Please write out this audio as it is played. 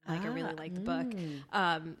really like the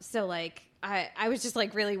book. So like I was just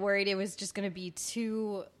like really worried it was just going to be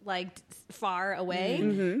too like far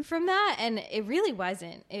away from that, and it really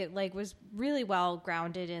wasn't. It like was really well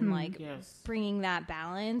grounded in like bringing that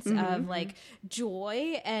balance of like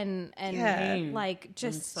joy and like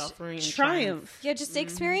just and suffering and triumph. Yeah, just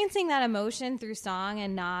experiencing that emotion through song,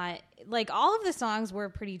 and not like all of the songs were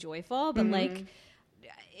pretty joyful, but like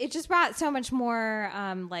it just brought so much more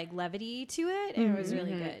like levity to it, and it was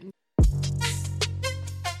really good.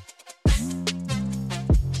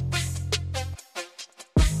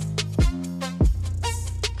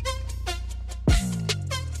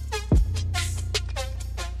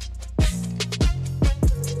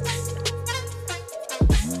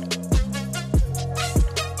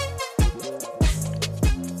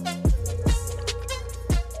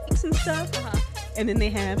 And stuff, and then they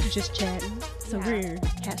have just chatting. So we're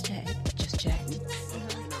hashtag just chatting.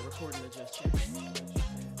 You're not recording the just chatting.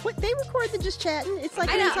 What, they record the just chatting? It's like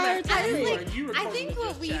I an know. entire time. I think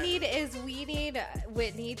what we need is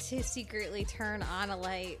Whitney to secretly turn on a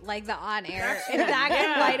light, like the on air, if that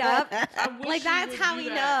can light up. Like that's how we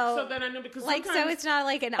know. So then I know, because like so it's not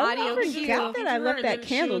like an audio I cue. forgot that I left that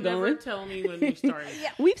candle never going. tell me when we started.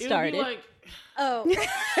 We've It'll started. Be like, Oh,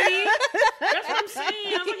 see? That's what I'm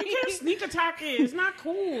saying. I'm like, you can't sneak attack it. It's not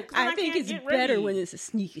cool. I think it's better when it's a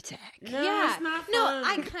sneak attack. No, yeah. it's not fun. No,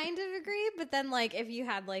 I kind of agree, but then like if you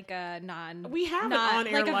had like a We have an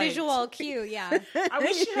on-air like a light. visual cue, yeah. I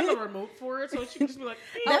wish she had a remote for it, so she could just be like,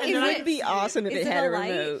 That and then I would could be see awesome if Is it it had a a light?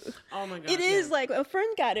 remote. Oh my god, It is like a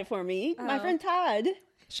friend got it for me. My friend Todd.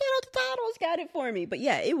 Shout out to Toddles got it for me. But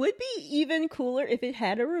yeah, it would be even cooler if it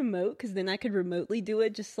had a remote, because then I could remotely do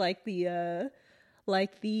it just like the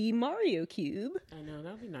Mario Cube. I know, that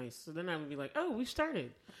would be nice. So then I would be like, oh, we've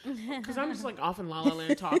started. Because I'm just like off in La La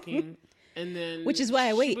Land talking. And then, Which is why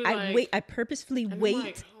I wait. she'd be like- I purposefully I'm wait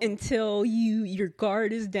like, until your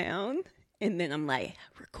guard is down, and then I'm like,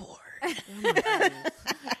 record. Oh my goodness.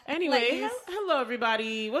 Anyway, Ladies. hello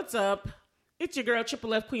everybody. What's up? It's your girl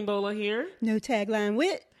Triple F Queen Bola here, No tagline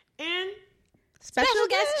wit. and Special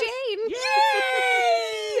guest Jane.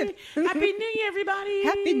 Yay! Happy New Year, everybody!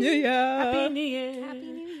 Happy New Year! Happy New Year! Happy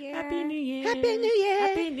New Year. Happy New Year! Happy New Year!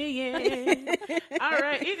 Happy New Year! All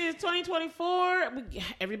right, it is 2024.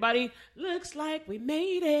 Everybody, looks like we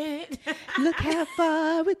made it. Look how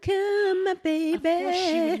far we come, my baby. Of course,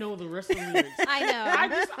 she would know the rest of the lyrics. I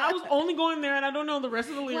know. I was only going there, and I don't know the rest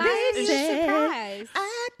of the lyrics. Why are It's you just- surprised?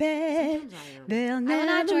 I bet Sometimes I am. they'll will never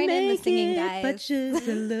not join in the make singing, it, guys. but just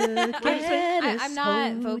a look What is it? at us I'm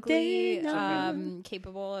not vocally holding on.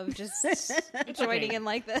 capable of just joining okay. in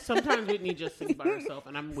like this. Sometimes Whitney just sings by herself,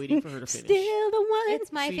 and I'm waiting for her to finish. Still the one.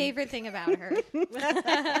 It's my See? favorite thing about her.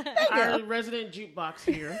 Our resident jukebox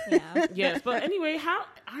here. Yeah. Yes, but anyway, how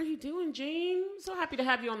are you doing, Jane? So happy to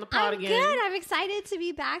have you on the pod I'm again. good. I'm excited to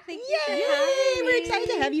be back. Thank you for Yay! having We're me. excited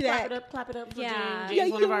to have you Clap back. it up, clap it up for Yeah. Jane. Jane's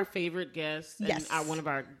Yeah, one of you- our favorite guests, Yes. and one of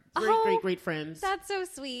our Oh, great friends. That's so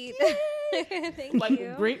sweet. Thank Like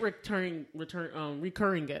you. great recurring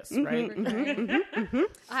guests, right?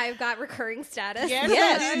 I've got recurring status.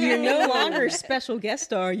 Yes, you're no longer special guest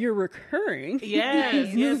star. You're recurring. Yes, You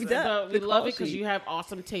yes. moved up We the love call it because sheet. you have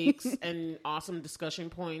awesome takes and awesome discussion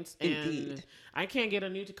points. And Indeed. I can't get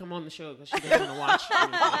Anu to come on the show because she doesn't want to watch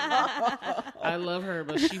anything. I love her,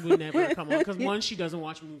 but she would never come on because one, she doesn't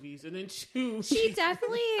watch movies, and then two, She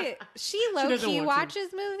low doesn't key want to.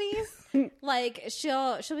 watches movies. Like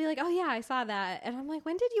she'll be like, "Oh yeah, I saw that," and I'm like,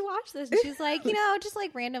 "When did you watch this?" And she's like, just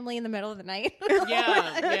like randomly in the middle of the night.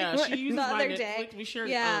 yeah. She uses The my other Netflix. day. We shared.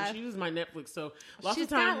 Yeah. She uses my Netflix, so lots She's of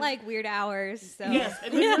times. got like weird hours. So Yes,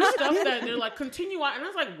 and then there's stuff that they're like, continue on. And I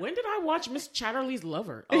was like, when did I watch Miss Chatterley's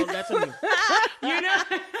Lover? Oh, that's a new. You know?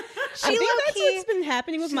 she I think low that's key. what's been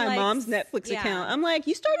happening with she my likes- mom's Netflix yeah. account. I'm like,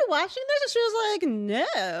 you started watching this? And she was like,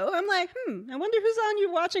 no. I'm like, I wonder who's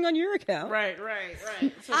watching on your account. Right.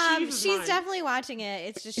 So she uses She's mine. definitely watching it.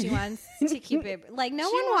 It's just she wants to keep it like no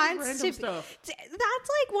She one wants wants random to. stuff. That's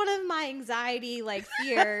like one of my anxiety like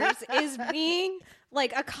fears is being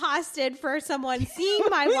like accosted for someone seeing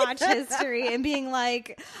my watch history and being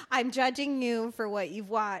like, I'm judging you for what you've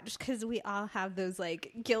watched because we all have those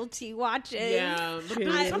like guilty watches. Yeah, but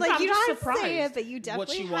I- sometimes like you I'm don't have to say surprised it, but you what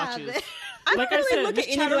definitely she have watches. it. I Like don't I really said, look Miss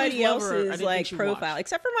at anybody Chatterley's Lover, I else's didn't like think she profile, watched.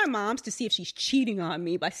 except for my mom's, to see if she's cheating on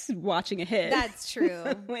me by watching ahead. That's true.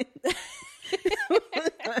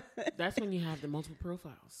 That that's when you have the multiple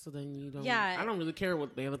profiles. So then you don't. Yeah. I don't really care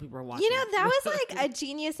what the other people are watching. You know, that was like a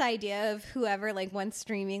genius idea of whoever, like, once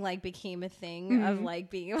streaming like became a thing of like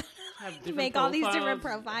being able to make all these different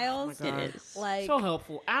profiles. Oh my God. It is. Like, So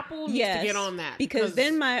helpful. Apple needs to get on that because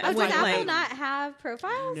then my does when, Apple like, not have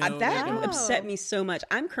profiles? No. that Oh. upset me so much.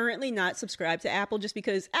 I'm currently not subscribed to Apple just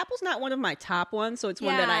because Apple's not one of my top ones, so it's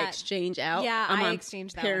one that I Yeah. exchange out. Yeah, I'm I on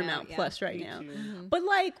exchange that one Paramount out, yeah. Plus right Me now. too. But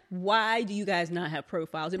like, why do you guys not have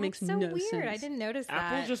profiles? It That's makes so no weird. sense. I didn't notice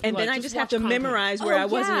Apple that. just And be then like, I just have to watch content. memorize where Oh, I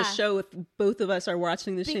was in yeah. a show if both of us are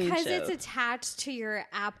watching the same because show. it's attached to your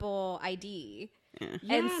Apple ID. Yeah,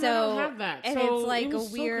 And I so don't have that. and So it's like it a was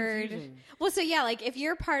so weird confusing. well, so yeah, like if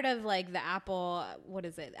you're part of like the Apple, what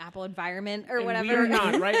is it, Apple environment or And whatever. we are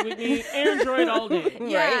not, right? We need Android all day.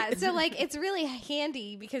 Yeah, Right? so like it's really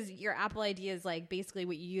handy because your Apple ID is like basically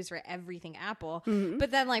what you use for everything Apple.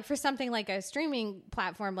 But then like for something like a streaming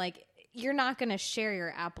platform, like you're not going to share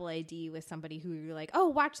your Apple ID with somebody who you're like, oh,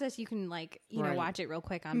 watch this. You can like, you know, Right. watch it real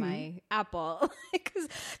quick on my Apple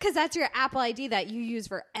because that's your Apple ID that you use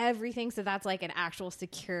for everything. So that's like an actual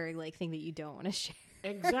secure like thing that you don't want to share.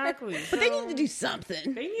 Exactly. But they need to do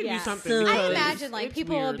something. They need to Yeah. do something. So- I because imagine like it's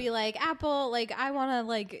people will weird. be like, Apple, like I want to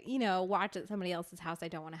like, you know, watch at somebody else's house. I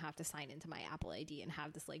don't want to have to sign into my Apple ID and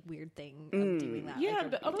have this like weird thing of doing that. Yeah, like,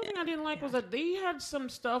 the other thing I didn't like was that they had some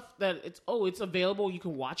stuff that it's available. You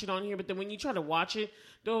can watch it on here, but then when you try to watch it,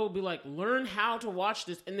 they'll be like, learn how to watch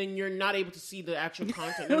this, and then you're not able to see the actual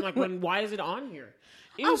content. And I'm like, why is it on here?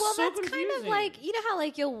 It oh was well, so that's confusing. kind of like, you know how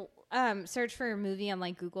like you'll search for a movie on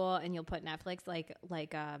like Google and you'll put Netflix like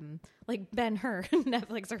Ben-Hur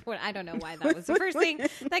Netflix or what, I don't know why that was the first thing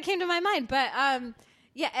that came to my mind, but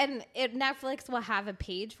yeah, and Netflix will have a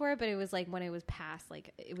page for it, but it was like when it was past,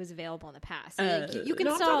 like it was available in the past. So, like, you can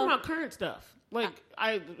No, I'm still talking about current stuff. Like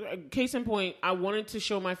case in point, I wanted to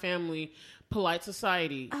show my family Polite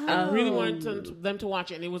Society. I really wanted them to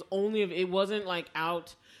watch it, and it was only it wasn't like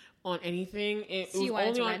out on anything. It So was you wanted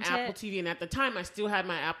only to on rent Apple it? TV, and at the time, I still had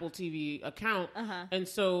my Apple TV account, and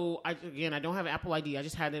so I don't have Apple ID. I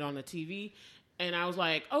just had it on the TV. And I was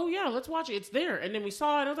like, oh, yeah, let's watch it. It's there. And then we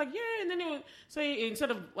saw it. And I was like, yeah. And then it would say, instead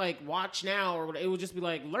of like watch now or whatever, it would just be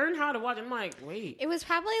like, learn how to watch. I'm like, wait. it was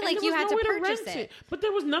probably And like there you was had no to way purchase rent it. But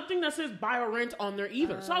there was nothing that says buy or rent on there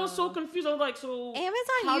either. So I was so confused. I was like, so how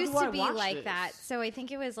Amazon used do I to be watch like this? that. So I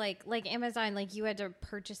think it was like Amazon, like you had to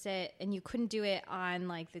purchase it and you couldn't do it on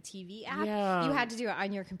like the TV app. Yeah. You had to do it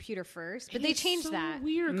on your computer first, but they It's changed so that.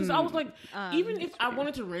 weird because I was like, even if I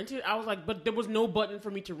wanted to rent it, I was like, but there was no button for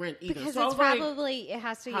me to rent either. Because so I it's was like, probably, it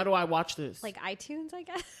has to be how do I watch this? like iTunes, I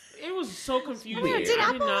guess. it was so confusing. Did I did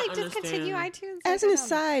Apple not like discontinue understand. iTunes? As I an don't know.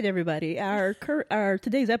 aside, everybody, our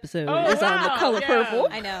today's episode Oh, is on the wow, color yeah. purple.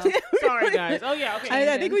 I know. Sorry, guys. Oh, yeah.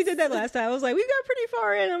 Okay. I think we did that last time. I was like, we got pretty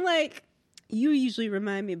far in. I'm like, you usually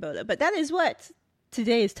remind me about it, but that is what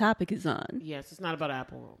today's topic is on. Yes, it's not about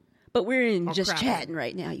Apple. But we're in Oh, just crap. chatting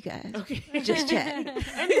right now, you guys. Okay. Just chatting.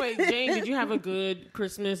 Anyway, Jane, did you have a good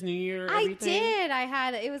Christmas, New Year, I everything? did.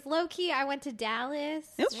 It was low key. I went to Dallas.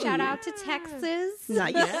 Ooh. Shout out to Texas.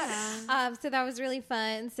 Nice. So that was really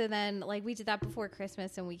fun. So then, like, we did that before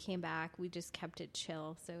Christmas, and we came back. We just kept it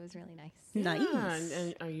chill, so it was really nice. Nice. Yeah,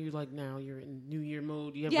 and are you like now you're in New Year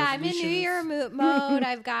mode? You have Yeah, I'm in New Year resolutions? mode.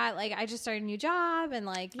 I've got like I just started a new job and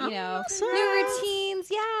like you know Awesome. new routines.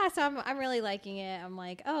 Yeah, so I'm really liking it. I'm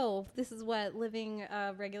like, oh, this is what living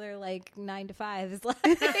a regular like 9 to 5 is like.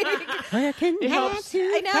 Working It helps. nine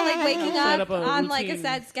to I know, like waking Set up up a on like a routine.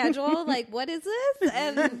 set schedule. Like, what is this?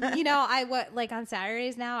 And you know, like on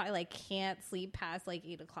Saturdays now, I like can't sleep past like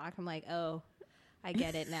 8 o'clock. I'm like, oh, I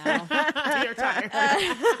get it now. You're tired.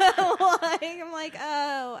 Like, I'm like,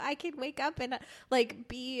 oh, I can wake up and like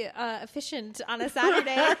be efficient on a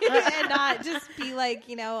Saturday and not just be like,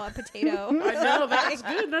 you know, a potato. I know that's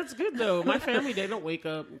good. That's good though. My family they don't wake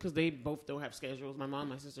up because they both don't have schedules. My mom,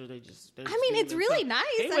 my sister, they're just I mean, doing it's really themselves.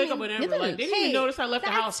 nice. They I wake mean, up whenever. it Like they is. didn't even notice I left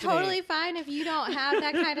the house That's totally today. fine if you don't have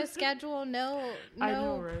that kind of schedule. No I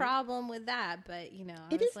know, right? problem with that. But you know,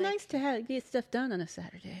 It is nice to get stuff done on a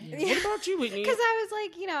Saturday. What about you, Whitney? because I was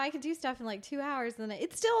like, you know, I could do stuff in like 2 hours, and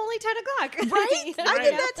it's still only 10 o'clock. Right? You I know?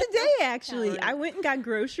 did that today, actually. Right. I went and got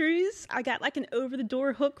groceries. I got like an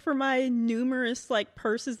over-the-door hook for my numerous like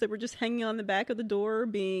purses that were just hanging on the back of the door,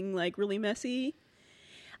 being like really messy.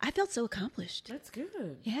 I felt so accomplished. That's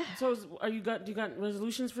good. Yeah. So, do you got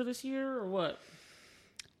resolutions for this year or what?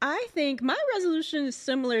 I think my resolution is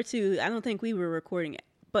similar to, I don't think we were recording it,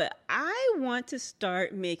 but I want to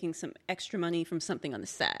start making some extra money from something on the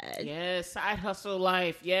side. Yes, side hustle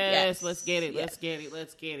life. Yes, Yes. let's get it. Yes. Let's get it.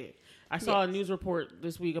 Let's get it. I saw a news report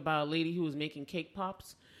this week about a lady who was making cake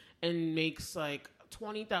pops and makes like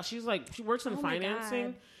 20,000. She's like she works in Oh my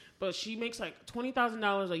financing, God. but she makes like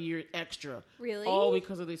 $20,000 a year extra. Really? All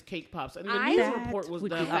because of these cake pops. And the news report was the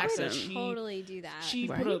fact that she totally do that. She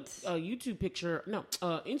put a YouTube picture,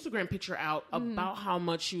 Instagram picture out about how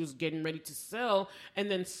much she was getting ready to sell, and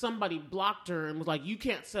then somebody blocked her and was like, "You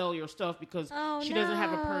can't sell your stuff because she doesn't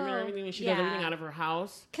have a permit or everything, and she does everything out of her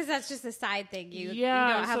house." Because that's just a side thing. You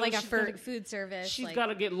don't have like a food service. She's got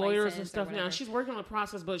to get lawyers and stuff now. She's working on the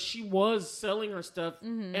process, but she was selling her stuff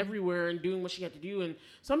everywhere and doing what she had to do. And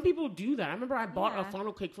some people do that. I remember I bought a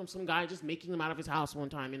funnel cake from some guy just making them out of his house one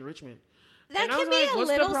time in Richmond. That can be a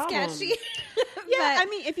little sketchy. Yeah, I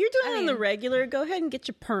mean, if you're doing it on the regular, go ahead and get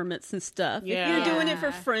your permits and stuff. Yeah. If you're doing it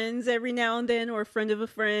for friends every now and then or a friend of a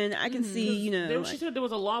friend, I can see, She said there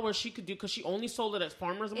was a law where she could do, because she only sold it at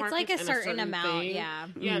farmers markets. It's like a certain amount, Yeah,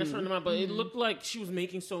 a certain amount, but it looked like she was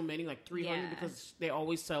making so many, like 300, because they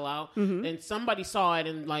always sell out. And somebody saw it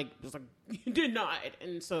and was like, you denied.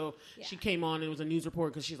 And so she came on and it was a news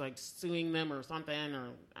report because she's like suing them or something, or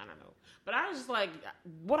I don't know. But I was just like,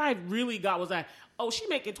 what I really got was that, she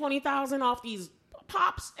making $20,000 off these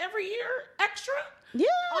pops every year extra. Yeah,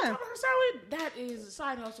 on top of her salary. That is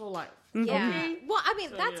side hustle life. Yeah. Okay? Well, I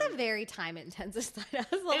mean, that's a very time intensive side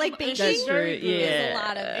hustle. Like baking is a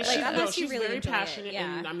lot of unless you she's really very enjoy passionate, it.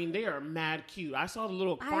 Yeah. and I mean, they are mad cute. I saw the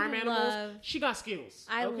little farm animals. She got skills.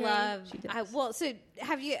 I love. So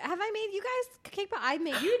have I made you guys cake pops? I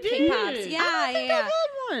made cake pops. Yeah, I think I've had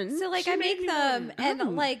one. So I make them, and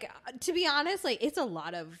to be honest, it's a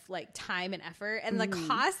lot of time and effort, and the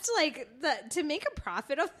cost, to make a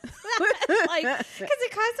profit of that, because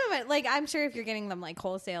it costs so much. I'm sure if you're getting them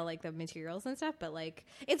wholesale, the materials and stuff, but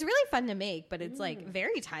it's really fun to make, but it's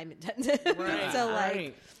very time intensive.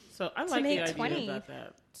 Right. So I like the idea 20, about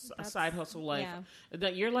that. A side hustle life. Yeah.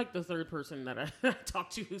 That you're like the third person that I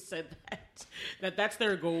talked to who said that's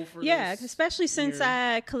their goal for this especially since year.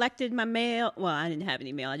 I collected my mail. Well, I didn't have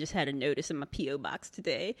any mail. I just had a notice in my P.O. box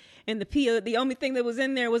today. And the only thing that was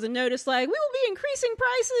in there was a notice we will be increasing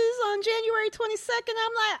prices on January 22nd.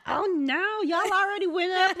 I'm like, oh no, y'all already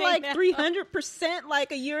went up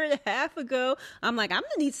 300% a year and a half ago. I'm like, I'm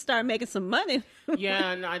going to need to start making some money.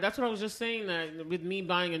 Yeah, no, that's what I was just saying, that with me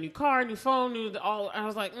buying a new car, new phone, I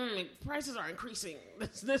was like, prices are increasing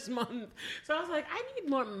this month. So I was like, I need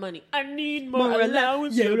more money. I need more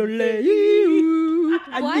allowance. I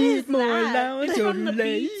need more allowance. It's from the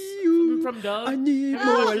Beats, from Doug. I need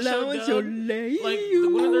more allowance. One of their songs.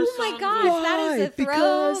 Oh my gosh, that is a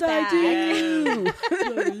because I throwback. do.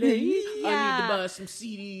 I need to buy some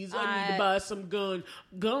CDs. I need to buy some gum.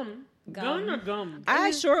 Gun or gum? I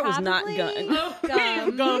sure it was not gun.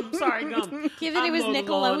 Gum. Sorry, gum. Given it was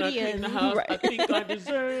Nickelodeon. Right. I think I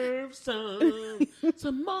deserve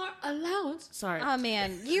some more allowance. Sorry. Oh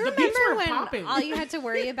man, you remember when all you had to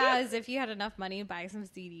worry about is if you had enough money to buy some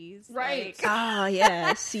CDs, right? Oh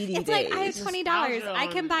yeah, CD it's days. I have $20. I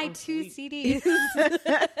can buy 2 CDs.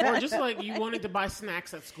 Or just you wanted to buy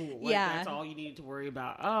snacks at school. That's all you needed to worry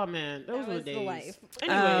about. Oh man, those were the days. The life.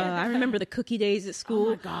 Anyway, I remember the cookie days at school. Oh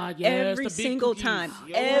my God, yes, every single time,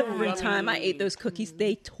 every time I ate those cookies, cookies,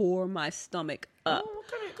 they tore my stomach up.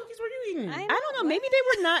 what kind of cookies were you eating? I don't know. Maybe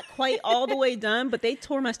they were not quite all the way done, but they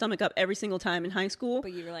tore my stomach up every single time in high school.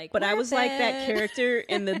 But you were like, but I was like that character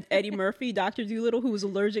in the Eddie Murphy Dr. Dolittle who was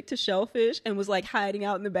allergic to shellfish and was hiding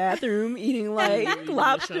out in the bathroom eating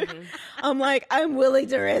lobster. I'm like, I'm willing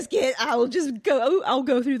to risk it. I'll just go. I'll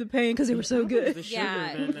go through the pain because they were so good.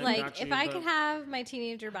 If I could have my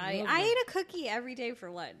teenager body, I ate a cookie every day for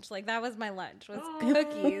lunch. That was my lunch was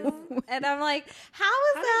cookies, and I'm like, how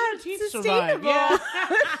is that sustainable? Yeah.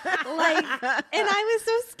 And I was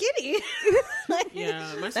so skinny.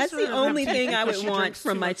 That's the only thing I would want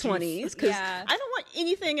from my 20s because I don't want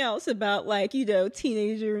anything else about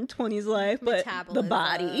teenager and 20s life, but the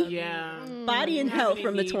body, body and health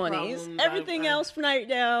from the 20s. Everything else from right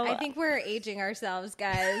now. I think we're aging ourselves,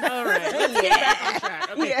 guys. All right, let's get back on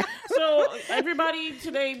track. Okay, so everybody,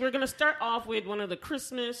 today we're gonna start off with one of the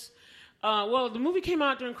Christmas. The movie came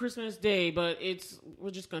out during Christmas Day, but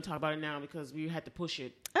we're just going to talk about it now because we had to push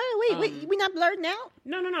it. Oh, wait, we not blurting out?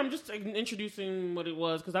 No, I'm just introducing what it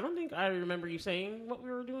was because I don't think I remember you saying what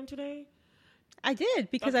we were doing today. I did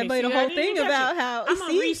because I made a whole thing about how I'm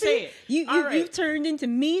gonna re-say it. You've turned into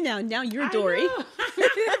me now. Now you're Dory.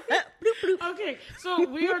 Okay, so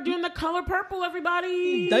we are doing the color purple,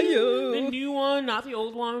 everybody. Damn. The new one, not the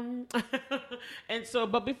old one. And so,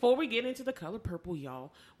 but before we get into the color purple,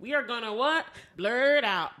 y'all, we are gonna what? Blur it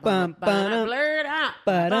out. Bum, ba-dum. Blur it out.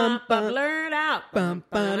 Ba-dum, bum. Blur it out. Bum,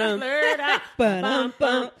 ba-dum. Blur it out. Ba-dum,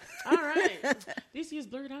 bum. All right. This year's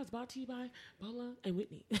Blurred Out is brought to you by Bola and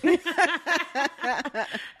Whitney.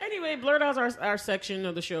 Anyway, Blurred Out is our section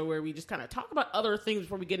of the show where we just kind of talk about other things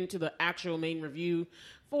before we get into the actual main review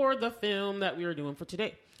for the film that we are doing for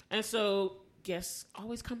today. And so, guests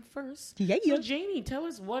always come first. Yeah. So, Janie, tell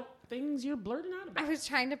us what things you're blurting out about. I was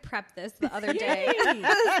trying to prep this the other day. Yay. I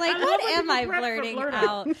was like, I love what when am people I prep for blurting Blurred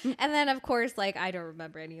out? And then, of course, like, I don't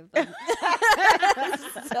remember any of them.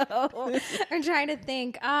 So I'm trying to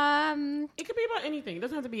think. It could be about anything. It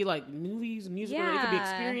doesn't have to be like movies, musical. It could be Yeah.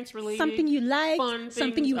 experience related. Something you liked, fun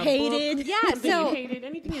something things, you a hated. book, Yeah, something so you hated,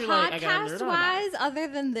 anything you like. I gotta nerd out about. podcast-wise, other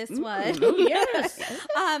than this one, Oh, yes.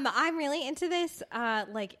 I'm really into this,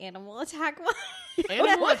 like, animal attack one.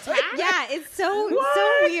 Animal Attack? Yeah, it's so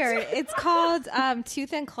weird. It's called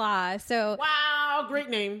Tooth and Claw. So Wow, great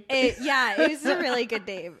name. it was a really good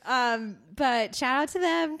name. But shout out to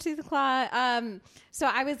them, Tooth and Claw. So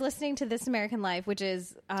I was listening to This American Life, which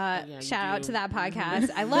is you shout out do. to that podcast.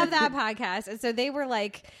 I love that podcast. And so they were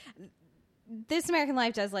like, This American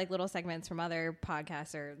Life does like little segments from other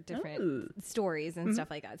podcasts or different stories and stuff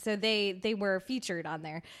like that. So they were featured on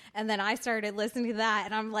there. And then I started listening to that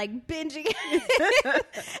and I'm like binging it. And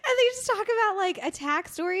they just talk about like attack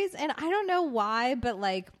stories. And I don't know why, but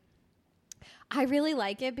like, I really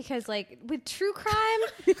like it because like with true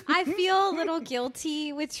crime, I feel a little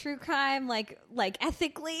guilty with true crime, like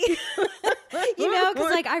ethically, you know,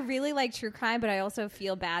 because like I really like true crime, but I also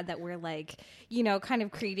feel bad that we're like, you know, kind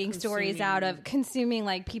of creating stories out of consuming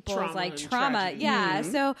like people's Trauma like and trauma. tragedy. Yeah.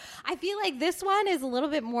 So I feel like this one is a little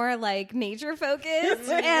bit more like nature focused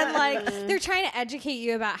and like they're trying to educate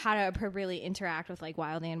you about how to appropriately interact with like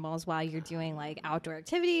wild animals while you're doing like outdoor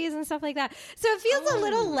activities and stuff like that. So it feels a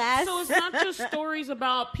little less. So it's not just stories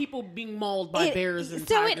about people being mauled by bears and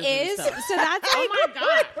so tigers it is. and stuff. So that's like, Oh my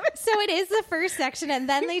God. So it is the first section, and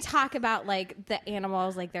then they talk about like the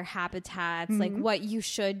animals, like their habitats, like what you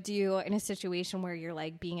should do in a situation where you're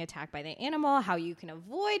like being attacked by the animal, how you can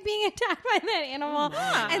avoid being attacked by that animal,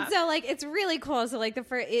 and so like it's really cool. So like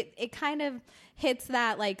it kind of hits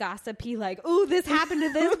that like gossipy, like, oh, this happened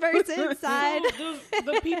to this person's side. So does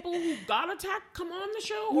the people who got attacked come on the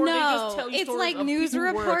show, or they just tell you it's stories like of news people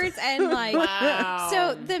who were reports and like Wow.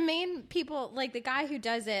 so the main people, like the guy who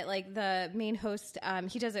does it, like the main host,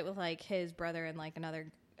 he does it with like his brother and like another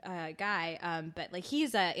guy, but like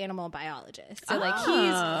he's an animal biologist, so like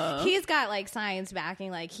he's got like science backing,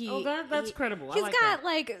 like that's credible. I He's like got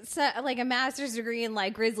that. like a master's degree in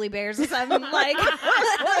like grizzly bears or something. Like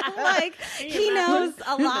like he knows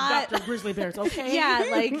a lot. Dr. Grizzly Bears, okay? Yeah,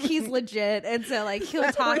 like he's legit, and so like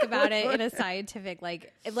he'll talk about it in a scientific,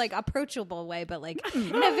 like approachable way, but like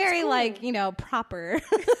in a very like, you know, proper.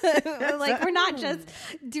 Like we're not just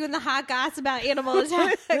doing the hot goss about animal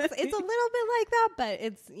attacks. It's a little bit like that, but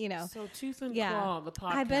it's, you know. So Tooth and Claw, the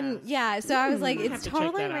podcast. I've been so I was like, I have it's to check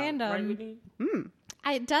totally that out. random. Right, Whitney?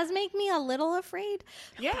 It does make me a little afraid.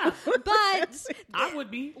 Yeah, But I would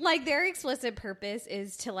be. like their explicit purpose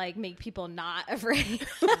is to like make people not afraid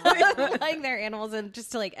like their animals and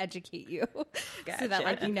just to like educate you so that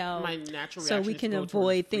like, you know, My natural So reaction we is can to go towards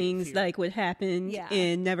avoid things fear. like what happened Yeah.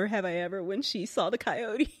 in Never Have I Ever when she saw the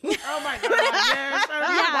coyote. Oh my God! Yes.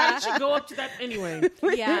 Why did she go up to that anyway?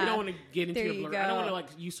 Yeah. I don't want to get into There your you blur. I don't go. want to like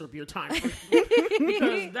usurp your time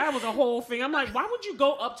because that was a whole thing. I'm like, why would you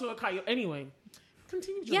go up to a coyote anyway?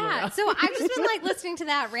 Continue. yeah. So I've just been like listening to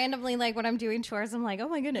that randomly, like when I'm doing chores. I'm like, oh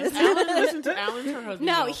my goodness. Alan, listen to Alan's her husband.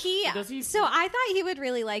 No, though. Does he? So I thought he would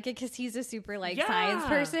really like it because he's a super like Yeah. science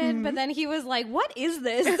person. But then he was like, "What is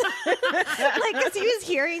this?" Like, because he was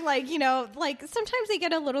hearing like, you know, like sometimes they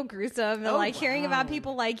get a little gruesome and like hearing about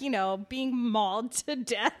people like, you know, being mauled to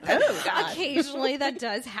death. Oh, God. Occasionally that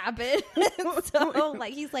does happen. So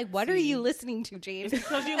like he's like, "What are you listening to, James?"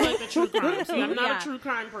 Because you like the true crime. See, I'm not Yeah. a true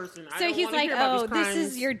crime person. I So don't he's wanna like, hear about "Oh, these this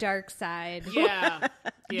crimes. is your dark side. Yeah.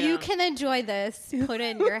 Yeah. You can enjoy this. Put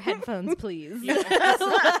in your headphones, please."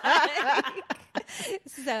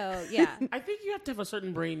 So yeah. I think you have to have a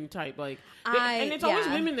certain brain type, like, I- and it's always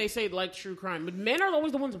yeah. women. They say like true crime, but men are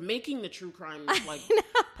always the ones making the true crime like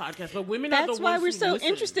podcast. But women are That's the why ones we're who so listen.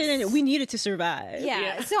 interested in it. We needed to survive. Yeah.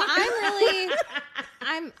 Yeah. So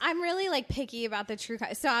I'm really like picky about the true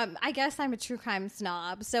crime. So I guess I'm a true crime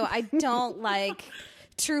snob. So I don't like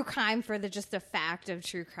true crime for the fact of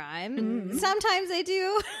true crime. Sometimes I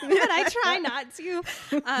do, but I try not to.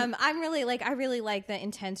 I really like the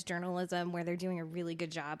intense journalism where they're doing a really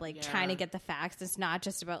good job, like trying to get the facts. It's not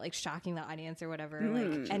just about like shocking the audience or whatever,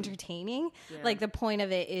 like entertaining. Yeah. Like the point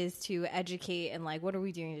of it is to educate and like, what are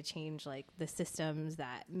we doing to change like the systems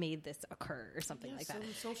that made this occur or something like that.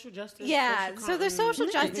 Social justice. Yeah. So the social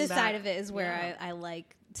justice side of it is where I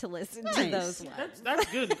like to listen to those ones. That's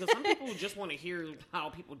good because some people just want to hear how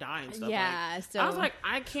people die and stuff. Yeah, like, so I was like,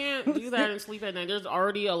 I can't do that and sleep at night. There's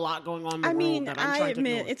already a lot going on in the world that I'm trying to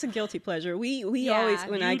admit ignore. it's a guilty pleasure. We always,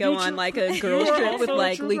 when I go on like a girls trip with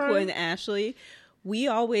like Liqua and Ashley,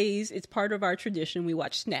 it's part of our tradition. We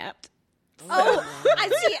watch Snapped. I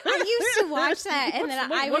used to watch that, and then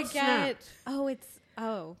I would get.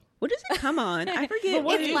 What does it come on? I forget.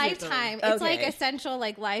 It's Lifetime. It's like Essential,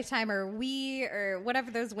 like Lifetime or We or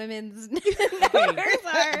whatever those women's networks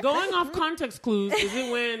are. Going off context clues, is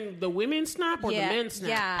it when the women snap or the men snap?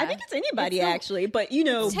 Yeah. I think it's anybody actually, but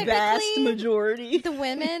vast majority. The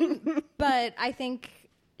women, but I think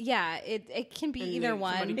it can be either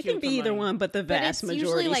one. It can be either one, but the vast majority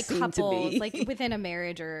usually like seem couples, to be like within a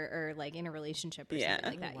marriage or like in a relationship or something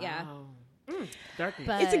like that. Wow. Yeah.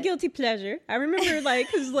 But it's a guilty pleasure. I remember,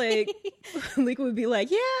 like, because, like, Liqua would be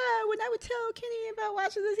like, yeah, when I would tell Kenny about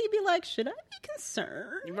watching this, he'd be like, should I be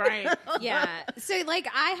concerned? Right. Yeah. So, like,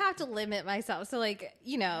 I have to limit myself. So, like,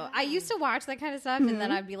 I used to watch that kind of stuff, and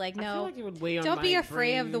then I'd be like, no, like it would weigh on don't be my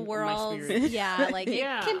afraid of the brain, world. my spirit. Yeah. Like, it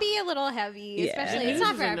can be a little heavy, especially, it's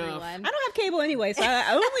not for everyone. I don't have cable anyway, so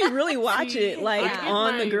I only really watch it, like,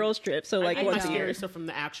 on the girls' trip. So, like, I once get a my year. scary stuff from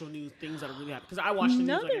the actual news, things that are really happening. Because I watch the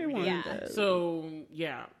news like every day. Yeah. So,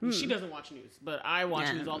 yeah. She doesn't watch news, but I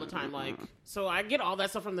watch news all the time. Like, so I get all that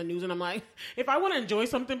stuff from the news, and I'm like, if I want to enjoy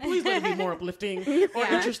something, please let it be more uplifting or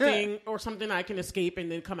interesting or something I can escape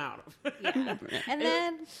and then come out of. And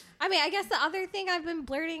then, I guess the other thing I've been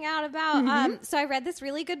blurting out about, so I read this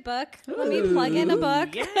really good book. Let me plug in a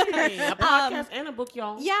book. Yay! A podcast and a book,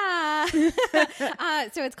 y'all. Yeah.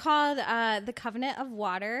 So it's called The Covenant of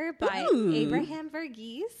Water by Abraham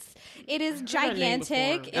Verghese. It is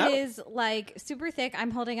gigantic. It is like super thick.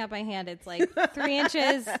 I'm holding up my hand. It's like 3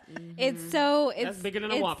 inches. It's bigger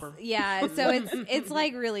than a Whopper. Yeah. So it's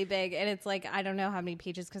like really big, and it's like I don't know how many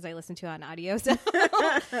pages because I listen to it on audio. So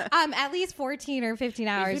at least 14 or 15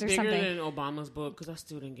 hours is it or bigger something. than Obama's book because I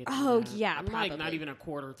still didn't get. Yeah, I'm probably. like not even a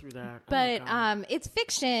quarter through that. But it's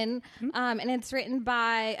fiction, and it's written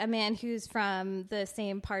by a man who's from the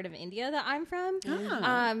same part of India that I'm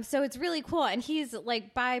from. So it's really cool, and he's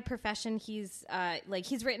like by profession, he's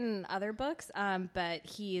written other books, but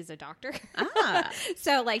he is a doctor.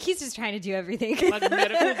 So like he's just trying to do everything. Like a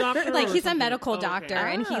medical doctor. Like he's a medical doctor,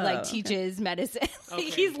 and he like teaches medicine.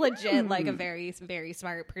 He's legit like a very very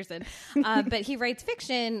smart person. But he writes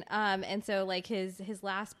fiction, and so like his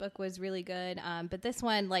last book was really good. But this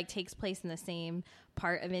one like takes place in the same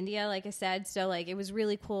part of India, like I said. So like it was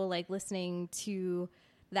really cool, like listening to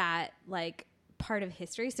that like part of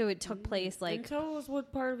history. So it took place like. And tell us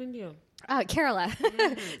what part of India. Kerala.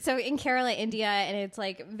 So in Kerala, India, and it's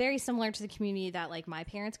like very similar to the community that like my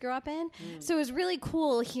parents grew up in. So it was really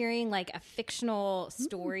cool hearing like a fictional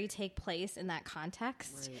story take place in that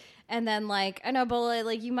context. Right. And then like I know, but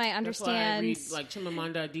like you might understand. That's why I read like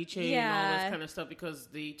Chimamanda Adichie and all this kind of stuff because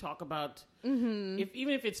they talk about even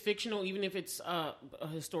if it's fictional, even if it's a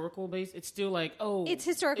historical base, it's still like it's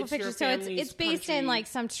historical fiction. So it's based in like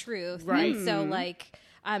some truth, right? So like.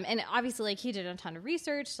 And obviously, like he did a ton of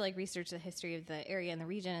research to like research the history of the area and the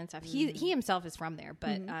region and stuff. He himself is from there,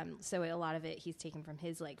 but so a lot of it he's taken from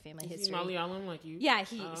his like family history. Malayalam, like you? Yeah,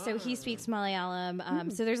 so he speaks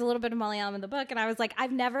Malayalam. So there's a little bit of Malayalam in the book, and I was like,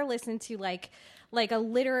 I've never listened to like a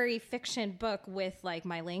literary fiction book with like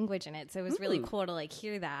my language in it. So it was really cool to like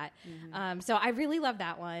hear that. So I really love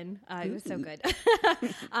that one. It was so good.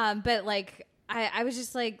 But like. I was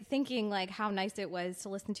just like thinking like how nice it was to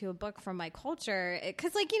listen to a book from my culture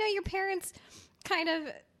because like your parents kind of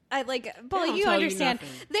you understand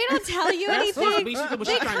they don't tell you anything.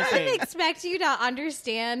 They kind of expect you to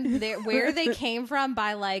understand where they came from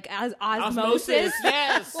by like osmosis.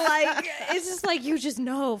 Yes, like it's just like you just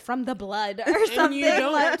know from the blood or something. You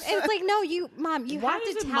don't. Like, it's like no, Mom, you Why have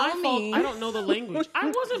is to it tell my me. Fault I don't know the language.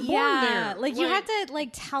 I wasn't born there. Like you have to like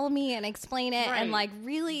tell me and explain it and like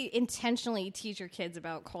really intentionally teach your kids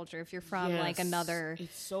about culture if you're from like another.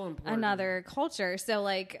 It's so important. Another culture. So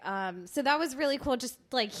like so that was really cool. Just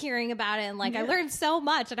like hearing about it, and like I learned so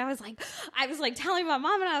much, and I was like telling my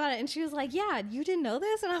mom about it, and she was like, "Yeah, you didn't know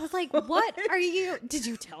this," and I was like, "What are you? Did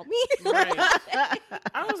you tell me?" Right.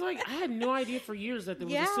 I was like, I had no idea for years that there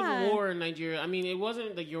was a civil war in Nigeria. I mean, it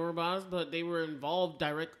wasn't the Yorubas, but they were involved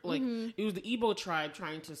direct. Like it was the Igbo tribe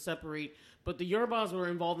trying to separate, but the Yorubas were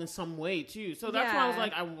involved in some way too. So that's why I was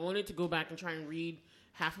like, I wanted to go back and try and read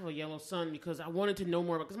Half of a Yellow Sun because I wanted to know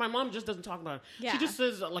more about. Because my mom just doesn't talk about it. Yeah. She just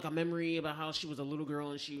says like a memory about how she was a little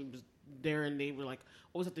girl and she was there and they were like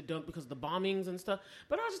always at the dump because of the bombings and stuff.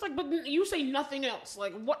 But I was just like, but you say nothing else.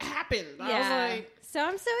 Like, what happened? Yeah. I was like, so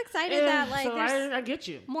I'm so excited that like so there's I get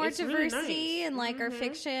you. more It's diversity really nice. in like our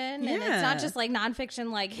fiction, and it's Yeah. not just like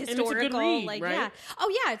nonfiction, like it's a good historical. read, like right?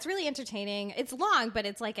 it's really entertaining. It's long, but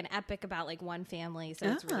it's like an epic about like one family, so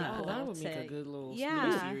it's really cool. That would to, make a good little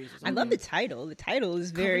Yeah. series. Or I something. love the title. The title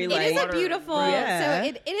is very It like is a beautiful. Yeah. So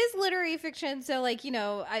it is literary fiction. So like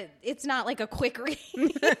it's not like a quick read,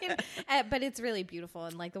 but it's really beautiful,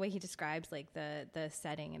 and like the way he describes like the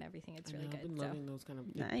setting and everything. It's really I've good. been So. loving those kind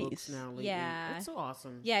of Nice. books now lately. Yeah. It's so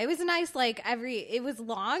awesome. Yeah, it was nice. Like it was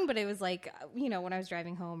long, but it was like when I was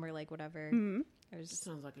driving home or like whatever. It was just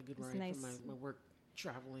Sounds like a good ride nice. for my work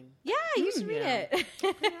traveling. yeah. You should read yeah. it.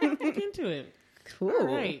 Yeah, look into it. cool. All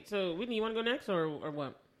right. So, Whitney, you want to go next or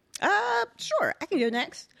what? Sure, I can go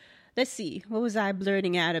next. Let's see. What was I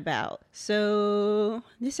blurting out about? So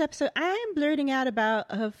this episode, I am blurting out about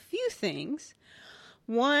a few things.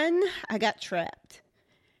 One, I got trapped.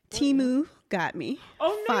 Temu got me.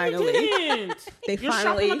 Oh, no, finally. you didn't. They You're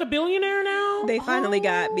finally- shopping like a billionaire now? They finally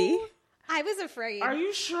got me. I was afraid. Are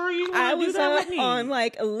you sure you I want to do was that with me? on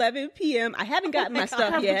like 11 p.m. I haven't gotten my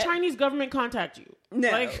stuff Have yet. the Chinese government contact you? No,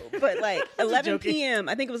 Like, but like 11 joking. p.m.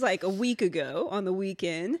 I think it was like a week ago on the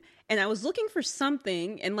weekend, and I was looking for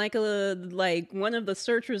something, and like one of the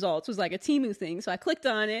search results was like a Temu thing, so I clicked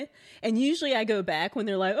on it, and usually I go back when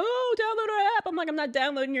they're like, "Oh, download our app." I'm like, "I'm not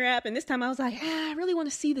downloading your app," and this time I was like, "I really want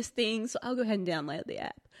to see this thing, so I'll go ahead and download the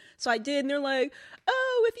app." So I did, and they're like,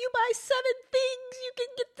 "Oh, if you buy 7 things, you can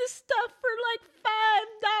get this stuff for like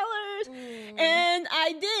 $5." And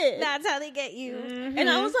I did. That's how they get you. And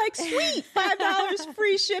I was like, sweet, $5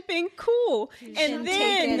 free shipping, cool. And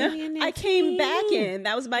then I came back in.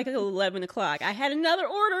 That was like 11 o'clock. I had another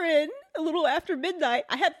order in a little after midnight.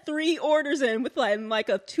 I had 3 orders in within like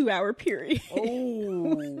a 2-hour period.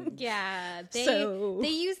 oh. Yeah, they So-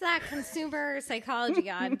 use that consumer psychology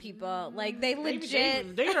on people. Like they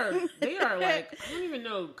legit. They are like I don't even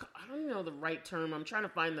know the right term. I'm trying to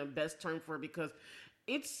find the best term for it because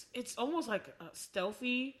it's almost like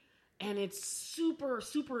stealthy and it's super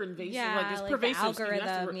invasive. Yeah, like it's like the pervasive. Excuse me, that's the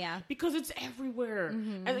algorithm, word. yeah. Because it's everywhere.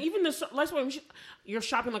 And even that's why you're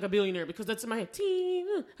shopping like a billionaire because that's in my head. Team,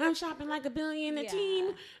 I'm shopping like a billionaire. Yeah.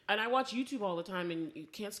 Team. And I watch YouTube all the time and you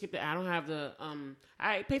can't skip it. I don't have the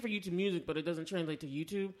I pay for YouTube Music, but it doesn't translate to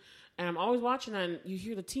YouTube. And I'm always watching that, and you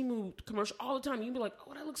hear the Temu commercial all the time. You can be like,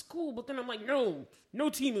 "Oh, that looks cool," but then I'm like, "No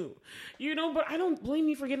Temu," But I don't blame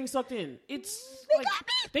you for getting sucked in. It's like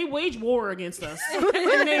they wage war against us, and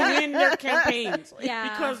they win their campaigns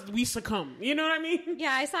because we succumb. You know what I mean?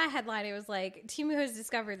 Yeah, I saw a headline. It was like Temu has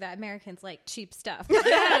discovered that Americans like cheap stuff.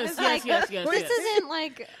 Yes, It's like, yes. This isn't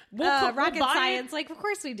like We'll rocket buy it. science. Like, of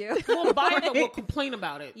course we do. We'll buy it, but we'll complain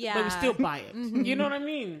about it. Yeah. But we still buy it. You know what I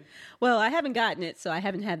mean? Well, I haven't gotten it, so I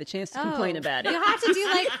haven't had the chance to complain about it. You have to do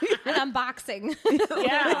like an unboxing.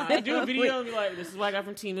 Yeah, I do a video and be like, "This is what I got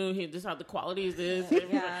from Temu. This is how the quality is this."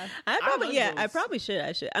 Yeah. I love probably those. should.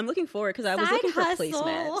 I should. I'm looking forward because I was Side looking for hustle.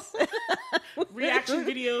 placemats. Reaction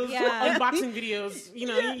videos, Yeah. unboxing videos. You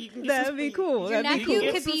know, you can get That'd some- be cool. Your That'd be nephew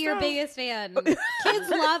cool. could be your Some biggest fan. Kids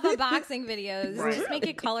love unboxing videos. Right. Just make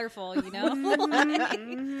it colorful, you know?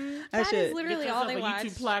 I That should. is literally all they a watch.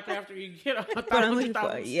 YouTube plaque after you get a But I'm looking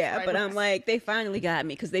for, but I'm like, they finally got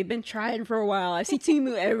me because they've been trying for a while. I see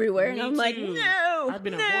Temu everywhere, and Me I'm like, too. no, I've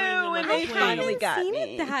been avoiding them no, like and the they plague. finally got seen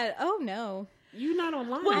me. it that. Oh no. you not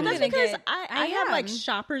online. Well, I'm that's gonna because get- I have like am.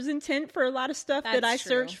 shopper's intent for a lot of stuff that I That's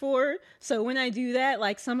search true. for. So when I do that,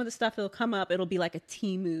 like some of the stuff that'll come up, it'll be like a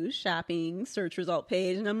Temu shopping search result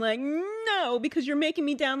page. And I'm like, no, because you're making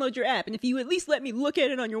me download your app. And if you at least let me look at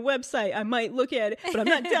it on your website, I might look at it, but I'm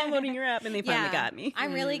not downloading your app. And they finally got me.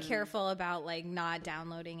 I'm really careful about like not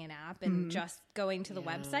downloading an app and just going to the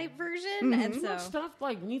website version. And Too much so stuff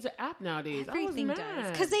like needs an app nowadays. everything I was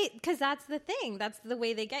does mad. because that's the thing. That's the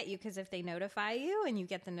way they get you. Because if they notify you and you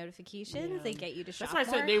get the notifications, they get you to shop That's why I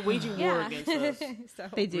more. said they're waging war Yeah. against us. So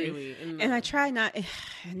They do. Really, And I try not.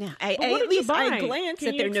 Now, I what at did you least I buy? glance Can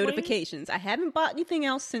at you their explain? notifications. I haven't bought anything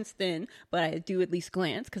else since then, but I do at least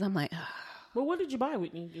glance because I'm like, But what did you buy,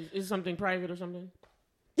 Whitney? Is it something private or something?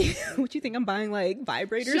 What you think I'm buying, like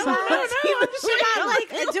vibrators? No, I'm just She got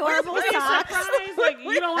like adorable socks. surprised. Like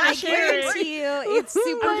you don't want I to share it. guarantee you, it's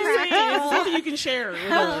super I'm just saying, it's practical. something you can share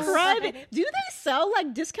with us. Private. Do they sell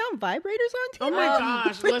like discount vibrators on Oh TV? my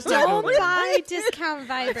gosh, let's not Don't go there. buy discount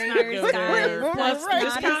vibrators, Go guys. there. Plus, That's not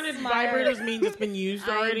discounted smart. vibrators means it's been used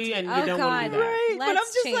already, and you Oh, don't want to God. do that. Right, but I'm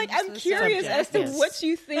Let's just like, change I'm the curious subject. as to Yes. what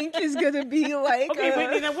you think is going to be like. Okay, wait,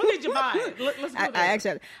 Nina, what did you buy? Let's go I there.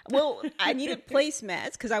 actually, well, I needed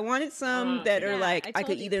placemats because I wanted some that are Yeah, like I I could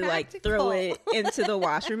told you, either like practical. throw it into the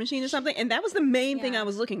washer machine or something, and that was the main thing Yeah. I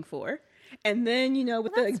was looking for. And then with Well,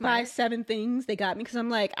 the that's buy smart. 7 things, they got me because I'm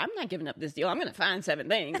like, I'm not giving up this deal. I'm going to find 7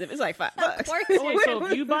 things if it's like $5. course. Oh, wait, so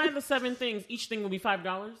if you buy the 7 things, each thing will be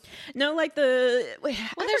 $5? No, like the Well,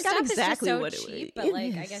 I their forgot stuff exactly is just so what cheap, it but was.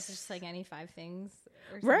 like It I is. guess it's just like any 5 things.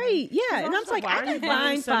 Or something. Right, yeah, and I was also, like, why I are you can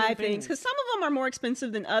buying find 7 5 things things? because some of them are more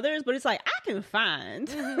expensive than others, but it's like I can find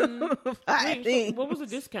 5 Wait, things. so what was the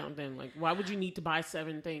discount then? Like, why would you need to buy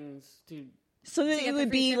 7 things to? So that get it the would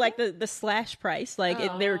free be like the slash price, like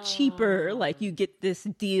they're cheaper. Like you get this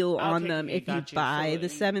deal on them if you got buy So the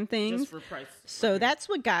 7 things. Just for price. So Okay. that's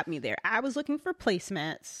what got me there. I was looking for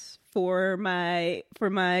placemats for my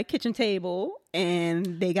kitchen table,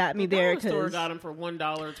 and they got me The there dollar store because got them for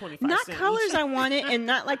 $1.25. not colors I wanted and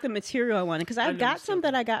not like the material I wanted because I've got some understand.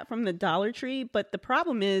 that I got from the Dollar Tree, but the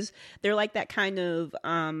problem is they're like that kind of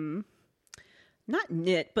not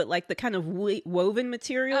knit, but like the kind of woven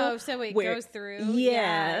material. Oh, so it goes through? Yeah,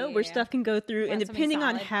 Yeah, where yeah. stuff can go through, and Want something depending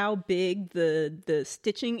on solid. how big the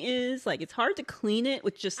stitching is, like it's hard to clean it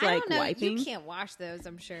with just I like don't know. wiping. You can't wash those,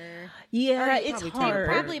 I'm sure. Yeah, you it's probably They would hard.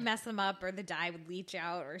 probably mess them up, or the dye would leach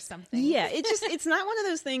out, or something. Yeah, it's not one of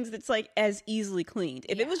those things that's like as easily cleaned.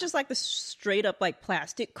 If it was Yeah. just like the straight up like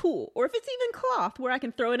plastic, cool. Or if it's even cloth where I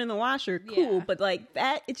can throw it in the washer, cool. Yeah. But like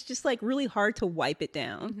that, it's just like really hard to wipe it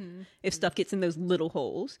down if stuff gets in those little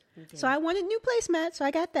holes. So I wanted new placemats, so I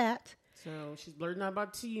got that. So she's learning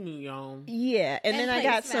about Temu, y'all. Yeah, and then I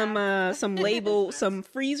got placemats. some labels, some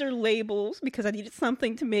freezer labels because I needed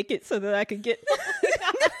something to make it so that I could get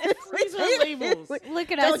Freezer labels.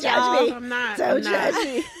 Look at Don't us, judge y'all. me. I'm not. Don't I'm not. judge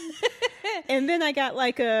me. And then I got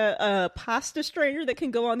like a pasta strainer that can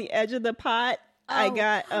go on the edge of the pot. I Oh,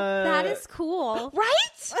 got That is cool. right.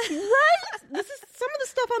 This is some of the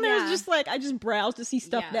stuff on there is Yeah. just like I just browsed to see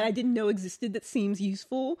stuff Yeah. that I didn't know existed that seems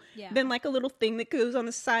useful. Yeah. Then like a little thing that goes on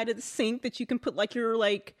the side of the sink that you can put like your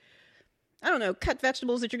like I don't know, cut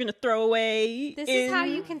vegetables that you're gonna throw away. This is how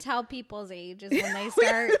in. you can tell people's age is when they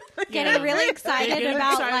start getting Yeah. really They excited get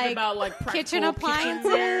about like practical kitchen kitchenware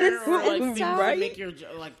appliances or like and things stuff. that make your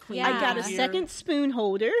like clean. Yeah. I got a easier. second spoon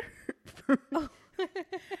holder.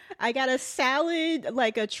 I got a salad,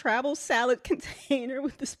 like a travel salad container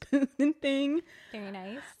with the spoon and thing. Very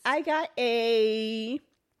nice. I got a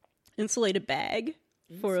insulated bag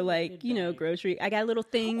for like, Insulated bag. grocery. I got a little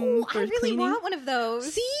thing Oh, for I really cleaning. want one of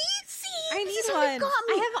those. See? I This need is what one. got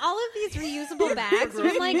me. I have all of these reusable bags. but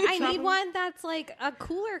I'm like, I need one that's like a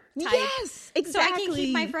cooler type. Yes, exactly. So I can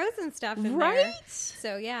keep my frozen stuff in Right? there.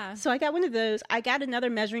 So yeah. So I got one of those. I got another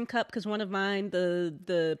measuring cup because one of mine,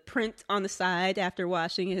 the print on the side after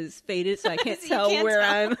washing has faded, so I can't So you tell can't where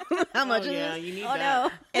tell. I'm, how much Oh, it yeah, is. you need Oh that.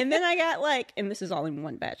 no. And then I got like, and this is all in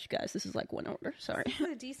one batch, guys. This is like one order. Sorry.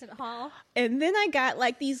 What a decent haul. And then I got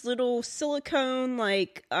like these little silicone,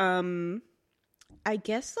 like, I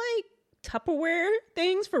guess like Tupperware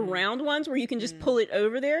things for round ones where you can just pull it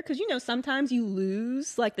over there. Cause sometimes you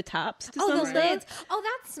lose like the tops to Oh, some those stuff. lids. Oh,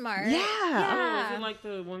 that's smart. Yeah. Oh, Yeah. is it like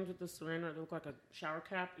the ones with the saran? They look like a shower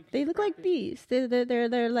cap. You can They look crack like it. these.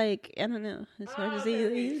 They're like, I don't know. It's hard to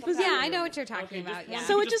see. Yeah, I know what you're talking Okay, about. just Yeah. one.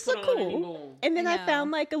 So You it just just put looked it on any cool. bowl. And then I I know.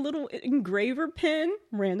 found like a little engraver pen,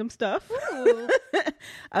 random stuff. Ooh.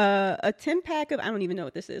 A 10-pack of, I don't even know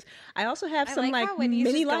what this is. I also have I some like like how Wendy's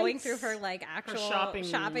mini just going lights. through her like Her actual shopping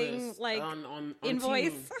list like on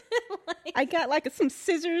invoice. Temu. Like- I got like some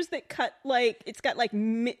scissors that cut like it's got like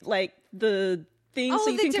like the thing Oh, so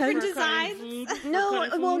you the can different cut. designs? Cutting food? For No,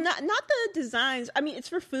 cutting well, food? not the designs. I mean, it's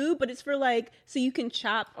for food, but it's for like so you can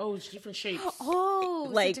chop. Oh, it's different shapes. Oh,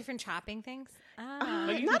 Like- like different chopping things. Ah.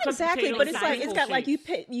 Like you Not can cut exactly, potatoes but it's in like it's equal got like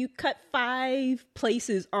shapes. you cut 5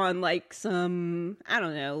 places on like some I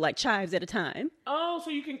don't know like chives at a time. Oh, so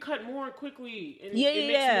you can cut more quickly. And Yeah, it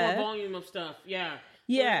yeah. makes more volume of stuff. Yeah.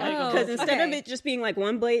 Yeah, like because a- instead of okay. it just being like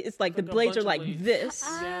one blade, it's like the Like a blades bunch are of like blades. this.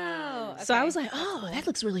 Oh, So I okay. was like, oh, that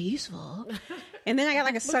looks really useful. And then I got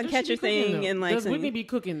like a sun Does she catcher be cooking, thing though? and like Does some. Whitney be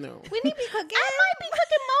cooking though? Whitney be cooking. I might be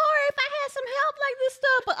cooking more if I had some help like this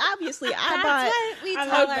stuff? But obviously, I bought That's what we I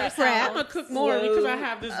tell love that. ourselves. I'm gonna cook more because I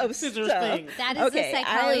have of this scissors stuff. thing. That is the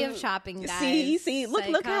psychology of shopping, guys. See,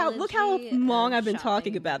 look how Psychology long of I've been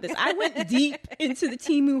talking shopping. about this. I went deep into the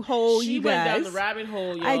Temu hole, She you went guys. down the rabbit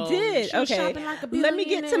hole, y'all. I did. She was Okay, shopping like a let me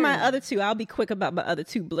get to my billionaire. other two. I'll be quick about my other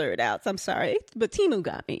two blurred outs. I'm sorry, but Temu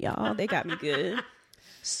got me, y'all. They got me good.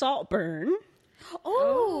 Saltburn.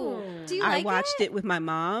 Oh, do you I like watched it with my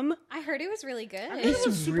mom. I heard it was really good. I heard it was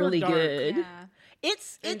It's super really dark good. Yeah.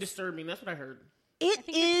 It's and disturbing. That's what I heard. it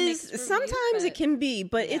think it's is mixed reviews, sometimes it but- can be,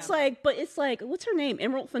 but it's like what's her name?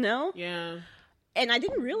 Emerald Fennell. Yeah. And I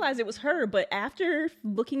didn't realize it was her, but after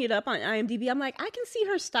looking it up on IMDb, I'm like, I can see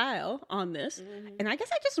her style on this, and I guess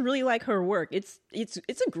I just really like her work. It's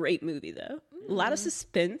a great movie though, a lot of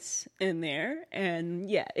suspense in there,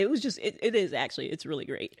 and yeah, it was just it is actually it's really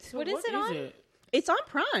great. So What is it on? It? It's on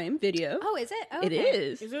Prime Video. Oh, is it? Oh, It okay.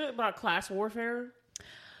 is. Is it about class warfare?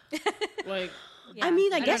 Like, Yeah. I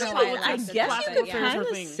mean, I don't guess know you why could, that's I the guess topic, you could yeah. Her kind of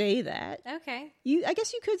thing. say that. Okay. I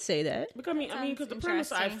guess you could say that. because because the Sounds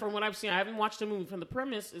premise, interesting. from what I've seen, I haven't watched the movie. From the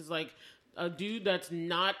premise is like a dude that's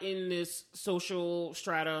not in this social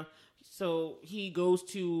strata, so he goes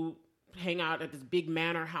to hang out at this big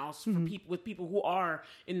manor house for people who are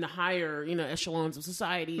in the higher echelons of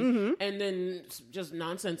society, and then just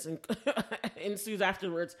nonsense ensues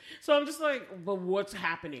afterwards. So I'm just like, but what's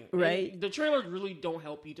happening? Right. And the trailers really don't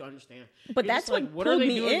help you to understand. But You're that's just like, what are pulled they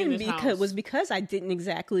me doing in this house? because I didn't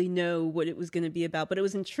exactly know what it was going to be about, but it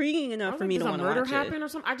was intriguing I enough was for like, me does to a want to murder watch happen it. or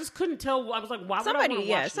something? I just couldn't tell. I was like, why would I Somebody, want to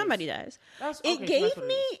yeah, watch somebody this? dies. That's- It okay, gave that's what it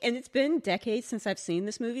me, is. and it's been decades since I've seen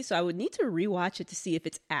this movie, so I would need to rewatch it to see if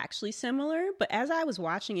it's actually similar. But as I was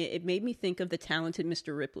watching it, it made me think of The Talented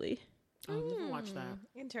Mr. Ripley. I didn't watch that.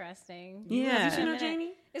 Interesting. Yeah. Have you seen that,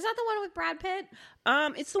 Janie? Is that the one with Brad Pitt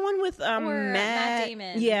It's the one with or Matt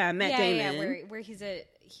Damon? Yeah, Matt Damon. Yeah, where he's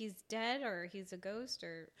dead or he's a ghost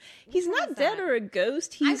or He's which one not is dead that? or a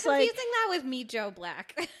ghost. I'm He's like, confusing that with Meet Joe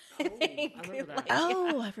Black. I think. I remember that. Like,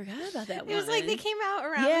 oh, I forgot about that one. it was like they came out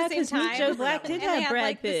around Yeah, the same 'cause Meet time. Joe Black did and have they had, Brad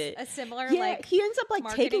like, Pitt. a similar Yeah, like he ends up like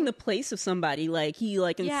marketing. taking the place of somebody. Like he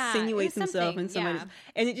like Yeah, it insinuates was himself something, in somebody's, yeah.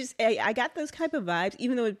 and it just I got those type of vibes.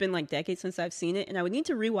 Even though it's been like decades since I've seen it, and I would need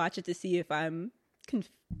to rewatch it to see if I'm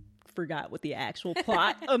forgot what the actual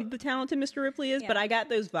plot of The Talented Mr. Ripley is. Yeah. But I got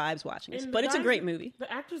those vibes watching this. And But the it's a guy- great movie.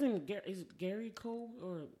 The actor's name is it Gary Cole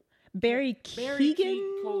or Barry Barry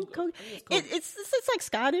Keegan. Cole- Cole- I think it's Cole. It's like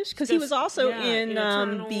Scottish because he was also Yeah, in the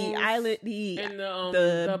Eternals island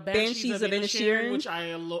the and Banshees of Inisherin. which I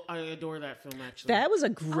adore that film actually. That was a Oh,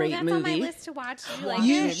 great that's movie. on my list to watch. Do you like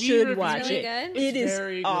You it? should It's watch really it. good? It is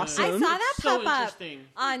very good. awesome. I saw that So pop up interesting.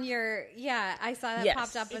 on your I saw that Yes.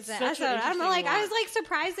 popped up as It's an such an episode. I'm interesting like I was watch. like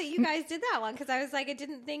surprised that you guys did that one because I was like I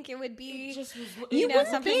didn't think it would be It just was, you know, wouldn't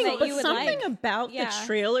something think, that but you would something like. about Yeah. the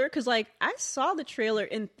trailer, because like I saw the trailer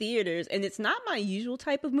in theaters, and it's not my usual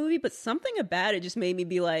type of movie, but something about it just made me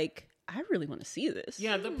be like, I really want to see this.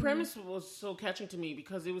 Yeah, the premise was so catching to me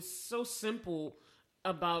because it was so simple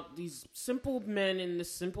about these simple men in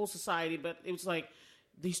this simple society, but it was like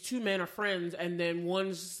these two men are friends, and then one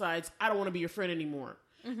decides, I don't want to be your friend anymore.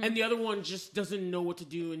 And the other one just doesn't know what to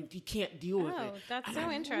do, and he can't deal with Oh, it. that's And so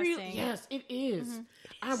I interesting. Yes, it is.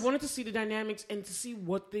 I wanted to see the dynamics and to see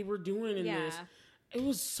what they were doing in Yeah. this. It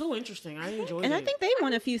was so interesting. I enjoyed And it. I think they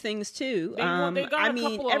won a few things too. They got I a mean,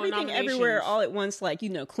 couple of everything everywhere nominations. all at once, like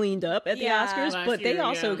cleaned up at Yeah. the Oscars, Last but they year,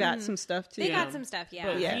 also yeah. got some stuff too. They Yeah. got some stuff, yeah.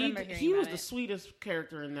 But I Yeah. remember hearing he was about the it. sweetest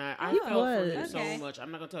character in that. I He felt for him was. Okay. so much.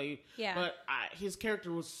 I'm not gonna tell you. Yeah. But his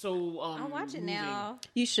character was so. I'll watch it moving. now.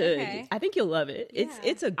 You should. Okay. I think you'll love it. Yeah.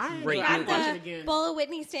 It's a I great enjoyed Got it. movie. Watch it the again. Bola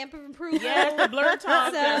Whitney stamp of approval. Yes, the blur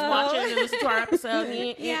talk. So- Let's watch it and listen to our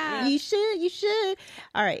episode. Yeah. You should.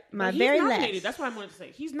 All right, my But he's very nominated. last. That's what I wanted to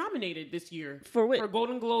say. He's nominated this year For what? For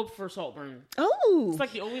Golden Globe for Saltburn. Oh, It's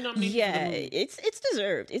like the only nomination. yeah, for the movie. it's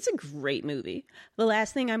deserved. It's a great movie. The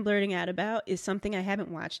last thing I'm blurting out about is something I haven't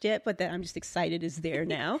watched yet, but that I'm just excited is there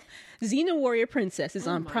now. Xena Warrior Princess is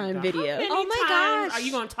on my Prime God. Video. How many Oh my times gosh. Are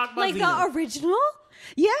you going to talk about Like Xena? the original?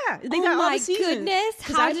 Yeah, they Oh got all my the seasons. goodness,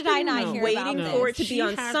 'Cause how I've did I been not hear waiting about for this? it to She be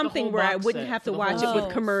on has the something whole where I box wouldn't set have to for the watch it whole with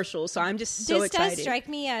box. commercials. So I'm just so This excited. does strike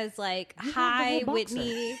me as like have the high whole box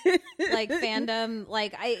Whitney like fandom.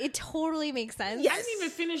 Like it totally makes sense. I didn't even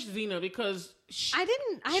finish Xena because I She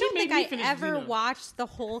don't made think me I finish ever Xena. watched the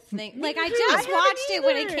whole thing. Like I neither. just I haven't watched it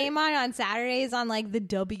when it either. came on Saturdays on like the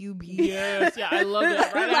WB. Yes, yeah, I loved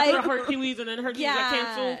it. Right Like- after Hercules, and then Hercules Yeah. got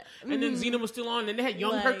canceled, and then Xena was still on. And they had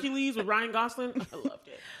Young Like- Hercules with Ryan Gosling. I loved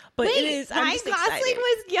it. But Wait, it is. I'm Ryan just Gosling excited.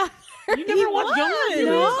 was younger. You never watched Young was. Hercules?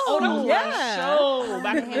 No. Oh, that was Yeah. my show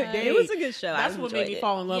back in the man. day. It was a good show. That's I what made enjoyed me it.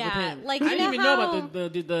 fall in love Yeah, with him. like, I you didn't know even know how about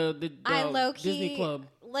the I low key Disney Club.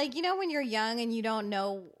 like, you know, when you're young and you don't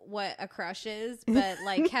know what a crush is, but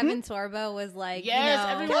like Kevin Sorbo was like, Yes,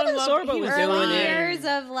 everyone Kevin loved Sorbo he was was doing early it. years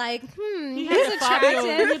of like, He he's had the Fabio- he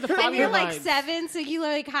attractive. had the And Fabio you're like vibes. 7, so you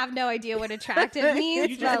like have no idea what attractive means.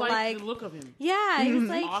 You just but like like, the look of him. yeah, he was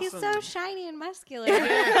like, he's Awesome. so shiny and muscular.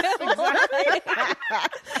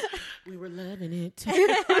 We were loving it. Well,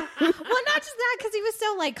 not just that, because he was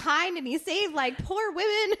so like kind and he saved like poor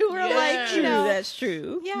women who were like, you know, That's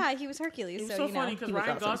true. yeah, he was Hercules. It was so so you funny know, because he was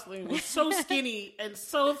Ryan awesome. Gosling was so skinny and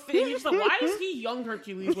so thin. He was like, why is he young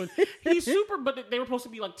Hercules when he's super? But they were supposed to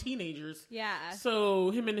be like teenagers. yeah. So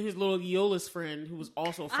him and his little Aeolus friend, who was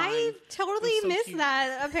also fine. I totally was so missed cute.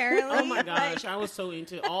 that. Apparently, Oh my gosh, I was so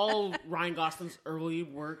into all Ryan Gosling's early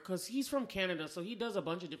work because he's from Canada, so he does a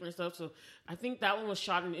bunch of different stuff. So I think that one was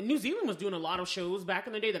shot in New Zealand. Was doing a lot of shows back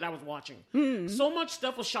in the day that I was watching. So much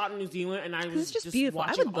stuff was shot in New Zealand, and I was It's just beautiful. I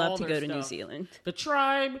watching would love all to their go to New stuff. Zealand. The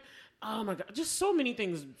Tribe. Oh my god, just so many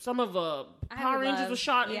things. Some of Power would Rangers love- was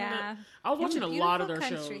shot yeah. in I was In watching the a lot of their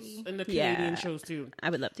beautiful shows country. and the Yeah. Canadian shows too. I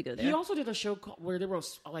would love to go there. He also did a show where they were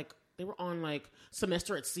like they were on like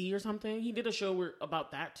Semester at Sea or something. He did a show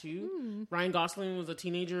about that too. Ryan Gosling was a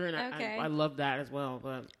teenager, and Okay. I loved that as well.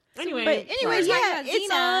 But anyway, But anyways, We're talking yeah, about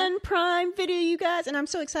it's Xena. on Prime Video, you guys, and I'm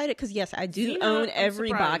so excited because yes, I do Xena, own I'm every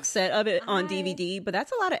surprised. box set of it on I- DVD. But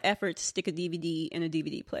that's a lot of effort to stick a DVD in a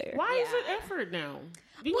DVD player. why is it Yeah. effort now?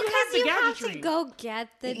 Didn't Well, you have because the you have gadgetry? to go get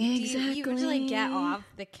the you have to like get Exactly. off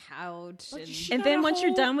the couch and she And got then a once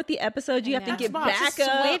you're whole- done with the episode, you I have to know. get Xbox, back just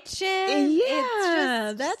up. switch it. Yeah, It's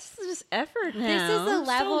just, that's just effort now. this is the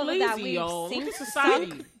level lazy, that we've y'all. Look sink, at society.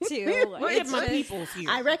 sunk to. Look at It's my just- peoples here.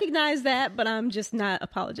 I recognize that, but I'm just not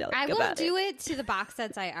apologetic I will about do it to the box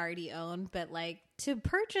sets I already own, but like to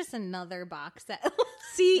purchase another box set.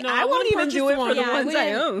 See, No, I I won't wouldn't even purchase do it one. for the Yeah, I ones I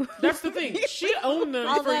wouldn't. own. That's the thing. She owned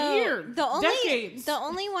them for years, the only decades. the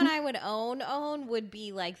only one I would own would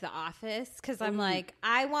be like The Office, because I'm like,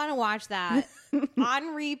 I want to watch that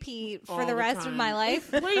on repeat for All the rest of time. my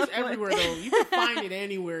life. It plays everywhere though. You can find it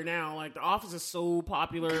anywhere now. Like The Office is so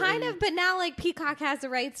popular. Kind and- of, but now like Peacock has the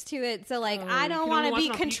rights to it, so like I you don't can want only to watch be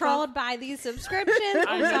it on controlled by these subscriptions.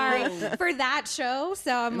 I'm I sorry know. for that show.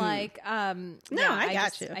 So I'm like, No, yeah, I got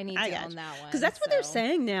just- you. I need I to got own you. that one Because that's what they're so.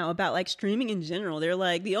 saying now about like streaming in general. They're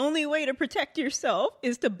like, the only way to protect yourself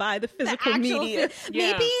is to buy the physical actual media.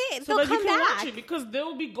 Yeah. Maybe so they'll that come you can back. watch it because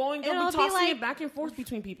they'll be going. They'll It'll be be tossing like- it back and forth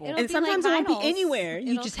between people. it'll And be sometimes like it won't be vinyls. anywhere.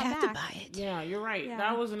 You It'll just come have back. to buy it. Yeah, you're right. Yeah.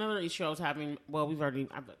 That was another issue I was having. Well,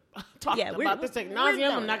 I've talked Yeah, we're- about this ad we're nauseum.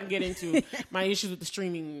 done. I'm not gonna get into my issues with the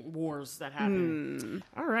streaming wars that happen.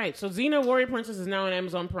 Hmm. All right, so Xena Warrior Princess is now on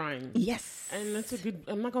Amazon Prime, Yes. and that's a good.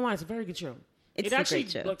 I'm not gonna lie, it's a very good show. It's it a actually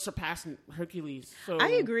great show. like surpassed Hercules. So I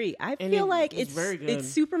agree. I And feel it like was it's very good. it's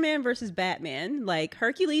Superman versus Batman. Like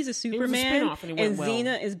Hercules is Superman spin-off and it went well.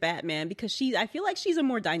 Xena is Batman because I feel like she's a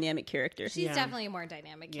more dynamic character. She's Yeah. definitely a more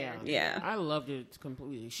dynamic Yeah, character. Yeah. I loved it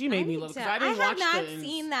completely. She made me love it because I I didn't have watch not the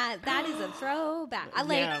seen that. That is a throwback. I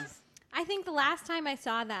like. Yeah. I think the last time I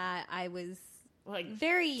saw that, I was like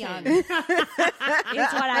very young. 10. is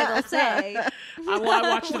what I will say. I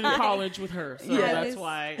watched it in college with her, so Yeah. that's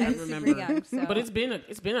why I I was super remember. young, so. But it's been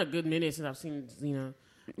a good minute since I've seen Xena.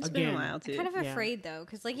 It's again. been a while too. Kind of Yeah. afraid though,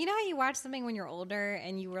 because like you know how you watch something when you're older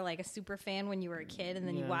and you were like a super fan when you were a kid, and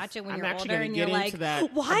then you Yes. watch it when I'm you're actually older gonna and get you're into like,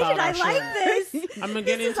 that why about did I our like show. this? I'm gonna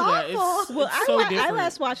get This is into that. awful. Well, It's so I different.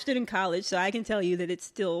 last watched it in college, so I can tell you that it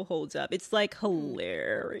still holds up. It's like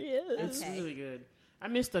hilarious. It's Okay. really good. I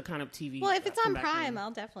miss the kind of TV. Well, if it's on back then. Prime, I'll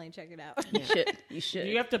definitely check it out. You should. You should. Do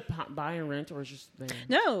you have to buy and rent, or is it just there?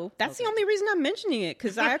 No, that's the Okay. only reason I'm mentioning it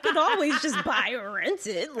because I could always just buy or rent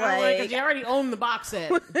it. Oh, right, 'cause Like you already own the box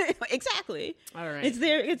set. exactly. All right. It's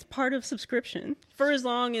there. It's part of subscription for as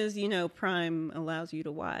long as Prime allows you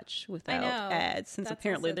to watch without know. ads. Since That's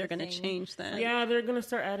apparently also they're the going to thing. change that. Yeah, they're gonna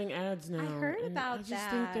start adding ads now. heard and about I just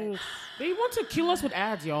that. Think they want to kill us with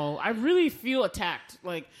ads, y'all. I really feel attacked.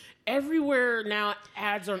 Like everywhere now,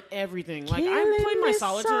 ads on everything. Like I Killing play my me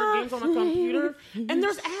solitaire games on my softly. computer, and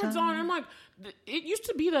there's ads on. I'm like, it used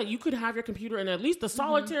to be that you could have your computer, and at least the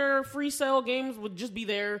solitaire free sale games would just be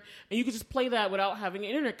there, and you could just play that without having an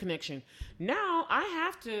internet connection. Now I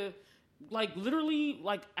have to. Like literally,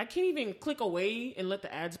 like I can't even click away and let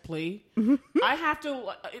the ads play. I have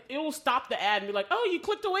to. It will stop the ad and be like, "Oh, you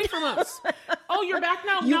clicked away from us. Oh, you're back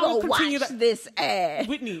now. You now go we'll continue watch that." this ad.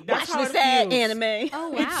 Whitney, that's watch how this it ad feels. anime. Oh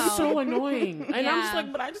wow, It's so annoying, and I'm just Yeah.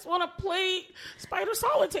 like, but I just want to play Spider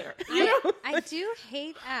Solitaire. You know? I do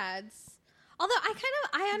hate ads. Although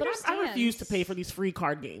I But understand. I refuse to pay for these free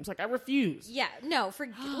card games. Like, I refuse. Yeah, no, for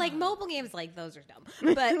like mobile games, like those are dumb.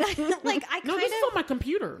 But like I No, kind this is of on my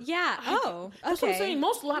computer. yeah. Oh, okay. That's what I'm saying.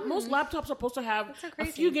 Most laptops are supposed to have so a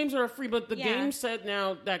crazy. few games that are free, but the Yeah. game set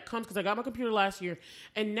now that comes because I got my computer last year,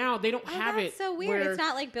 and now they don't have That's it. so weird. where- It's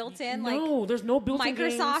not like built in. No, there's no built-in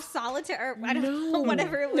Microsoft games. Solitaire. Or I don't know No.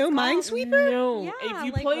 whatever it was. No called. Minesweeper? No, Yeah, if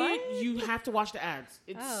you like, play what? it, you have to watch the ads.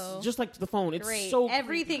 It's Oh. just like the phone. It's Great. so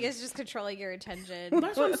Everything creepy. is just controlling your attention.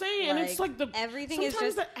 That's what I'm saying, and it's like the everything is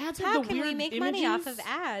sometimes just the ads how have the can we weird make money off images. of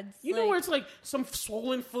ads? You know where it's like some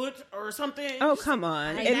swollen foot or something. Oh, come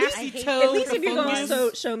on. I At know, least, I hate toe at least with if a you're going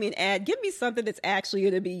fungus. to show me an ad, give me something that's actually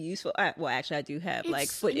going to be useful. Well, actually, I do have like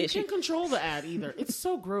foot you issues. can't control the ad either. It's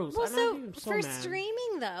so gross. Well, And so I'm so for mad.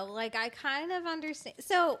 streaming though, like I kind of understand.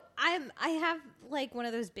 So I have like one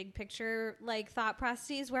of those big picture like thought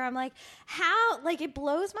processes where I'm like, how like it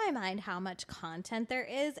blows my mind how much content there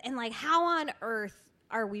is, and like how on earth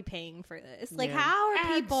are we paying for this? Like Yeah. how are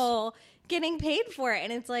Ads. people getting paid for it?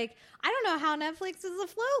 And it's like I don't know how Netflix is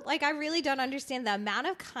afloat. Like I really don't understand the amount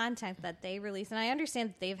of content that they release, and I understand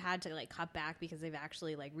that they've had to like cut back because they've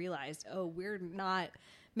actually like realized, oh, we're not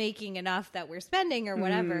making enough that we're spending or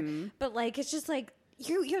whatever. But like it's just like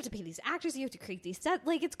you have to pay these actors, you have to create these sets.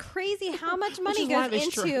 Like it's crazy how much money is why goes they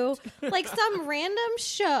into like some random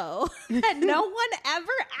show that no one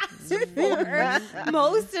ever asked for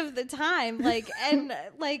most of the time. Like and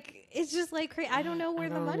like it's just like crazy. I don't know where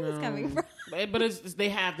the don't money's know. coming from. But it's, they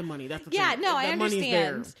have the money. That's the Yeah, thing. no, I That money's there.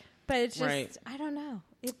 understand. But it's just Right. I don't know.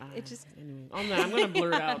 It just Anyway, on that, I'm going to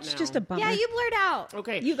blur it out It's now. just a bummer. yeah, you blurred out.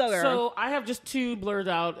 Okay, You go, girl. So I have just 2 blurred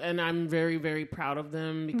out, and I'm very, very proud of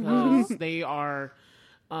them because they are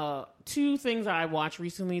 2 things that I watched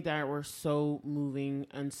recently that were so moving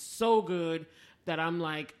and so good that I'm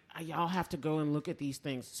like, y'all have to go and look at these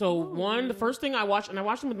things. So one, the first thing I watched, and I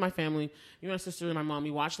watched them with my family, my sister and my mom,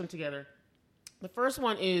 we watched them together. The first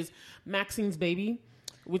one is Maxine's Baby,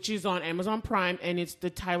 which is on Amazon Prime, and it's the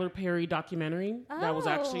Tyler Perry documentary that was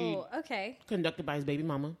actually Oh, okay. conducted by his baby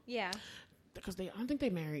mama. Yeah. Because I don't think they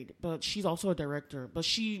married, but she's also a director. But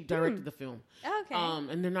she directed the film. Okay.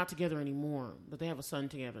 And they're not together anymore, but they have a son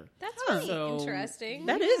together. That's really So- interesting.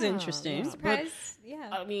 That is interesting. yeah. Surprised. Yeah.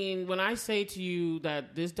 I mean, when I say to you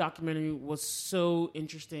that this documentary was so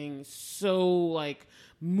interesting, so like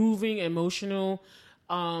moving, emotional,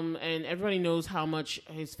 and everybody knows how much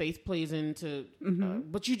his faith plays into,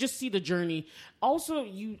 but you just see the journey. Also,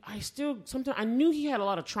 I knew he had a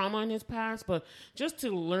lot of trauma in his past, but just to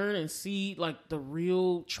learn and see like the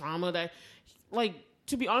real trauma that, like,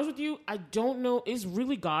 to be honest with you, I don't know. It's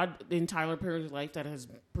really God in Tyler Perry's life that has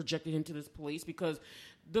projected him to this place, because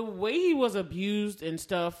the way he was abused and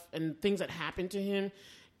stuff and things that happened to him,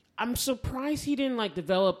 I'm surprised he didn't like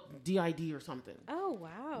develop DID or something. Oh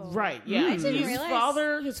wow. Right. Yeah. I didn't His realize- father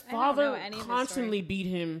I don't know father any of this constantly beat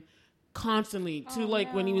him constantly to Oh,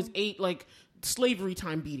 like when he no. was 8, like slavery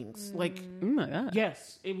time beatings. Like, Oh my god.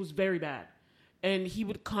 yes, it was very bad. And he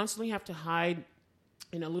would constantly have to hide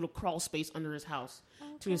in a little crawl space under his house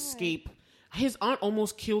to escape. His aunt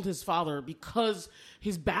almost killed his father because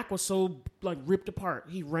his back was so like ripped apart.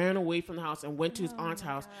 He ran away from the house and went to his aunt's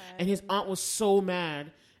house, and his aunt was so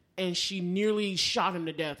mad, and she nearly shot him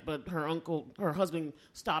to death, but her husband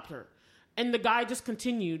stopped her. And the guy just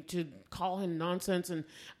continued to call him nonsense, and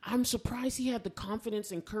I'm surprised he had the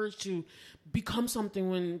confidence and courage to become something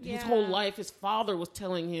when his whole life his father was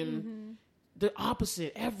telling him the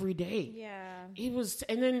opposite every day. Yeah. It was,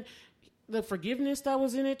 and then the forgiveness that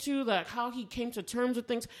was in it too, like how he came to terms with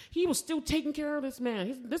things. He was still taking care of this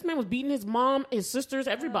man. This man was beating his mom, his sisters,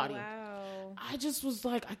 everybody. Oh, wow. I just was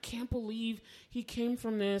like, I can't believe he came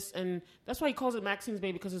from this, and that's why he calls it Maxine's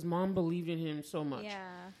Baby, because his mom believed in him so much. Yeah.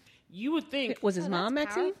 You would think Was his mom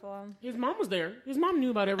That's Maxine? powerful. his mom was there. His mom knew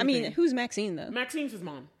about I everything. mean, who's Maxine though? Maxine's his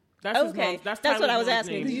mom. That's his Okay, mom. that's Tyler's what I was mom's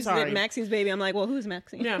asking. name. Because you Sorry. said Maxine's baby. I'm like, well, who's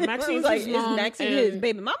Maxine? Yeah, I was Maxine's like, his is mom, Maxine his and-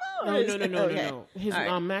 baby mama? Or is- No. okay. His All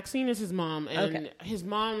right. Maxine is his mom, and Okay. his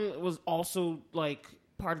mom was also like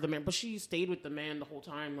part of the man, but she stayed with the man the whole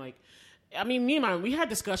time. Like, I mean, me and we had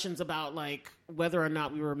discussions about like whether or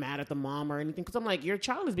not we were mad at the mom or anything, because I'm like, your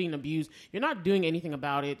child is being abused. You're not doing anything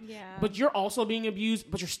about it. Yeah. But you're also being abused,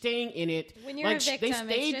 but you're staying in it. When you're like, a victim, they it's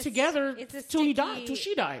stayed just- together it's a till he died, sticky- till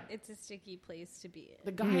she died. It's a sticky place to be in.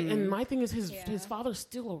 The guy, and my thing is his Yeah. father's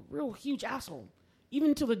still a real huge asshole.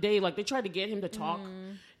 Even to the day, like they tried to get him to talk,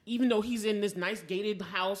 even though he's in this nice gated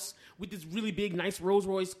house with this really big, nice Rolls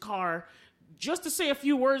Royce car. Just to say a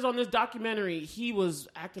few words on this documentary, he was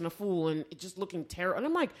acting a fool and just looking terrible. And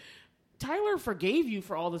I'm like, Tyler forgave you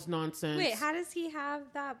for all this nonsense. Wait, how does he have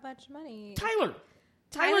that much money? Tyler,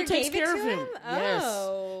 Tyler takes gave it care to of him.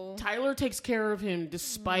 Oh. Yes. Tyler takes care of him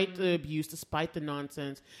despite the abuse, despite the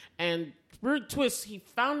nonsense. And weird twist, he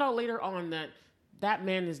found out later on that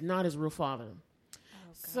man is not his real father.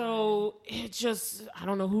 So it just, I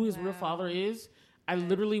don't know who his real father is. I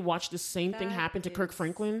literally watched the same thing happen to Kirk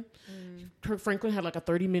Franklin. Kirk Franklin had like a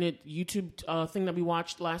 30-minute YouTube thing that we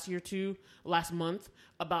watched last month,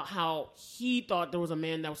 about how he thought there was a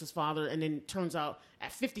man that was his father, and then turns out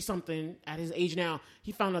at 50-something, at his age now,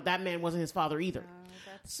 he found out that man wasn't his father either.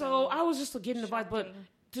 So I was just getting the vibe, but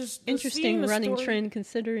just interesting running trend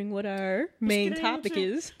considering what our main topic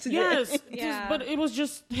is today. Yes, but it was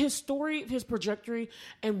just his story, his trajectory,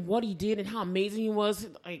 and what he did, and how amazing he was.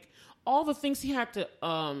 Like all the things he had to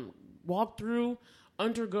walk through,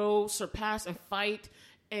 undergo, surpass, and fight,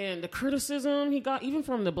 and the criticism he got even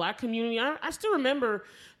from the black community. I still remember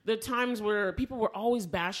the times where people were always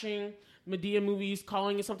bashing Madea movies,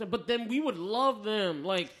 calling it something, but then we would love them.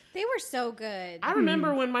 Like they were so good. I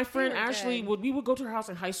remember when my friend Ashley we would go to her house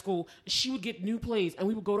in high school. She would get new plays, and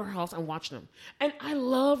we would go to her house and watch them. And I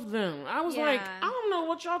loved them. I was like, I don't know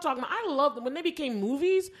what y'all talking about. I loved them when they became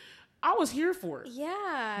movies. I was here for it. Yeah.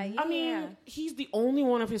 I mean, he's the only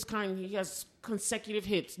one of his kind. He has consecutive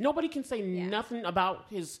hits. Nobody can say nothing about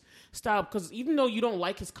his style, because even though you don't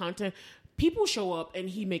like his content, people show up and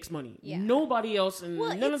he makes money. Yeah. Nobody else, and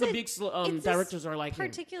none of the big directors are like him.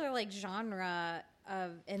 Particular like genre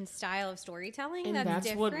and style of storytelling. And that's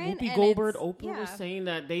different. What Whoopi Goldberg, Oprah was saying,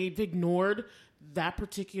 that they've ignored that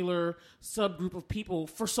particular subgroup of people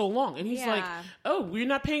for so long. And he's like, oh, we're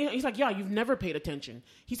not paying. He's like, yeah, you've never paid attention.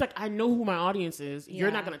 He's like, I know who my audience is. You're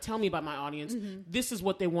not going to tell me about my audience. This is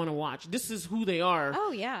what they want to watch. This is who they are.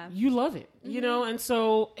 Oh, yeah. You love it, you know? And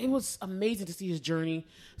so it was amazing to see his journey,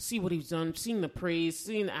 see what he's done, seeing the praise,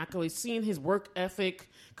 seeing the accolades, seeing his work ethic,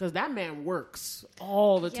 because that man works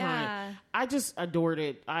all the time. I just adored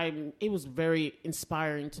it. It was very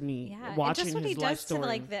inspiring to me watching his life story. And just what he does to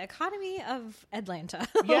like the economy of Atlanta.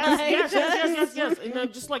 Yes.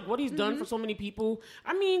 And just like what he's done for so many people.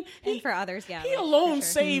 I mean, and for others, he alone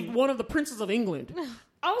saved one of the princes of England.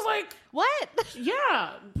 I was like, what?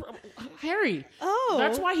 Yeah, Harry. Oh,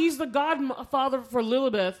 that's why he's the godfather for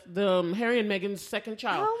Lilibet, Harry and Meghan's second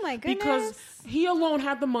child. Oh my goodness! Because he alone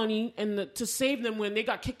had the money and to save them when they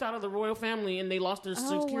got kicked out of the royal family and they lost their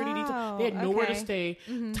security detail. They had nowhere to stay.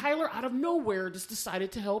 Tyler, out of nowhere, just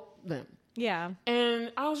decided to help them. Yeah,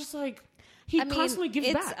 and I was just like, he constantly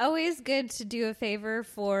gives back. It's always good to do a favor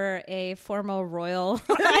for a former royal.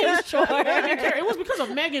 I'm sure. It was because of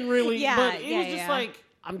Meghan, really. But it was just like,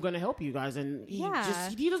 I'm going to help you guys. And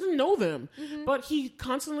he doesn't know them. But he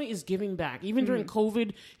constantly is giving back. Even during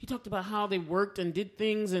COVID, he talked about how they worked and did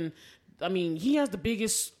things. And I mean, he has the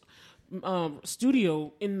biggest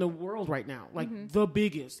studio in the world right now. Like the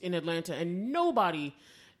biggest in Atlanta. And nobody,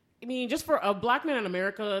 I mean, just for a black man in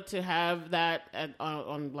America to have that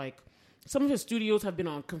on like, some of his studios have been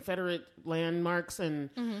on Confederate landmarks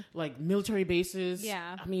and like military bases.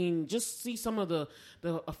 Yeah. I mean, just see some of the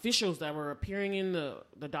officials that were appearing in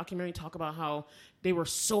the documentary talk about how they were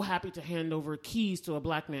so happy to hand over keys to a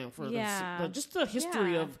black man for just the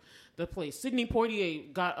history of the place. Sidney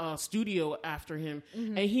Poitier got a studio after him,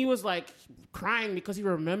 and he was like crying because he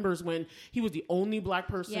remembers when he was the only black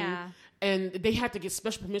person. Yeah. And they had to get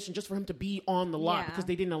special permission just for him to be on the lot because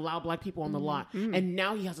they didn't allow black people on the lot. And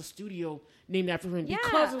now he has a studio named after him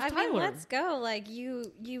because of Tyler. I mean, let's go. Like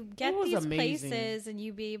you get these places and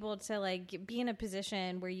you be able to like be in a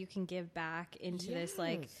position where you can give back into this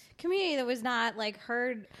like community that was not like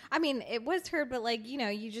heard. I mean, it was heard, but like, you know,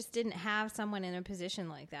 you just didn't have someone in a position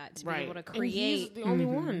like that to be able to create. And he's the only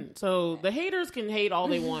one. So the haters can hate all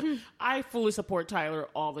they want. I fully support Tyler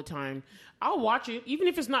all the time. I'll watch it, even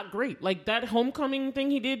if it's not great. Like that homecoming thing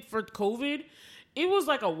he did for COVID, it was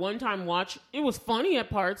like a one-time watch. It was funny at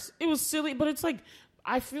parts. It was silly, but it's like,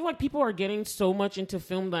 I feel like people are getting so much into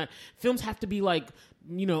film that films have to be like,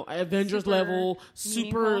 you know, Avengers level,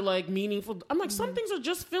 super like meaningful. I'm like, some things are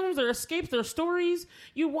just films. They're escapes. They're stories.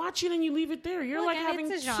 You watch it and you leave it there. You're like having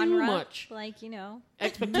too much, like, you know,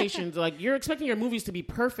 expectations. Like you're expecting your movies to be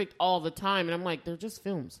perfect all the time, and I'm like, they're just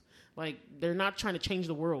films. Like they're not trying to change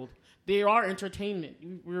the world. They are entertainment.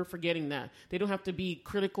 We're forgetting that. They don't have to be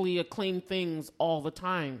critically acclaimed things all the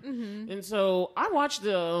time. And so I watched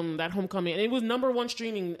that Homecoming, and it was #1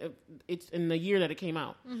 streaming. It's in the year that it came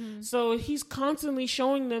out. So he's constantly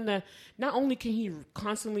showing them that not only can he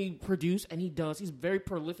constantly produce, and he does. He's very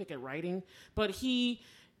prolific at writing, but I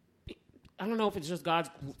don't know if it's just God's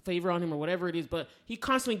favor on him or whatever it is, but he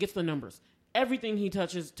constantly gets the numbers. Everything he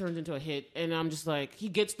touches turns into a hit, and I'm just like, he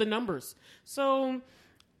gets the numbers. So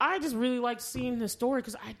I just really liked seeing his story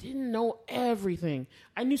because I didn't know everything.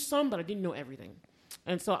 I knew some, but I didn't know everything.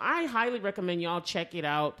 And so I highly recommend y'all check it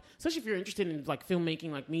out, especially if you're interested in like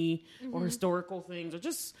filmmaking like me or historical things or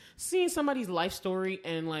just seeing somebody's life story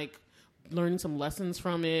and like learning some lessons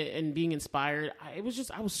from it and being inspired. I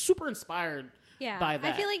was super inspired by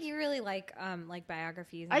that. I feel like you really like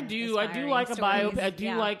biographies. And I do like a stories.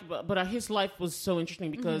 biopic. But his life was so interesting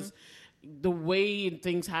because the way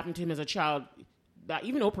things happened to him as a child, that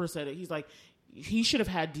even Oprah said it. He's like, he should have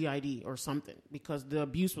had DID or something because the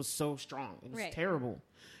abuse was so strong. It was terrible.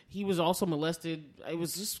 He was also molested. It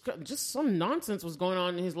was just some nonsense was going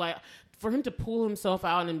on in his life. For him to pull himself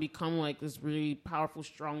out and become like this really powerful,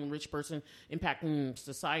 strong, rich person impacting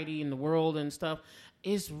society and the world and stuff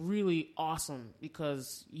is really awesome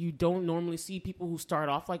because you don't normally see people who start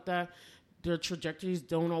off like that. Their trajectories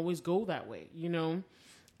don't always go that way, you know?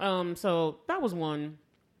 So that was one.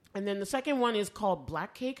 And then the second one is called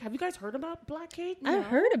Black Cake. Have you guys heard about Black Cake? I've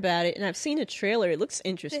heard about it, and I've seen a trailer. It looks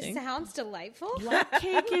interesting. This sounds delightful. Black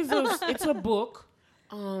Cake it's a book,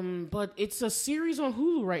 but it's a series on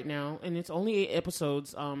Hulu right now, and it's only 8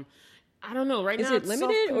 episodes. I don't know. Is it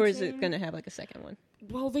limited, or is it going to have like a second one?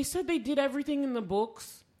 Well, they said they did everything in the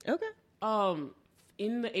books. Okay.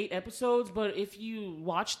 In the 8 episodes, but if you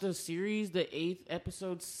watch the series, the 8th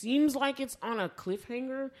episode seems like it's on a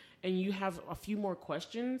cliffhanger and you have a few more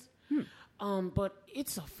questions. But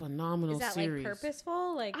it's a phenomenal series. Is that like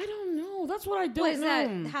purposeful? Like, I don't know. That's what I don't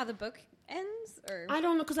know. Is that how the book ends? Or I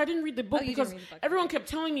don't know because I didn't read the book because didn't read the book. everyone kept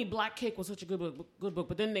telling me Black Cake was such a good book,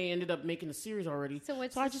 but then they ended up making a series already. So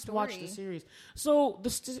what's I the just story? watched the series. So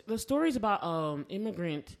the story is about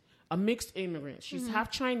a mixed immigrant. She's half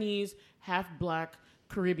Chinese, half Black,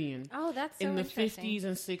 Caribbean. Oh, that's so in the interesting. 50s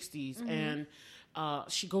and 60s, and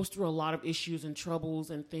she goes through a lot of issues and troubles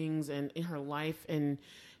and things, and in her life, and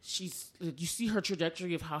you see her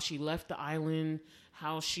trajectory of how she left the island,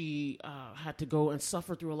 how she had to go and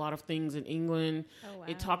suffer through a lot of things in England. Oh, wow.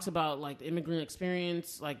 It talks about like the immigrant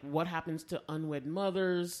experience, like what happens to unwed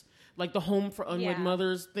mothers, like the home for unwed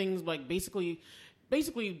mothers, things like basically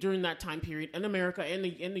during that time period in America and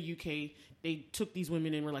in the UK, they took these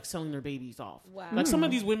women and were like selling their babies off. Wow. Like some of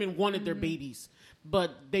these women wanted their babies,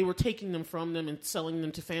 but they were taking them from them and selling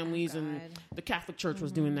them to families, and the Catholic Church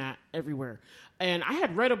was doing that everywhere. And I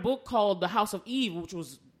had read a book called The House of Eve, which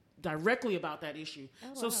was directly about that issue.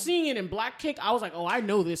 So seeing it in Black Cake, I was like, oh, I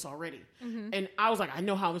know this already. And I was like, I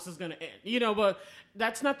know how this is going to end, you know, but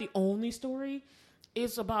that's not the only story.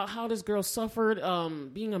 It's about how this girl suffered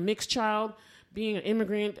being a mixed child, being an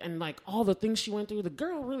immigrant, and like all the things she went through. The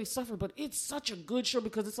girl really suffered, but it's such a good show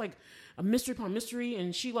because it's like a mystery upon mystery.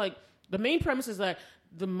 And she like, the main premise is that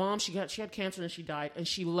the mom, she had cancer and she died, and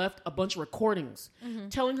she left a bunch of recordings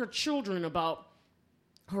telling her children about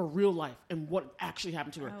her real life and what actually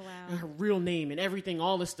happened to her, and her real name and everything,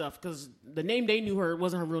 all this stuff, because the name they knew her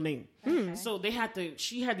wasn't her real name. So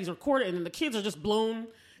she had these recorded, and then the kids are just blown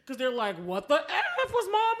because they're like, what the F was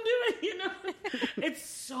mom doing? You know, it's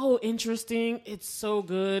so interesting. It's so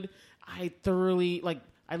good. I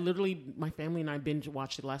literally, my family and I binge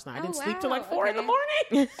watched it last night. I didn't sleep till like 4 in the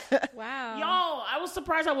morning. Wow. Y'all, I was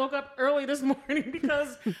surprised I woke up early this morning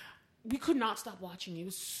because we could not stop watching. It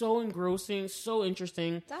was so engrossing, so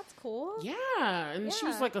interesting. That's cool. Yeah, and she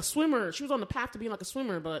was like a swimmer. She was on the path to being like a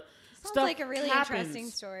swimmer, but Sounds stuff like a really happens. interesting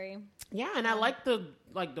story. Yeah, and I like the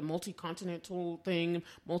multi-continental thing,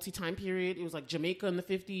 multi-time period. It was like Jamaica in the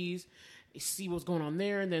 50s. You see what's going on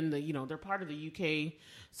there, and then they're part of the UK.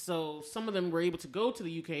 So some of them were able to go to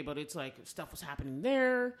the UK, but it's like stuff was happening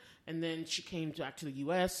there, and then she came back to the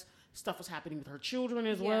US. Stuff was happening with her children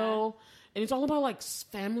as well, and it's all about like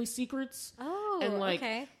family secrets. Oh, and like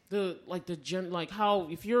okay. How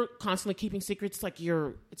if you're constantly keeping secrets,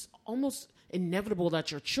 it's almost inevitable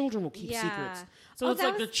that your children will keep secrets. So it's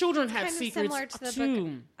like the children had secrets similar to the too.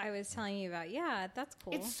 book I was telling you about. Yeah, that's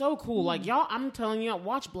cool. It's so cool. Like y'all, I'm telling you,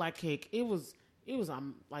 watch Black Cake. It was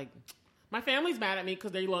like. My family's mad at me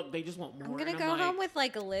because they just want more. I'm gonna go home with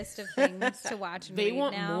like a list of things to watch. And they read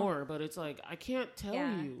want now. more, but it's like I can't tell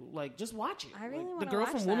you. Like, just watch it. I really want the to girl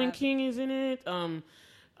watch from that. Woman King is in it.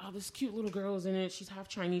 This cute little girl is in it. She's half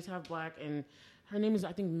Chinese, half Black, and her name is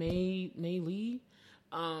I think Mei Lee.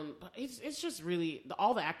 But it's just really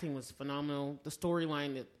all the acting was phenomenal. The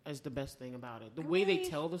storyline is the best thing about it. The way they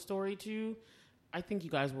tell the story too. I think you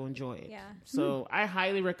guys will enjoy it. Yeah. So I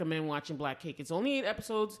highly recommend watching Black Cake. It's only 8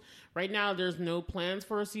 episodes. Right now, there's no plans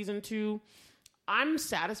for a season 2. I'm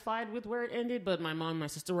satisfied with where it ended, but my mom and my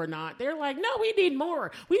sister were not. They're like, no, we need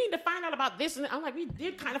more. We need to find out about this. And I'm like, we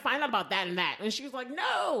did kind of find out about that and that. And she was like,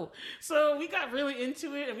 no. So we got really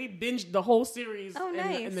into it, and we binged the whole series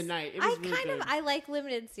in the night. It was I like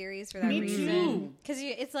limited series for that reason. Me too. Because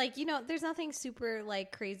it's like, there's nothing super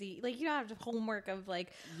like crazy. Like you don't have homework of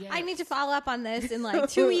like, I need to follow up on this in like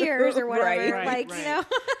 2 years or whatever. Right.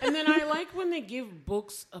 And then I like when they give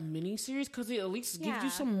books a mini series because it at least gives you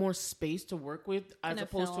some more space to work with as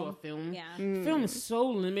opposed to a film. Yeah. Film is so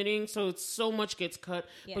limiting, so so much gets cut,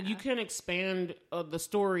 but you can expand the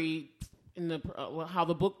story in the how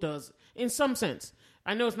the book does in some sense.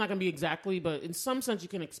 I know it's not going to be exactly, but in some sense you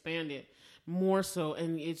can expand it more so,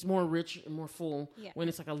 and it's more rich and more full when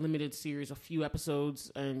it's like a limited series, a few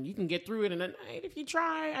episodes, and you can get through it in a night if you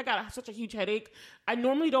try. I got such a huge headache. I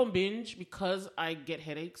normally don't binge because I get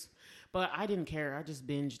headaches, but I didn't care. I just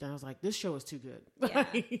binged, and I was like, this show is too good. Yeah.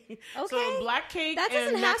 Okay. So Black Cake that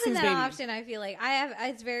doesn't and happen Maxon's that Baby. often. I feel like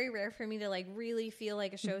it's very rare for me to like really feel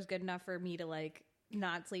like a show's good enough for me to like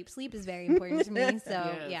not sleep. Sleep is very important to me,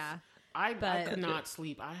 so yeah. I could not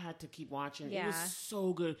sleep. I had to keep watching. Yeah. It was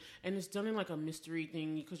so good. And it's done in like a mystery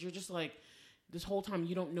thing because you're just like, this whole time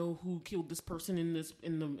you don't know who killed this person in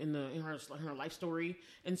her life story.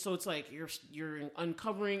 And so it's like you're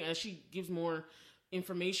uncovering as she gives more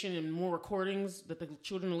information and more recordings that the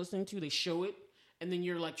children are listening to, they show it. And then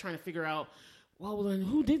you're like trying to figure out, well, then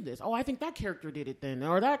who did this? Oh, I think that character did it then,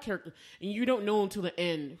 or that character. And you don't know until the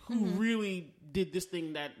end who really did this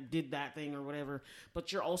thing that did that thing or whatever.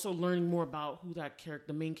 But you're also learning more about who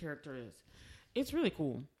the main character is. It's really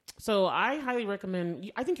cool. So I highly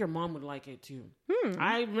recommend. I think your mom would like it too.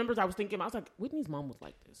 I remember I was like, Whitney's mom would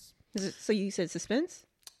like this. So you said suspense?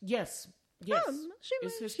 Yes.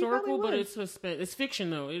 It's historical, but it's suspense. It's fiction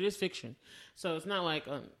though. It is fiction. So it's not like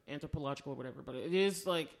anthropological or whatever, but it is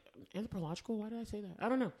like anthropological. Why did I say that? I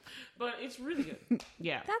don't know, but it's really good.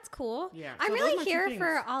 Yeah, that's cool. Yeah, I'm really here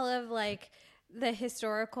for all of like the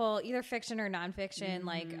historical, either fiction or nonfiction,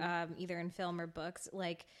 like either in film or books,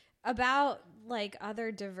 like about like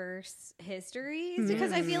other diverse histories,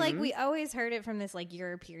 because I feel like we always heard it from this like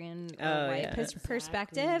European or white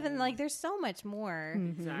perspective, and like there's so much more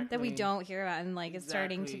that we don't hear about, and like it's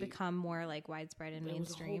starting to become more like widespread and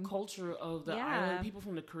mainstream. The whole culture of the island, people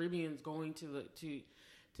from the Caribbean going to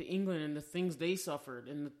England, and the things they suffered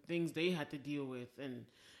and the things they had to deal with, and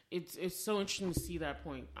it's so interesting to see that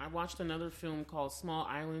point. I watched another film called Small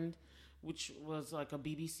Island, which was like a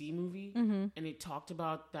BBC movie, and it talked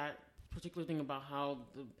about that particular thing about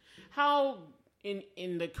how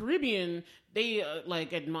in the Caribbean they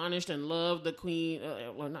like admonished and loved the Queen,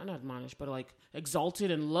 well not admonished, but like exalted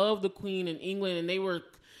and loved the Queen in England, and they were.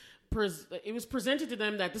 It was presented to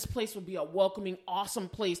them that this place would be a welcoming, awesome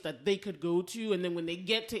place that they could go to, and then when they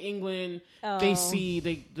get to England, they see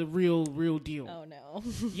the real deal. Oh no!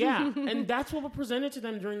 Yeah, and that's what was presented to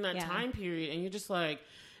them during that time period, and you're just like,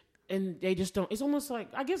 and they just don't. It's almost like,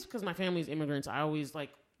 I guess because my family's immigrants, I always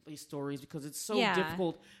like these stories because it's so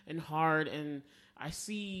difficult and hard, and I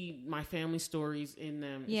see my family stories in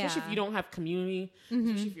them, especially if you don't have community,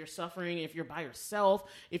 especially if you're suffering, if you're by yourself,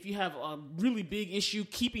 if you have a really big issue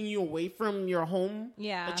keeping you away from your home,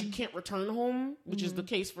 that you can't return home, which is the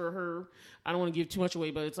case for her. I don't want to give too much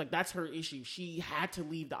away, but it's like that's her issue. She had to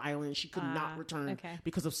leave the island. She could not return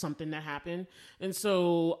because of something that happened. And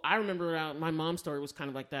so I remember my mom's story was kind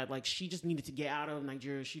of like that. Like she just needed to get out of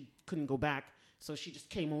Nigeria. She couldn't go back. So she just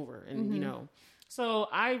came over and, you know. So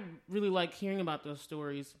I really like hearing about those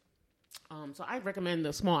stories. So I recommend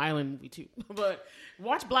the Small Island movie too. But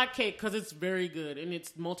watch Black Cake because it's very good and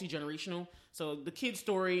it's multi-generational. So the kid's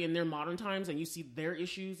story in their modern times, and you see their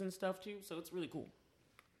issues and stuff too. So it's really cool.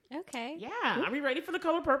 Okay. Yeah. Are we ready for the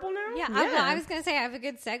color purple now? Yeah. I was going to say I have a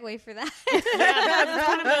good segue for that. It's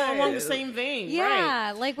kind of along the same vein. Yeah.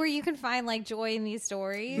 Right. Like where you can find like joy in these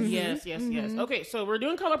stories. Yes. Okay. So we're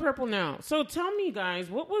doing color purple now. So tell me guys,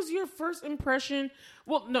 what was your first impression?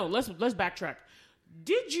 Well, no, let's backtrack.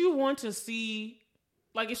 Did you want to see,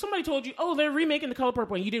 like if somebody told you, oh, they're remaking the color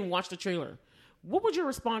purple and you didn't watch the trailer, what would your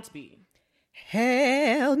response be?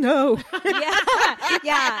 Hell no.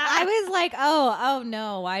 I was like, oh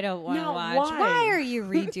no, I don't want to watch. Why are you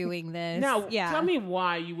redoing this? Now, tell me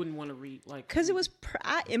why you wouldn't want to read. Like, because it was,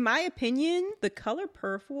 in my opinion, the color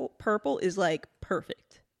purple is like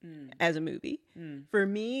perfect as a movie. For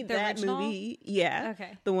me, that original? movie,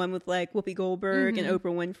 the one with like Whoopi Goldberg and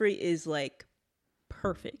Oprah Winfrey is like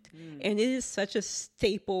perfect, and it is such a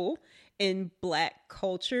staple in Black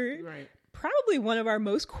culture. Right. Probably one of our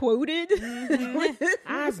most quoted.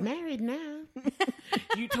 I was married now.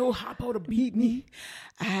 You told Harpo to beat me.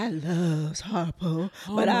 I love Harpo,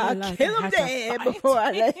 but my I'll life kill I him had to dead fight. before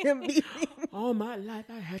I let him beat me. All my life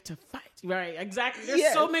I had to fight. Right, exactly. There's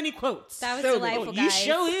Yes. so many quotes. That was So delightful, Oh, guys. you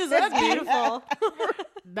show is That's ugly. beautiful.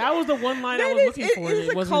 That was the one line I That was is, looking it for. and is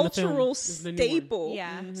it a wasn't in the film. cultural It was the new one. staple.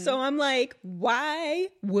 Yeah. So I'm like, why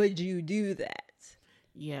would you do that?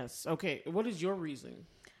 Yes. Okay. What is your reasoning?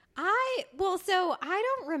 So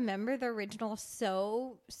I don't remember the original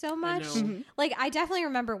so much. know. Like I definitely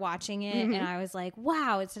remember watching it and I was like,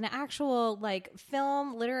 wow, it's an actual like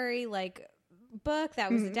film, literary like book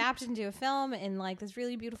that was adapted into a film in like this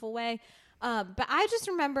really beautiful way. But I just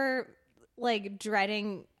remember like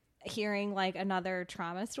dreading hearing like another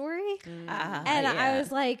trauma story. And I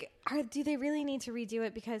was like, do they really need to redo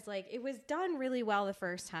it? Because like it was done really well the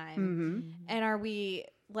first time. And are we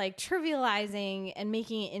like trivializing and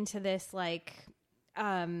making it into this like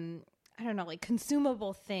I don't know, like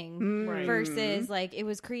consumable thing Right. versus like it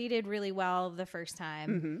was created really well the first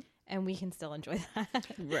time and we can still enjoy that.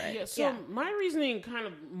 Right. Yeah. So my reasoning kind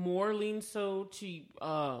of more leans so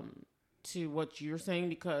to what you're saying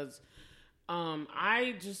because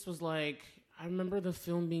I just was like, I remember the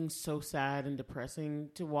film being so sad and depressing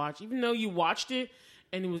to watch, even though you watched it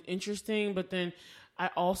and it was interesting, but then I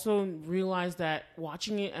also realized that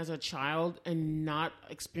watching it as a child and not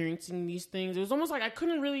experiencing these things, it was almost like I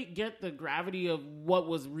couldn't really get the gravity of what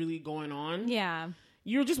was really going on. Yeah.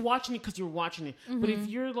 You're just watching it because you're watching it. But if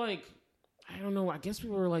you're like, I don't know, I guess we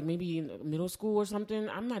were like maybe in middle school or something.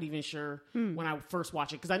 I'm not even sure when I first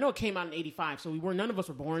watched it because I know it came out in 85. So none of us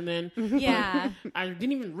were born then. Yeah. I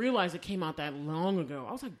didn't even realize it came out that long ago.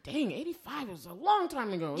 I was like, dang, 85 was a long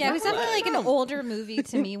time ago. Yeah, it was That definitely like an older movie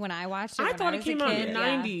to me when I watched it. I when thought I it was came a out kid. in the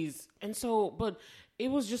Yeah. 90s. And so, but it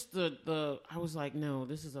was just I was like, no,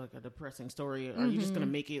 this is like a depressing story. Are you just going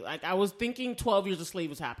to make it? Like, I was thinking 12 Years a Slave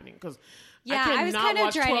was happening because Yeah, I was kind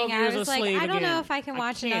of dreading. I was like, I don't know if I can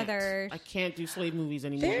watch can't. another. I can't do slave movies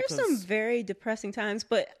anymore. There's because some very depressing times,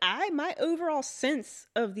 but my overall sense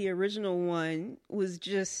of the original one was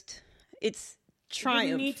just it's it really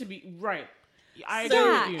triumph. need to be right. I So-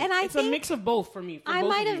 agree Yeah, with you. and I it's think a mix of both for me. For I both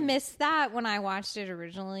might of have you. missed that when I watched it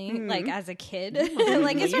originally, like as a kid.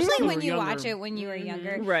 like you especially probably when were you younger. watch it when you were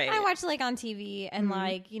younger. Right. I watched it like on TV, and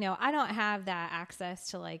like I don't have that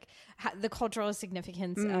access to like the cultural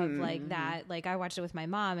significance of like that. Like I watched it with my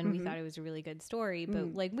mom, and we thought it was a really good story,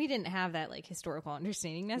 but like we didn't have that like historical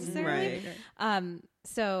understanding necessarily. Right.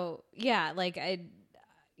 So yeah, like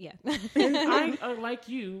yeah. I like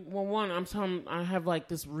you. Well, I have like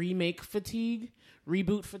this remake fatigue,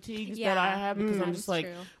 reboot fatigue that I have because I'm just like,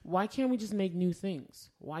 true. why can't we just make new things?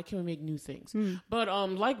 Why can't we make new things? But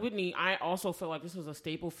like Whitney, I also felt like this was a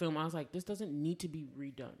staple film. I was like, this doesn't need to be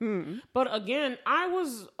redone. But again, I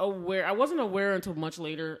wasn't aware until much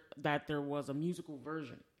later that there was a musical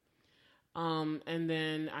version. And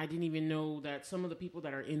then I didn't even know that some of the people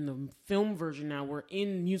that are in the film version now were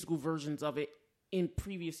in musical versions of it in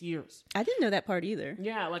previous years. I didn't know that part either.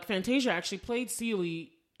 Yeah, like Fantasia actually played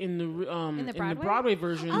Celie in the Broadway? Broadway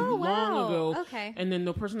version Oh, long wow. ago. Okay. And then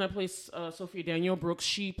the person that plays Sophia Danielle Brooks,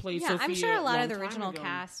 she played Yeah, Sophia. I'm sure a lot of the long time original ago.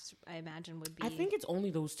 cast, I imagine, would be. I think it's only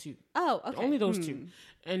those two. Oh, okay. Only those two.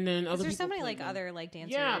 And then other There's people so many played like them. other like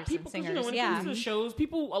dancers Yeah, people. and 'Cause, singers. when it comes to the shows, a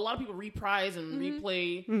lot of people reprise and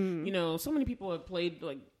replay. So many people have played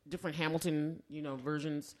like different Hamilton,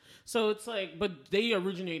 versions. So it's like, but they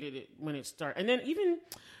originated it when it started, and then even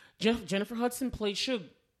Jennifer Hudson played Suge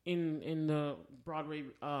in the Broadway.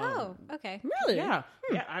 Oh, okay. Really? Yeah,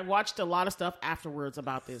 yeah. I watched a lot of stuff afterwards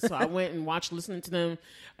about this, so I went and listened to them,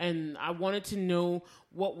 and I wanted to know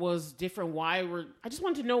what was different. I just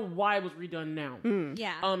wanted to know why it was redone now.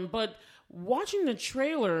 Yeah. But watching the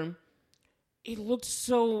trailer, it looked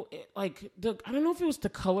so like I don't know if it was the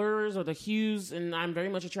colors or the hues, and I'm very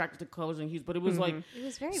much attracted to colors and hues, but it was like It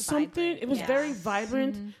was very something. vibrant. It was Yeah. very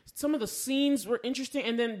vibrant. Some of the scenes were interesting,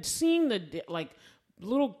 and then seeing the like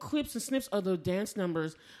little clips and snips of the dance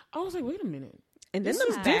numbers, I was like, wait a minute. And then This the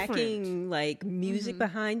is backing, different. like music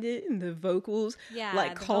behind it, and the vocals, Yeah,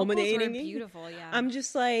 like the culminating. vocals were beautiful. Yeah. I'm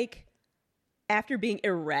just like, after being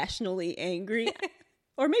irrationally angry,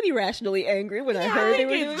 or maybe rationally angry when I heard they think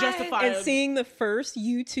were it's doing it, justified. and seeing the first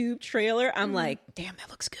YouTube trailer, I'm like, damn, that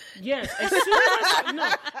looks good. Yes,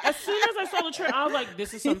 as soon as I saw the trailer, I was like,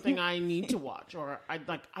 "This is something I need to watch," or I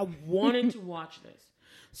wanted to watch this.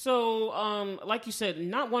 So, like you said,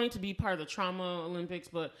 not wanting to be part of the Trauma Olympics,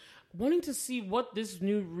 but wanting to see what this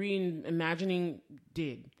new reimagining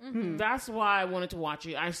did. That's why I wanted to watch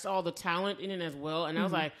it. I saw the talent in it as well, and I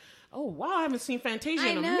was like, "Oh wow, I haven't seen Fantasia I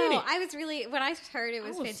in a know. minute." I was really when I heard it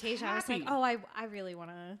was was Fantasia. I was like, happy. oh, I really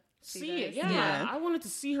want to. see it. those. Yeah. I wanted to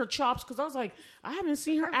see her chops because I was like, I haven't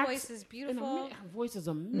seen her act. Voice is beautiful. Her voice is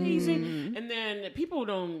amazing. And then people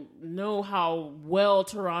don't know how well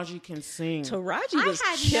Taraji can sing. Taraji I was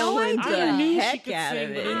had no killing idea. the I knew she heck could out sing,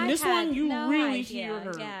 of but it. in this had one, you no really idea. hear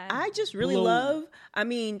her. Yeah. I just really Bloom. love. I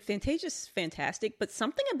mean, Fantasia's fantastic, but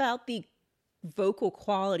something about the vocal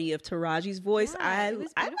quality of Taraji's voice, Yeah, it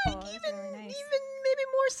was I beautiful. like It was really nice. even maybe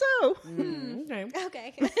more so. Okay.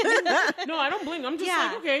 Okay. No, I don't blame. I'm just Yeah.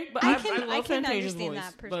 like, okay, but I I can love Fantasia's understand voice,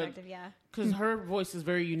 that perspective. Yeah. because her voice is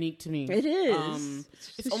very unique to me. It is.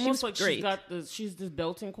 It's She almost was like great. she's this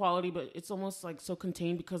belting quality, but it's almost like so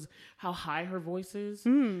contained because how high her voice is,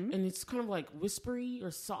 Mm. and it's kind of like whispery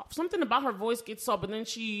or soft. Something about her voice gets soft, but then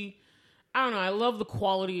I don't know. I love the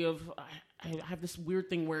quality of. I have this weird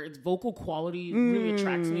thing where its vocal quality really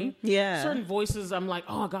attracts me. Yeah. Certain voices, I'm like,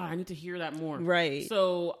 oh God, I need to hear that more. Right.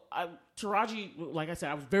 So Taraji, like I said,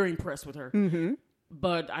 I was very impressed with her.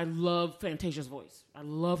 But I love Fantasia's voice. I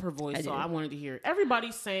love her voice, so I wanted to hear it.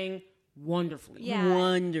 Everybody sang wonderfully. Yeah.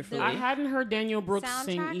 Wonderfully. I hadn't heard Danielle Brooks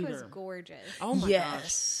sing Soundtrack either. was gorgeous. Oh my gosh.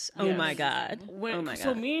 Yes. Oh Yes. my God. Oh my God.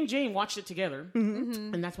 So me and Jane watched it together,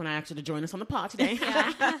 and that's when I asked her to join us on the pod today.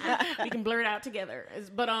 We can blur it out together.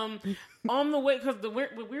 But on the way, because the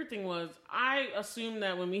weird thing was, I assumed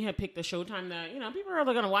that when we had picked the showtime that people are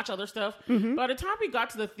going to watch other stuff. By the time we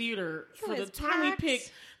got to the theater, for the was time packed. we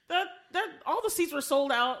picked, that all the seats were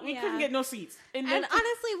sold out. We Yeah. couldn't get no seats, and And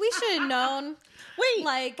honestly, we should have known. Wait,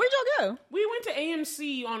 like- where'd y'all go? we went to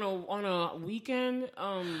AMC on a weekend.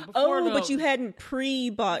 But you hadn't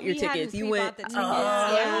pre-bought your We hadn't tickets. You pre-bought went. the tickets.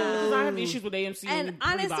 because I have issues with AMC. And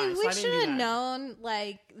honestly, pre-buy, so we I didn't do should have that. known,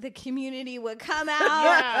 like, the community would come out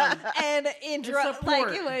Yeah. and support.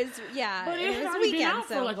 like, it was, But it it had was already been weekend, out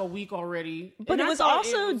so. for like a week already. But And it I was thought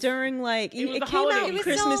also was- during like it was it the came holiday. out It was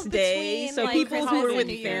Christmas still Day, between, so like, people who Christmas were and with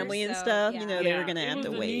New Year's, family and so, stuff, yeah. they were gonna it have was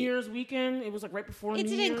to the wait. New Year's weekend. It was like right before It New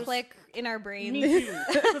didn't Year's. click in our brains. Me too.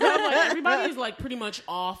 'Cause I'm like, everybody's like pretty much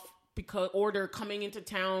off or they're coming into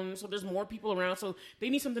town, so there's more people around, so they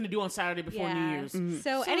need something to do on Saturday before New Year's.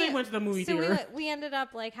 So, they went to the movie theater. We ended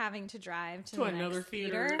up like having to drive to To the another next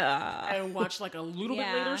theater and watch like a little bit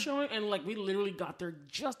Yeah. later showing, and like we literally got there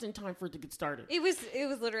just in time for it to get started. It was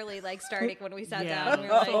literally like starting when we sat Yeah. down. And we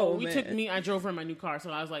were like, Oh, I drove her in my new car, so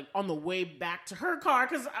I was like on the way back to her car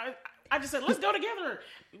because I just said, let's go together.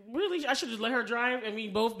 Really, I should just let her drive and we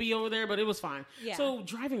both be over there, but it was fine. Yeah. So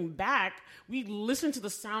driving back, we listened to the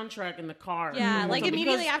soundtrack in the car. yeah, like So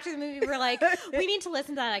immediately because- after the movie, we were like, we need to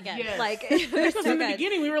listen to that again. Yes. Like, it was Because so in the good.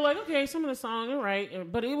 beginning, we were like, okay, some of the song, all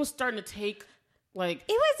right. But it was starting to take, like...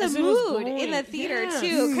 It was as a mood going. in the theater Yes.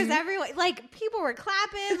 too, because everyone, like, people were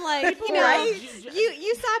clapping, like, you know, Right?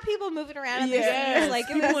 you saw people moving around in their Yes, seats, like,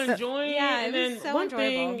 it people was, enjoying yeah, it. And it was then so one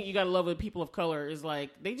enjoyable. thing you gotta love with people of color is like,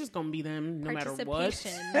 they just gonna be them no matter what.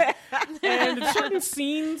 Participation. And certain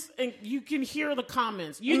scenes, and you can hear the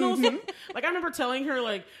comments. You know, like I remember telling her,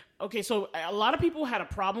 like, okay, so a lot of people had a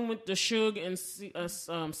problem with the Suge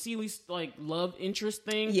and Celie like love interest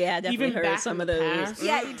thing. Yeah, I definitely even heard back some in of the those. past.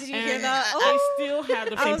 Yeah, did you hear And that? I still have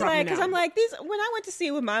the same I was problem like, because now. I'm like, these. When I went to see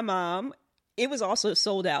it with my mom, it was also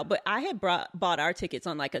sold out. But I had bought our tickets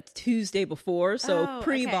on like a Tuesday before, so Oh,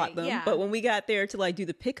 pre-bought okay, them. yeah. But when we got there to like do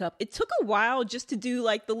the pickup, it took a while just to do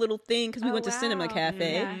like the little thing because we Oh, went to Cinema wow.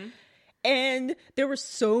 Cafe, Yeah. and there were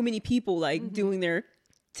so many people like doing their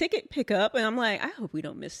ticket pickup, and I'm like, I hope we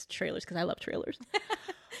don't miss trailers because I love trailers.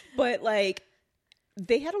 But like,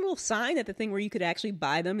 they had a little sign at the thing where you could actually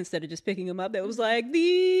buy them instead of just picking them up. That was like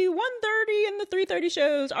the 1:30 and the 3:30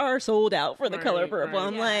 shows are sold out for the Right, Color Purple. right.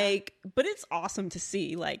 I'm Yeah. like, but it's awesome to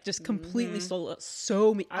see like just completely sold out.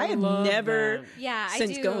 So many. I have love never that. Yeah, I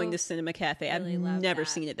since do going to Cinema Cafe. really I've love never that.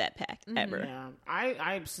 seen it that packed ever. Yeah,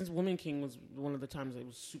 I since Woman King was one of the times it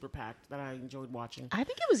was super packed that I enjoyed watching. I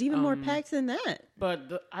think it was even more packed than that.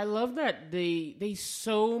 But I love that they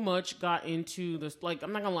so much got into this. Like,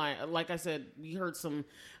 I'm not gonna lie. Like I said, we heard some,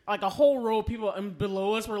 like a whole row of people and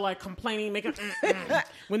below us were like complaining, making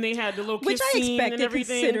when they had the little kiss Which I scene and expected,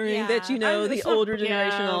 everything. considering Yeah. that the It's older not-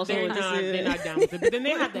 generation yeah, also they're went to not, see it. they're not down with it. But then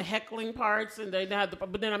they had the heckling parts, and they had the.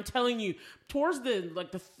 But then I'm telling you, towards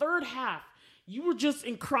the third half, you were just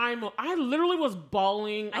in cry mode. I literally was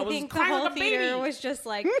bawling. I was think the crying whole like a theater baby. was just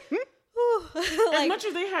like, As like, much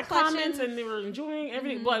as they had clutching. comments and they were enjoying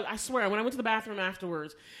everything, but I swear, when I went to the bathroom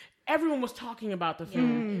afterwards, everyone was talking about the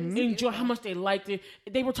film, enjoy how much they liked it.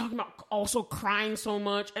 They were talking about also crying so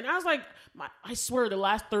much, and I was like, I swear, the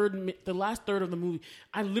last third of the movie,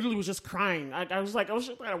 I literally was just crying. I was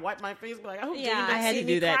just trying to wipe my face, but like, I hope Yeah, Jamie I had to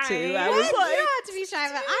do that crying. too. I was You like, don't have to be shy,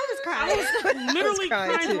 but I was crying. Literally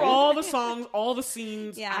crying crying too. through all the songs, all the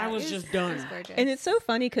scenes. Yeah, I was just done. It was gorgeous. and it's so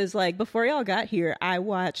funny because like before y'all got here, I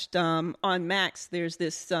watched on Max. There's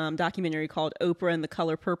this documentary called Oprah and the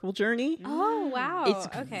Color Purple Journey. oh wow,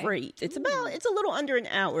 It's okay. great. It's a little under an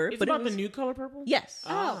hour. It's but about it was, the new Color Purple. Yes.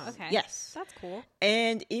 Oh, okay. Yes. That's cool.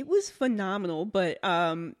 And it was phenomenal, but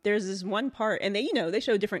there's this one part, and they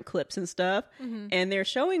show different clips and stuff, and they're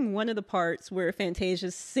showing one of the parts where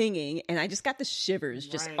Fantasia's singing, and I just got the shivers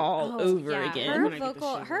just Right. all over yeah. again. Her When I get the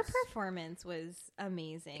vocal, her shivers. performance was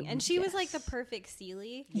amazing, and she was like the perfect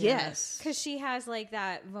Celie. Yes. Because she has like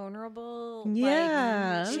that vulnerable,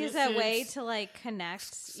 Yeah. like, she has that way Innocence. to like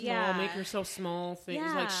connect. Small, make yourself small things.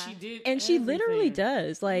 Yeah. Like she did, And she literally everything.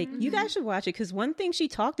 does. Like, you guys should watch it, because one thing she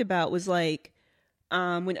talked about was like,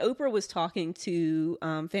 when Oprah was talking to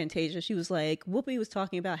Fantasia, she was like, Whoopi was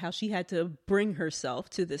talking about how she had to bring herself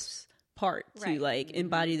to this part to Right. like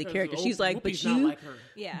embody the Because character. She's like, Whoopi's but not you like her.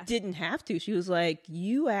 Yeah. didn't have to. She was like,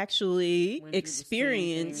 you actually Went through the same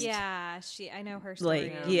experienced thing. Yeah, I know her story.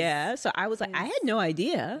 like yeah. So I was like, I had no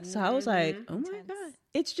idea. So I was like, oh my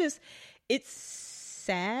Intense. god, it's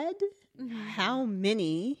sad how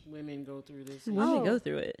many Women go through this. women Oh. go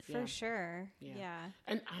through it. For sure. Yeah.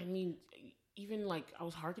 And I mean, even like I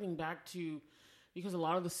was hearkening back to, because a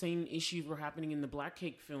lot of the same issues were happening in the Black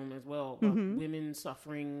Cake film as well. About women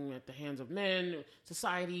suffering at the hands of men,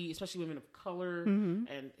 society, especially women of color.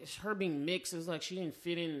 And it's her being mixed is like she didn't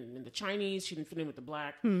fit in the Chinese, she didn't fit in with the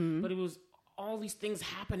black. But it was all these things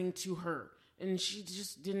happening to her. And she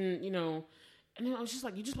just didn't, and then I was just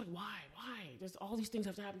like, why? There's all these things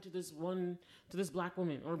have to happen to this black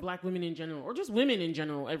woman, or black women in general, or just women in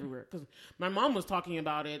general everywhere. Because my mom was talking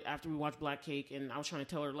about it after we watched Black Cake, and I was trying to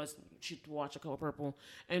tell her, she should watch A Color Purple.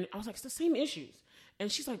 And I was like, it's the same issues.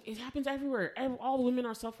 And she's like, it happens everywhere. All the women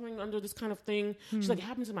are suffering under this kind of thing. She's like, it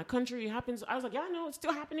happens in my country. It happens. I was like, yeah, I know. It's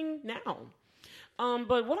still happening now.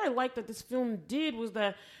 But what I liked that this film did was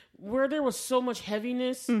that where there was so much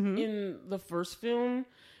heaviness in the first film,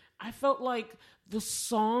 I felt like the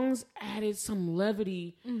songs added some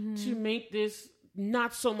levity to make this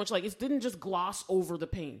not so much like, it didn't just gloss over the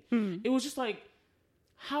pain. It was just like,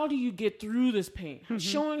 how do you get through this pain?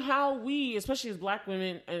 Showing how we, especially as black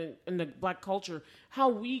women and in the black culture, how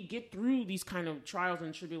we get through these kind of trials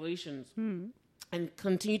and tribulations. And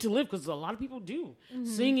continue to live, because a lot of people do,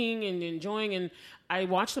 singing and enjoying. And I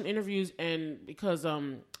watched some interviews, and because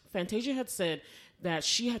Fantasia had said that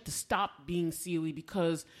she had to stop being Celie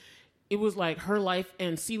because it was like her life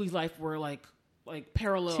and Celie's life were like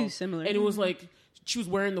parallel, Too similar. and it was like she was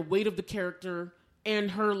wearing the weight of the character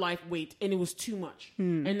and her life weight, and it was too much.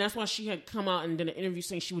 And that's why she had come out and done an interview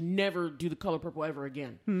saying she would never do The Color Purple ever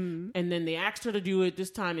again. And then they asked her to do it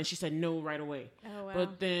this time, and she said no right away. Oh, wow.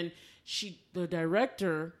 But then the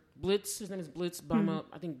director, Blitz, his name is Blitz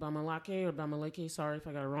I think Bamalake or Bamaleke, sorry if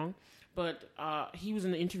I got it wrong, but he was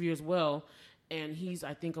in the interview as well, and he's,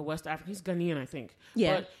 I think, a West African, he's Ghanaian, I think.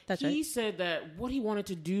 Yeah, but that's he right. said that what he wanted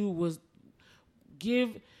to do was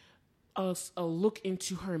give us a look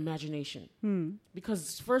into her imagination.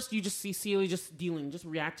 Because first you just see Celie just dealing, just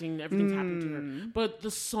reacting, everything's happening to her. But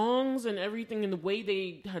the songs and everything and the way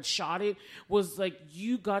they had shot it was like,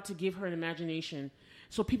 you got to give her an imagination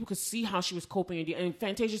so people could see how she was coping. And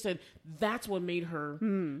Fantasia said that's what made her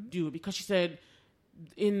do it, because she said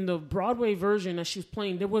in the Broadway version that she was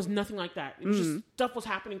playing, there was nothing like that. It was just stuff was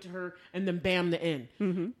happening to her, and then bam, the end.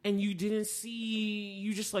 And you didn't see,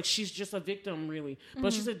 you just like, she's just a victim, really.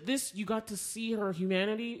 But she said this, you got to see her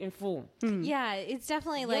humanity in full. Yeah, it's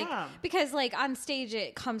definitely like, Yeah. because like on stage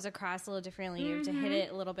it comes across a little differently. You have to hit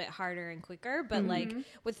it a little bit harder and quicker. But like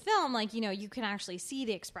with film, like, you can actually see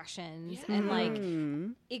the expressions and like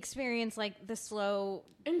experience like the slow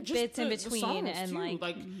And just bits in the between, songs, and too.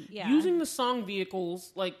 like yeah. using the song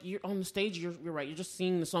vehicles, like you're on the stage, you're right, you're just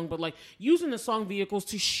singing the song, but like using the song vehicles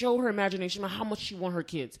to show her imagination about how much she wants her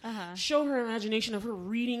kids, show her imagination of her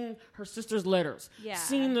reading her sister's letters, Yeah.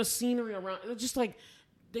 seeing the scenery around. It was just like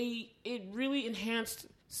it really enhanced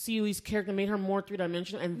Celie's character, made her more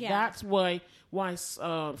three-dimensional, and Yeah. that's why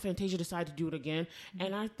Fantasia decided to do it again.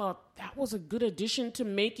 And I thought that was a good addition to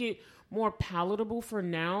make it more palatable for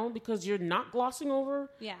now, because you're not glossing over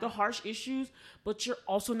the harsh issues, but you're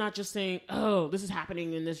also not just saying, oh, this is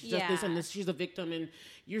happening and this, just this and this, she's a victim, and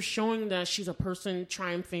you're showing that she's a person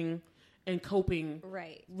triumphing and coping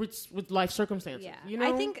Right. with life circumstances. Yeah. You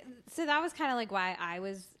know? I think so. That was kind of like why I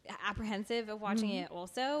was apprehensive of watching it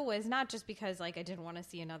also, was not just because like I didn't want to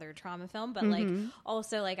see another trauma film, but like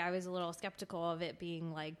also like I was a little skeptical of it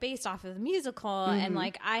being like based off of the musical, and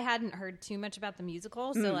like I hadn't heard too much about the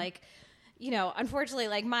musical, so like, you know, unfortunately,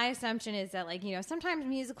 like my assumption is that like, you know, sometimes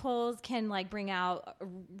musicals can like bring out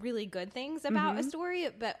really good things about a story,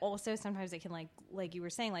 but also sometimes it can like you were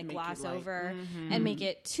saying, like Make gloss it light. over and make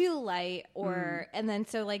it too light, or and then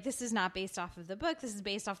so like this is not based off of the book, this is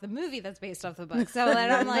based off the movie that's based off the book. So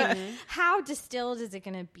then I'm like, how distilled is it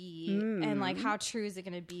going to be, and like how true is it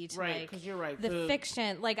going to be to Right, like 'cause you're right. the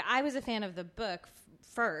fiction? Like I was a fan of the book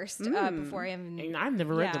first before I even. And I've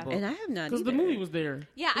never read the Yeah. book. And I have not Because the either. movie was there.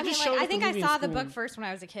 Yeah, They I mean, just like, showed I us think I movie in saw the school. book first when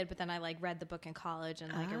I was a kid, but then I like read the book in college,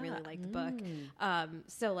 and like I really liked the book.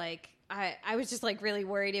 So like I was just like really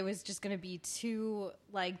worried it was just going to be too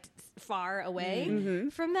like far away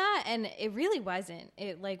from that, and it really wasn't.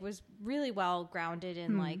 It like was really well grounded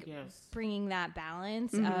in like Yes. bringing that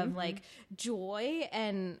balance of like joy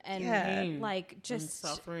and Yeah. like And just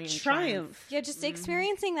suffering and Triumph. yeah, just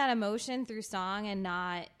experiencing that emotion through song, and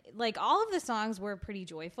not like all of the songs were pretty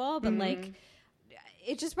joyful, but like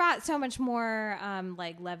it just brought so much more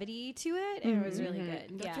like levity to it, and it was really good.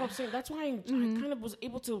 That's Yeah. what I'm saying. That's why I kind of was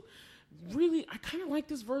able to really. I kind of like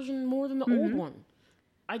this version more than the old one.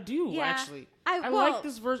 I do Yeah. actually. I- like well,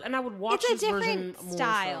 this version, and I would watch It's a this version different more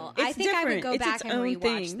style. So. I think I would go It's back its and own rewatch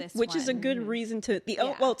thing, this which is a one. good reason to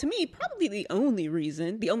Yeah. well, to me, probably the only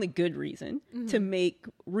good reason to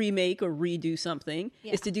remake or redo something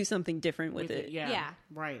Yeah. is to do something different with it. Yeah. Yeah.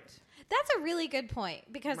 Right. That's a really good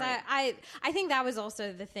point, because Right. I think that was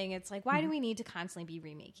also the thing. It's like, why do we need to constantly be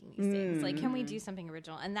remaking these things? Like, can we do something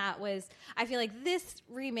original? And that was, I feel like this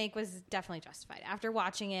remake was definitely justified. After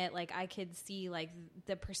watching it, like I could see like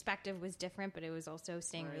the perspective was different, but it was also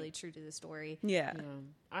staying really true to the story. Yeah.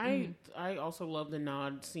 I also love the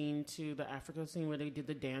nod scene to the Africa scene where they did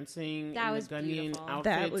the dancing That and was the Ghanaian beautiful. outfits.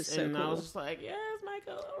 That was so and I cool. was just like, yes,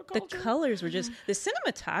 Michael, our The culture. colors were just the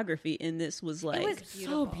cinematography in this was like It was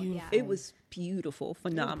beautiful. beautiful. Yeah. it was beautiful,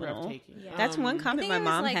 phenomenal. breathtaking. Yeah. That's one I comment think my it was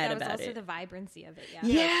mom like, had that was about also it. the vibrancy of it. Yeah.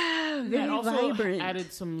 Yeah, very That also vibrant.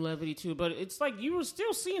 added some levity to it, but it's like you were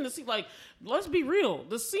still seeing the scene. Like, let's be real,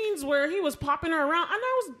 the scenes where he was popping her around, and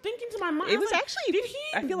I was thinking to my mind, It I was like, actually, did he?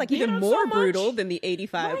 I feel like hit even her more so much? brutal than the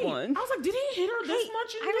 85 Right. one. I was like, did he hit her this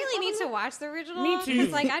much? I really need to watch the original. Me too.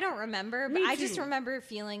 Because like I don't remember, but Me I just too. remember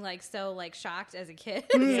feeling like so like shocked as a kid.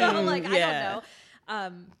 So like I yeah. don't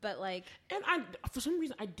know. But like And for some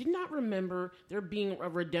reason, I did not remember there being a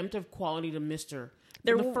redemptive quality to Mister.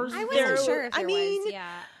 There the w- first, I There- wasn't sure if I there mean, was.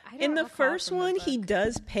 Yeah. I don't In the recall first from the one, book. he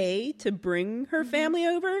does pay to bring her family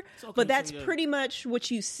over, okay, but so that's he does. pretty much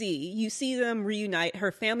what you see. You see them reunite,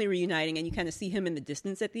 her family reuniting, and you kind of see him in the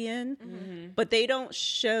distance at the end. But they don't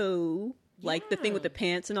show like the thing with the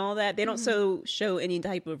pants and all that. They don't show any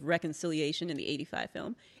type of reconciliation in the 85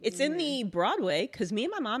 film. It's in the Broadway because me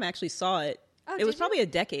and my mom actually saw it. Oh, It was did you? probably a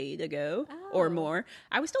decade ago or Oh. more.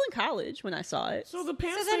 I was still in college when I saw it. so the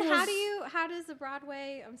pants So then thing how does the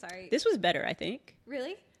Broadway, I'm sorry. This was better, I think.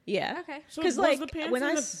 Really? Yeah. Okay. So Because was like the pants when in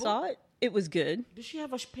I the saw book? it, it was good. Did she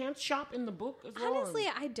have a pants shop in the book as well? Honestly,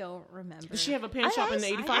 I don't remember. Did she have a pants shop in the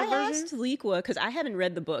 85 I version? asked Liqua because I haven't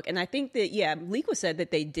read the book, and I think that Liqua said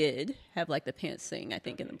that they did have like the pants thing. I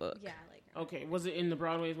think in the book, Yeah, like Okay, was it in the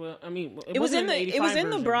Broadway as well? I mean, it was wasn't in the 85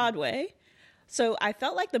 version. Broadway. So I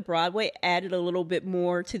felt like the Broadway added a little bit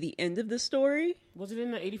more to the end of the story. Was it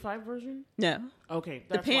in the 85 version? No, Okay,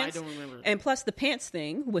 the that's why I pants, don't remember. and plus the pants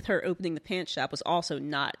thing with her opening the pants shop was also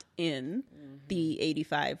not in the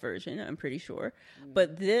 85 version. I'm pretty sure,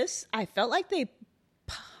 but this I felt like they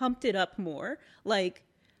pumped it up more. Like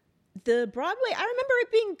the Broadway, I remember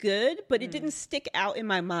it being good, but it didn't stick out in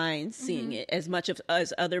my mind seeing it as much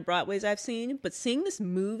as other Broadways I've seen. But seeing this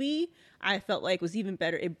movie, I felt like was even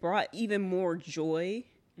better. It brought even more joy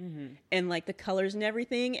and like the colors and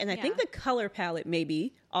everything. And I think Yeah. the color palette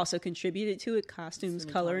maybe also contributed to it, costumes,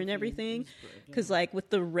 color, and everything. Because like with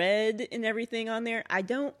the red and everything on there, I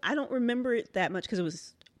don't remember it that much because it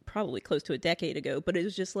was probably close to a decade ago. But it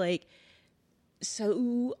was just like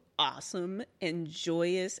so awesome and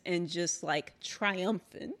joyous and just like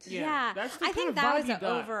triumphant. yeah. that's the I kind think of that vibe was you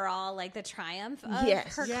got. overall like the triumph of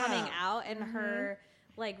Yes. her Yeah. coming out and her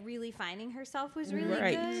like really finding herself was really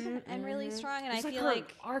Right. good and really strong. And It's I like feel her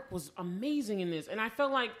like arc was amazing in this, and I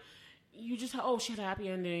felt like you just she had a happy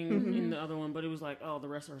ending in the other one, but it was like the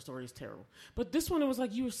rest of her story is terrible. But this one, it was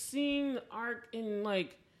like you were seeing the arc in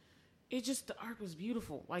like the arc was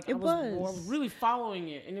beautiful. Like I was was. really following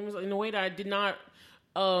it, and it was in a way that I did not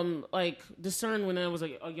like discern when I was a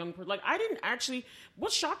young person. Like I didn't actually.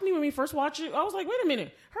 What shocked me when we first watched it, I was like, wait a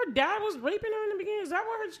minute, her dad was raping her in the beginning. Is that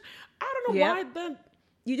what her? I don't know why that.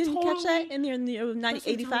 You didn't catch that in the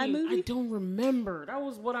 1985 movie? I don't remember. That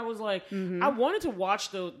was what I was like. I wanted to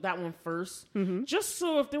watch that one first, just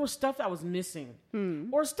so if there was stuff that was missing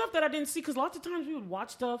or stuff that I didn't see. Because lots of times we would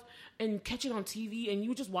watch stuff and catch it on TV, and you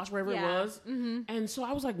would just watch wherever it was. And so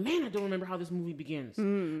I was like, man, I don't remember how this movie begins.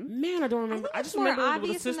 Man, I don't remember. I just remember it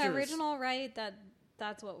with the sisters. In the original, right?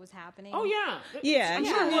 That's what was happening. Oh yeah, I'm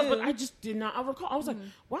sure it was, but I just did not. I recall. I was like,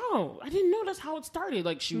 wow, I didn't know that's how it started.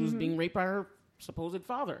 Like she was being raped by her supposed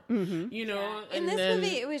father, you know. In this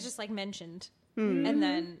movie, it was just like mentioned, and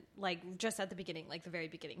then like just at the beginning, like the very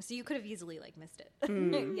beginning. So you could have easily like missed it.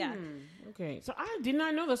 Yeah. Okay, so I did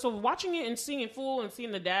not know that. So watching it and seeing it full and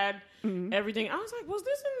seeing the dad, everything, I was like, was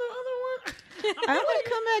this in the other one? I want to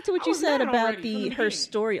come back to what you said about her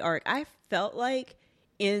story arc. I felt like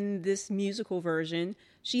in this musical version,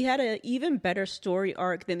 she had an even better story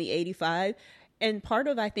arc than the 85, and part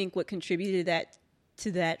of I think what contributed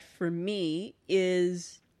to that for me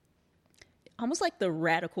is almost like the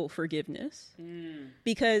radical forgiveness,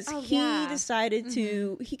 because he decided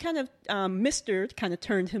to, he kind of Mr. kind of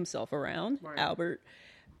turned himself around, Albert,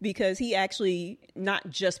 because he actually not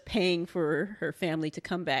just paying for her family to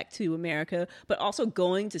come back to America, but also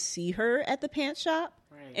going to see her at the pants shop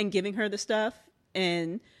and giving her the stuff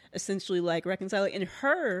and essentially like reconciling, and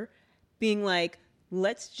her being like,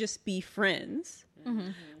 let's just be friends,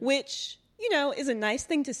 which, you know, is a nice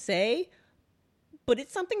thing to say, but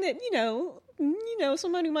it's something that, you know,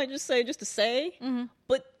 somebody might just say just to say,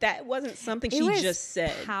 but that wasn't something she just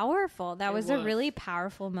said. Powerful. That was a really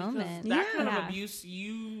powerful moment. Because that kind of abuse,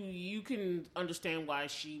 you can understand why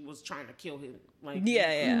she was trying to kill him. Like,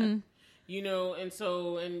 you know, and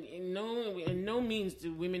so, and in no means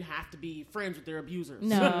do women have to be friends with their abusers.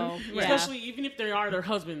 No. Especially even if they are their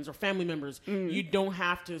husbands or family members, you don't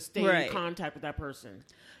have to stay in contact with that person.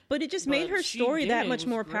 But it just made her story that much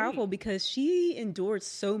more powerful because she endured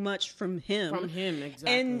so much from him. From him,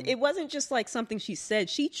 exactly. And it wasn't just like something she said.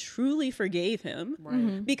 She truly forgave him.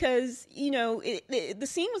 Right. Because, you know, the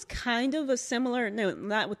scene was kind of a similar, no,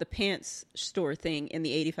 not with the pants store thing in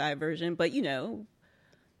the 85 version, but, you know,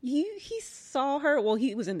 he saw her. Well,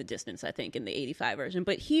 he was in the distance, I think, in the 85 version.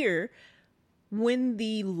 But here, when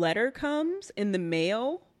the letter comes in the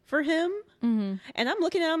mail for him, and I'm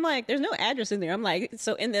looking at, I'm like, there's no address in there. I'm like,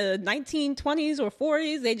 so in the 1920s or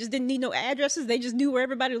 40s, they just didn't need no addresses. They just knew where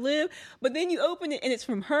everybody lived. But then you open it and it's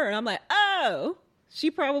from her, and I'm like, oh, she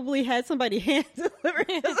probably had somebody hand deliver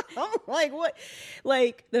it. I'm like, what?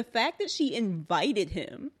 Like, the fact that she invited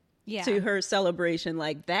him to her celebration,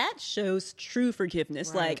 like, that shows true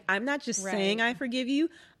forgiveness. Like, I'm not just saying I forgive you.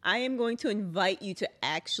 I am going to invite you to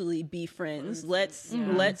actually be friends. Let's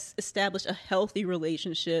establish a healthy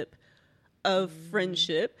relationship of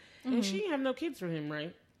friendship. And she didn't have no kids for him,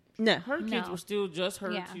 right? No. Her kids were still just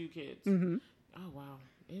her 2 kids. Oh, wow.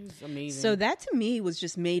 It was amazing. So that to me was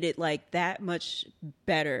just made it like that much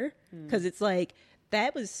better, because it's like,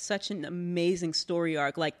 that was such an amazing story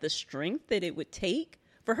arc. Like the strength that it would take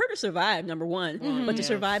for her to survive, number one, but to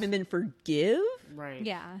survive and then forgive. Right.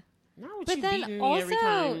 Yeah. But then also, every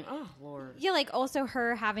time. Oh, Lord. Yeah, like also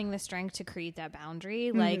her having the strength to create that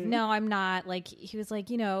boundary. Like, no, I'm not. Like, he was like,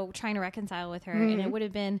 you know, trying to reconcile with her. And it would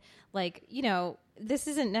have been like, you know, this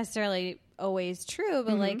isn't necessarily always true,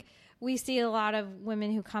 but like, we see a lot of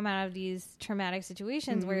women who come out of these traumatic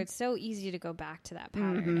situations where it's so easy to go back to that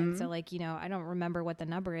pattern. And so, like, you know, I don't remember what the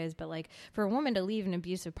number is, but like for a woman to leave an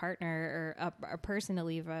abusive partner, or a person to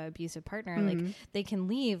leave an abusive partner, like they can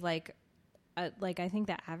leave like I think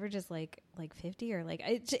the average is like 50, or like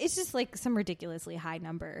it's just like some ridiculously high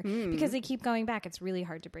number because they keep going back. It's really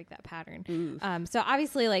hard to break that pattern. So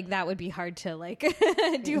obviously like that would be hard to like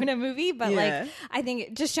do in a movie, but like I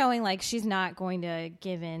think just showing like she's not going to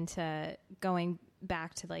give in to going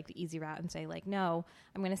back to like the easy route and say like, no,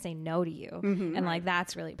 I'm going to say no to you. And like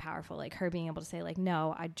that's really powerful, like her being able to say like,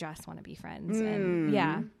 no, I just want to be friends. And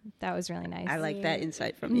that was really nice. I like that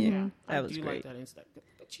insight from you. That was great. Like that insight.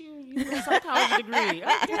 You have a psychology degree.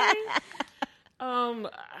 Okay.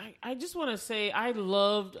 I just want to say I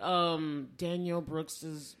loved Danielle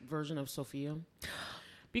Brooks's version of Sophia,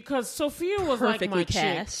 because Sophia was perfectly like my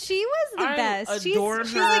cast. chick. She was the best. She's her.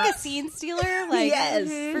 like a scene stealer. Like,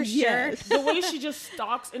 for sure. The way she just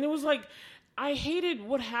stalks, and it was like I hated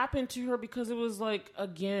what happened to her, because it was like,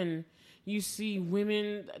 again, you see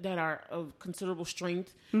women that are of considerable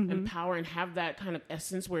strength and power and have that kind of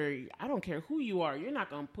essence where I don't care who you are, you're not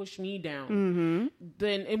going to push me down.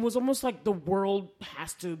 Then it was almost like the world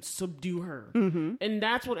has to subdue her. And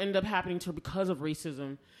that's what ended up happening to her because of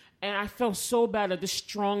racism. And I felt so bad at this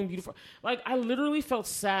strong, beautiful... Like, I literally felt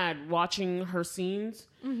sad watching her scenes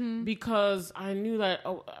because I knew that...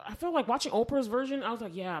 I felt like watching Oprah's version, I was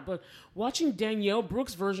like, yeah. But watching Danielle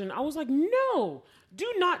Brooks' version, I was like, no,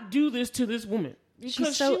 do not do this to this woman. Because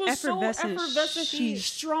She's so she was effervescent. so effervescent. She's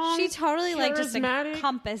strong. She totally like just charismatic.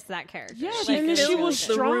 encompassed that character. Yes, Like, and then she was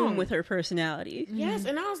the strong room with her personality. Yes,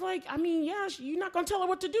 and I was like, I mean, yeah, you're not going to tell her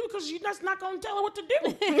what to do because you're not going to tell her what to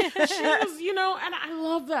do. She was, and I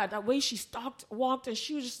love that way she walked, and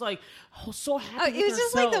she was just like, so happy. it was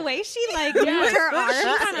just like the way she like moved Yes. her arms.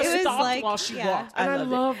 She kind of It was stopped like while she yeah. walked, and I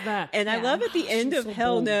love that. And I love at the end She's of so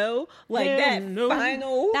Hell bold. No, like Hell that no.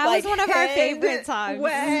 final. That like, was one of our head favorite songs.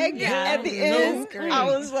 Wag Yeah. at the No. end. Great. I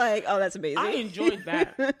was like, oh, that's amazing. I enjoyed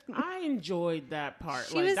that. I enjoyed that part.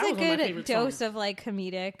 She like, was that a was one of my good favorite dose songs. of like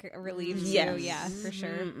comedic relief too. Yes. Yeah, for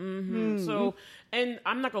sure. So, and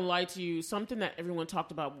I'm not gonna lie to you, something that everyone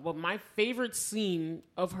talked about, but my favorite scene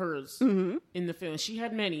of hers in the film, she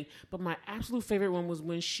had many, but my absolute favorite one was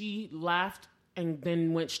when she laughed and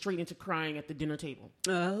then went straight into crying at the dinner table.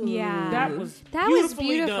 Oh. Yeah. That was That was beautifully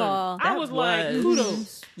beautiful. done. I That was like, was.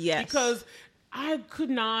 kudos. Yes. Because I could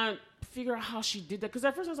not figure out how she did that. Because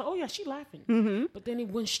at first I was like, oh yeah, she's laughing. But then it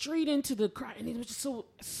went straight into the cry, and it was just so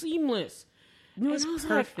seamless. It was And I was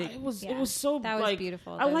perfect. Like, it was Yeah. so That was like,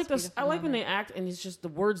 beautiful. I That like was this. beautiful I like when moment. they act, and it's just the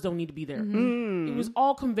words don't need to be there. It was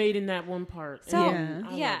all conveyed in that one part. So And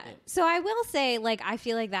I yeah, loved it. so I will say, like, I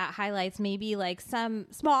feel like that highlights maybe like some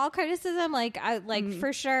small criticism. Like, I like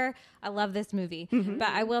for sure, I love this movie, but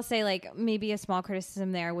I will say, like, maybe a small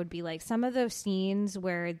criticism there would be like some of those scenes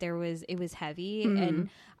where it was heavy, and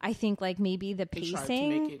I think like maybe the They tried to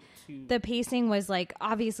pacing. make it too. The pacing was like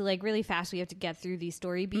obviously like really fast. We have to get through these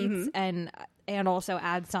story beats and also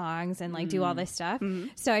add songs and like do all this stuff.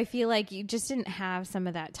 So I feel like you just didn't have some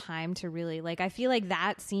of that time to really like. I feel like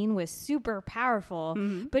that scene was super powerful,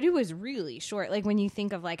 but it was really short. Like when you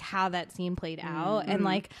think of like how that scene played out, and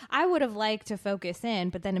like I would have liked to focus in,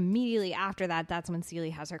 but then immediately after that, that's when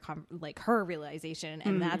Celie has her her realization,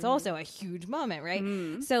 and that's also a huge moment,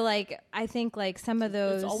 right? So like I think like some of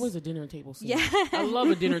those. It's always a dinner table scene. Yeah. I love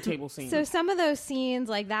a dinner table scene. So some of those scenes,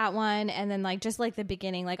 like that one, and then like just like the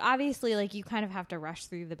beginning, like obviously like you kind of have to rush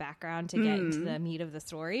through the background to get into the meat of the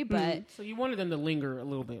story, but So you wanted them to linger a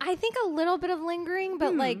little bit. I think a little bit of lingering,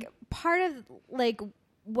 but like part of like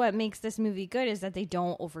what makes this movie good is that they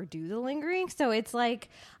don't overdo the lingering. So it's like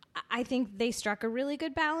I think they struck a really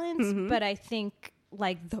good balance, but I think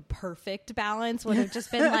like the perfect balance would have just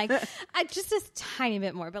been like just a tiny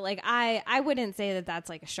bit more, but like I wouldn't say that that's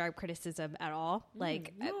like a sharp criticism at all,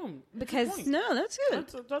 like No, because that's a point. No, that's good.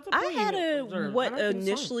 That's a I point had you observed. what I think it's fine.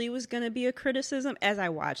 initially was going to be a criticism as I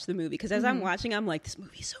watched the movie, because as I'm watching, I'm like, this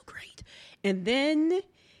movie's so great. And then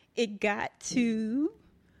it got to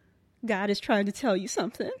God is trying to tell you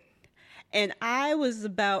something. And I was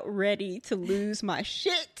about ready to lose my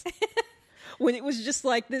shit. When it was just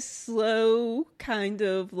like this slow kind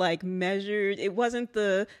of like measured, it wasn't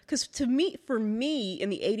because for me in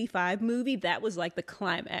the 85 movie, that was like the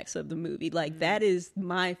climax of the movie. Like that is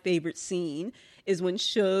my favorite scene, is when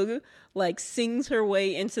Suge like sings her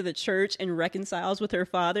way into the church and reconciles with her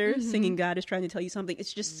father, singing God is trying to tell you something.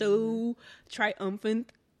 It's just so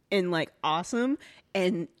triumphant and like awesome.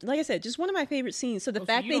 And like I said, just one of my favorite scenes. So the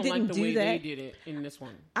fact you they don't didn't like the do way that. they did it in this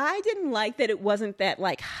one. I didn't like that it wasn't that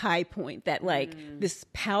like high point, that like this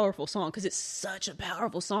powerful song, because it's such a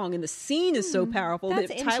powerful song and the scene is so powerful that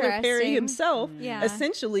That's Tyler Perry interesting. himself Yeah.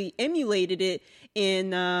 essentially emulated it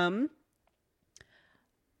in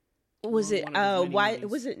was it One of his many why movies.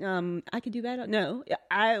 was it I Could Do Better? No,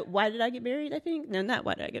 Why Did I Get Married? I think no, not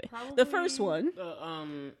Why Did I Get Married. The first one,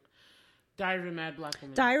 Diary of a Mad Black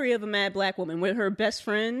Woman. Diary of a Mad Black Woman, when her best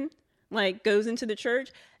friend like goes into the church.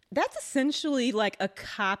 That's essentially like a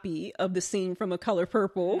copy of the scene from A Color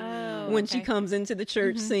Purple when she comes into the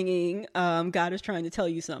church singing God is trying to tell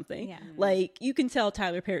you something. Yeah. Like you can tell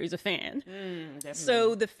Tyler Perry's a fan.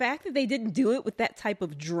 So the fact that they didn't do it with that type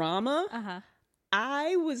of drama,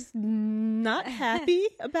 I was not happy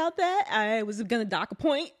about that. I was going to dock a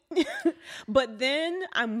point. But then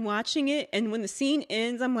I'm watching it, and when the scene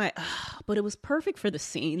ends, I'm like, oh, but it was perfect for the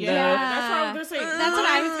scene. Yeah, though. that's what I was gonna say. That's what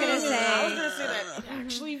I was gonna say. I was gonna say that it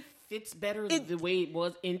actually fits better the way it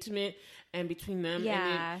was intimate and between them.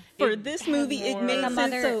 Yeah. And for this movie, it made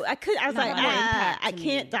sense. So I was like, I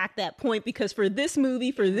can't dock that point because for this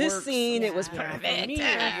movie, for this scene, it was perfect. For me,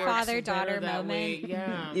 it works Father-daughter better that way.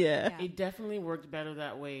 moment. Yeah. It definitely worked better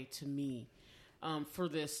that way to me for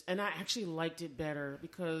this. And I actually liked it better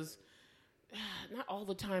because not all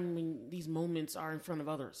the time when these moments are in front of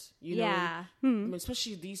others, you know? Yeah. I mean,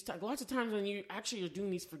 especially lots of times when you actually are doing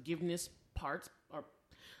these forgiveness parts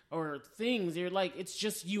or things, you're like, it's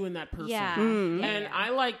just you and that person. Yeah. And I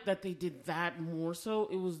like that they did that more so.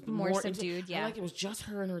 It was More subdued, I like it was just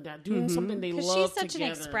her and her dad doing something they Because love she's such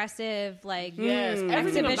together. an expressive, like,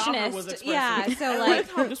 Everything about her was exhibitionist. expressive. Yeah, so I like like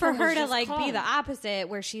how this for one her was to just like be calm. the opposite,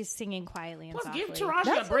 where she's singing quietly and Plus, softly. give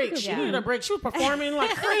Taraji a break. She needed a break. She was performing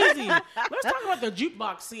like crazy. Let's talk about the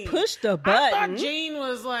jukebox scene. Push the I button. thought Jane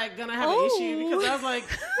was like gonna have an issue because I was like,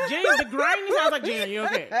 Jane, the grinding. I was like, Jane, are you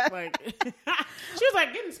okay? Like, she was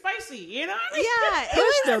like getting spicy, you know? Yeah,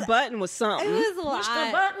 Push the button was something. it was a lot. Push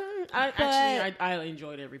the button. I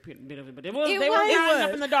enjoyed every bit of it, but they were was- grinding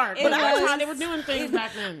up in the dark. But that's was- how they were doing things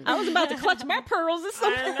back then. I was about to clutch my pearls or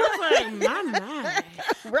something. And I was like, my.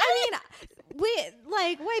 I mean,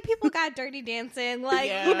 white people got Dirty Dancing, like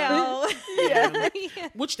Yeah. you know. Yeah.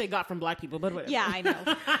 Which they got from black people, but whatever. Yeah, I know.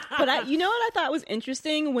 But you know what I thought was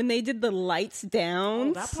interesting when they did the lights down,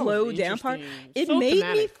 that part slow was down part. interesting. It So made me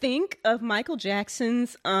thematic. think of Michael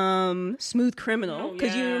Jackson's "Smooth Criminal" Oh,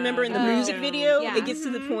 because you yeah. remember in the Oh, music video, yeah. it gets to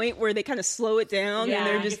the point where they kind of slow it down Yeah, and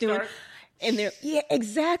they're it just gets doing. dark. And they're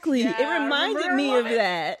exactly. Yeah, it I reminded remember. me I of love it.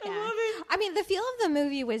 that. Yeah. I mean, the feel of the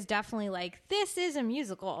movie was definitely like, this is a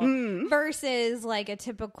musical versus like a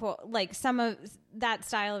typical, like some of that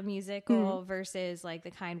style of musical versus like the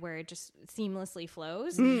kind where it just seamlessly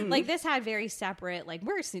flows. Like this had very separate, like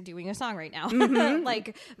we're doing a song right now,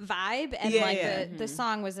 like vibe. And Yeah, like yeah. the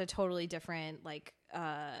song was a totally different like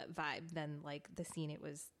vibe than like the scene it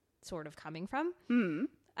was sort of coming from.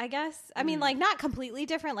 I guess. I mean, like not completely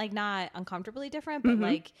different, like not uncomfortably different, but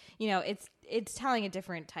like, you know, it's telling a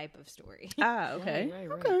different type of story. Ah, okay. Right.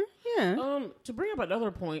 Okay. Yeah. To bring up another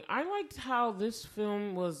point, I liked how this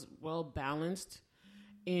film was well balanced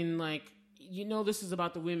in like, you know, this is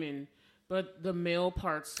about the women, but the male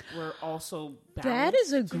parts were also balanced. That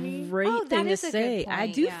is a to me. great Oh, that thing to is a good say. I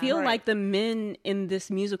point, do yeah. feel Right. like the men in this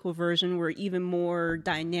musical version were even more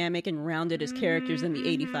dynamic and rounded as characters in the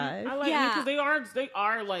 85. I like Yeah. because they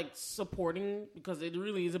are like supporting because it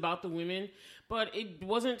really is about the women, but it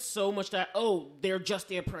wasn't so much that they're just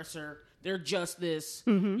the oppressor. They're just this.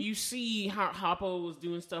 You see how Hoppo was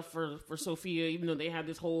doing stuff for Sophia, even though they had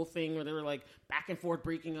this whole thing where they were like back and forth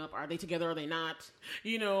breaking up. Are they together? Are they not?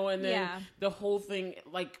 You know, and then the whole thing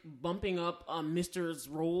like bumping up Mister's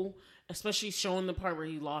role, especially showing the part where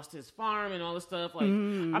he lost his farm and all this stuff. Like,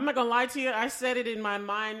 I'm not gonna lie to you, I said it in my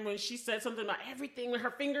mind when she said something about everything with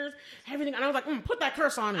her fingers, everything, and I was like, put that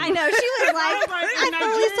curse on him. I know, she was like, I fully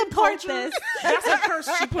Nigerian support culture, this. That's a curse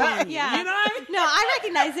she put on you. Yeah. You know what I mean? No, I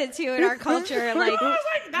recognize it too in our culture. Like, I was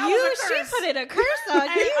like, that was a she curse. put in a curse on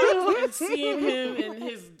you. And seeing him in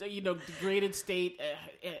his, degraded state,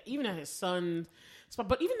 even at his son.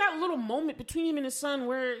 But even that little moment between him and his son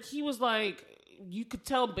where he was like, you could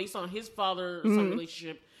tell based on his father-son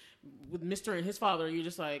relationship with Mr. and his father, you're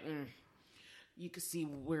just like, you could see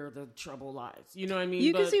where the trouble lies. You know what I mean?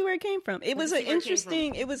 You can see where it came from. It was an see where it came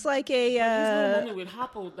interesting. from. It was like his little a. moment with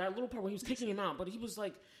Hoppo, that little part where he was kicking him out, but he was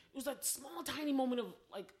like, it was that small, tiny moment of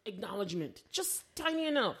like acknowledgement, just tiny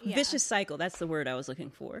enough. Yeah. Vicious cycle. That's the word I was looking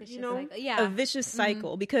for. She's know? like, yeah. A vicious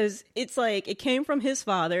cycle because it's like it came from his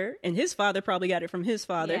father, and his father probably got it from his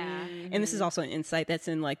father. Yeah. And this is also an insight that's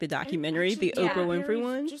in like the documentary, Actually, the Oprah Tyler Winfrey Perry's-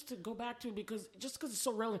 one. Just to go back to it because it's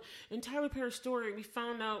so relevant. In Tyler Perry's story, we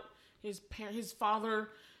found out his father,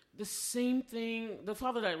 the same thing. The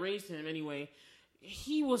father that raised him, anyway,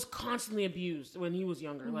 he was constantly abused when he was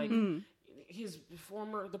younger. Like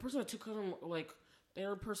the person that took him, like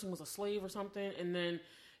their person was a slave or something, and then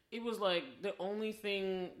it was like the only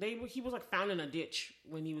thing he was like found in a ditch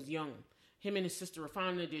when he was young. Him and his sister were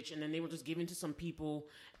found in a ditch, and then they were just given to some people.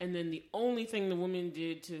 And then the only thing the woman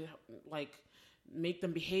did to like make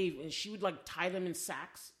them behave, and she would like tie them in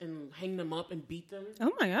sacks and hang them up and beat them.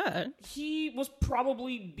 Oh my god! He was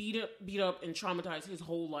probably beat up and traumatized his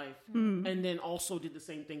whole life, and then also did the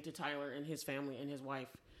same thing to Tyler and his family and his wife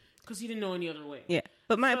because he didn't know any other way. Yeah,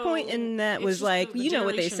 but my So, point in that it's was just like, the you know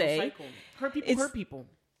what they generational say. cycle. Hurt people, It's- hurt people.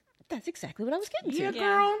 That's exactly what I was getting to. Yeah,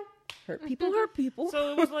 girl. Hurt people, hurt people.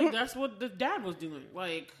 So it was like that's what the dad was doing.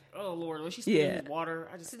 Like, oh Lord, when she spilled his water,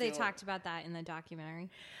 I just So they feel- talked about that in the documentary.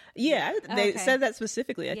 Yeah, they Okay. said that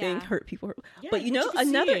specifically. I think Yeah. hurt people. Yeah, But you but know, you can see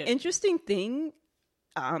another it. interesting thing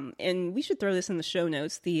and we should throw this in the show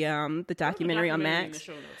notes. The documentary on Max.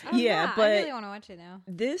 Oh, yeah, but I really want to watch it now.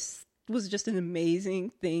 this was just an amazing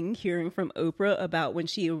thing hearing from Oprah about when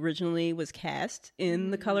she originally was cast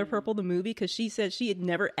in The Color Purple, the movie, because she said she had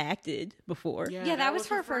never acted before. Yeah, that was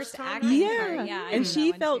her first time. acting Yeah, part. Yeah, I and knew she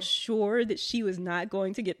that one felt too. sure that she was not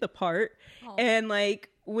going to get the part. Oh. And like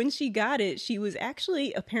when she got it, she was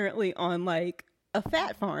actually apparently on like a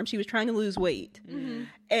fat farm. She was trying to lose weight. Mm-hmm.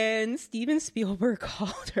 And Steven Spielberg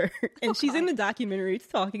called her, and she's in the documentary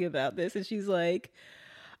talking about this, and she's like,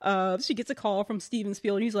 she gets a call from Steven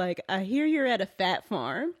Spielberg. He's like, I hear you're at a fat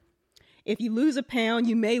farm. If you lose a pound,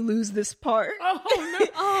 you may lose this part. Oh,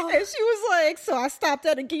 no. And she was like, so I stopped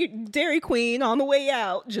at a Dairy Queen on the way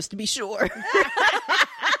out just to be sure.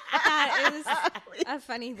 That is a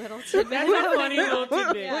funny little tidbit. That's a funny little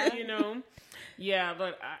tidbit, you know? Yeah,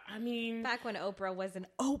 but I mean... Back when Oprah was an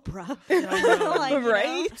Oprah. I know.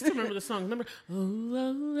 Right? I still remember the song. Remember?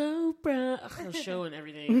 Oh, Oprah. Her show and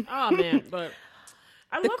everything. Oh, man. But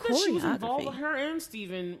I love that she was involved. choreography. Her and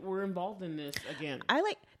Steven were involved in this again.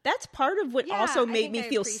 That's part of what Yeah, also I made think me I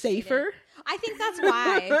feel appreciate safer. it. I think that's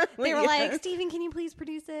why they were Yeah. like, Steven, can you please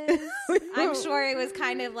produce this? I'm sure it was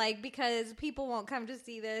kind of like, because people won't come to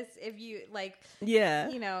see this if you, like, Yeah.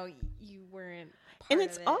 you know, you weren't part And of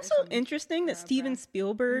it's it or also something. interesting that Oprah. Steven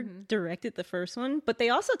Spielberg directed the first one, but they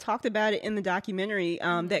also talked about it in the documentary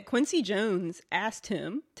that Quincy Jones asked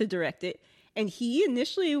him to direct it. And he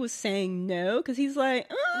initially was saying no because he's like,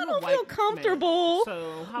 I I'm a don't white feel comfortable man,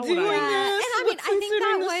 so how would doing I? this. Yeah, and I mean, I think considering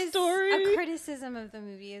that the was story. a criticism of the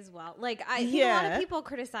movie as well. Like, I think a lot Yeah. of people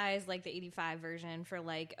criticize like the '85 version for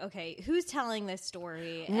like, okay, who's telling this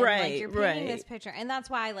story? And, Right, like, you're painting right. this picture, and that's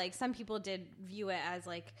why like some people did view it as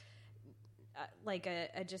like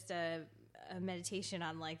just a meditation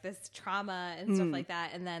on like this trauma and stuff like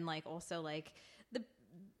that, and then like also like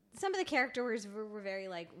some of the characters were very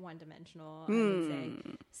like one dimensional. I would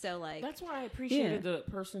say so. Like That's why I appreciated the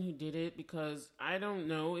person who did it, because I don't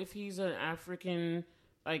know if he's an African,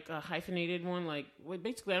 like a hyphenated one. Like,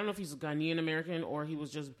 basically, I don't know if he's a Ghanaian American or he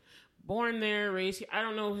was just born there, raised. I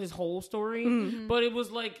don't know his whole story, but it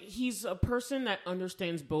was like he's a person that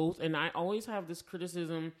understands both. And I always have this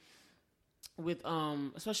criticism with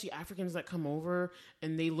especially Africans that come over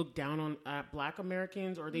and they look down on Black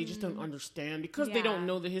Americans, or they just don't understand because they don't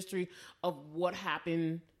know the history of what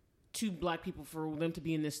happened to Black people for them to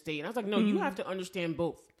be in this state. And I was like, no, you have to understand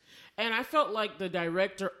both. And I felt like the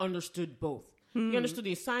director understood both. He understood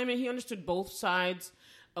the assignment. He understood both sides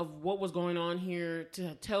of what was going on here,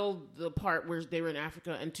 to tell the part where they were in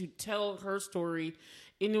Africa and to tell her story.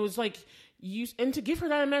 And it was like, and to give her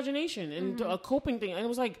that imagination and a coping thing. And it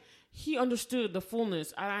was like, he understood the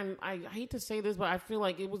fullness. I hate to say this, but I feel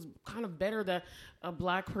like it was kind of better that a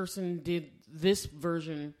Black person did this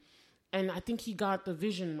version. And I think he got the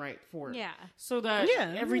vision right for it. Yeah. So that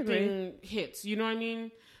I everything hits. You know what I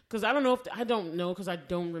mean? Because I don't know because I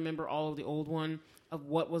don't remember all of the old one of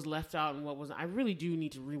what was left out and what was. I really do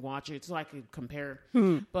need to rewatch it so I could compare.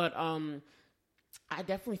 But I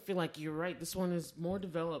definitely feel like you're right. This one is more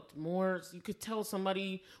developed. More, you could tell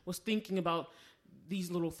somebody was thinking about these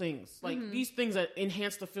little things, like these things that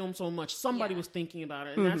enhance the film so much. Somebody was thinking about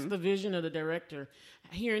it, and that's the vision of the director.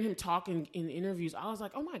 Hearing him talking in interviews, I was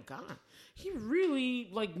like, oh my God, he really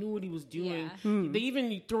like knew what he was doing. They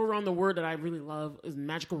even throw around the word that I really love is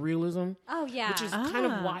magical realism. Oh yeah, Which is kind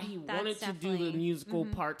of why he That's wanted to do the definitely- musical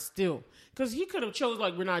part still, because he could have chose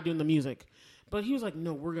like, we're not doing the music, but he was like,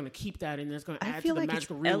 no, we're gonna keep that, and it's gonna I add feel to the like it's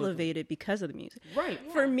magical realism. elevated because of the music. Right.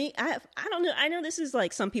 For me, I don't know. I know this is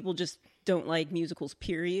like some people just don't like musicals,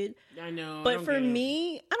 period. I know. I But don't for get it.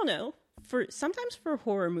 me, I don't know. Sometimes for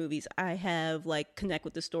horror movies, I have like connect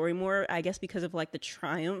with the story more, I guess because of like the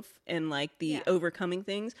triumph and like the overcoming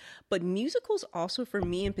things. But musicals also, for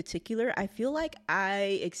me in particular, I feel like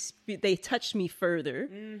they touch me further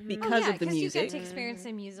because of the music. You get to experience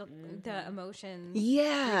the emotions.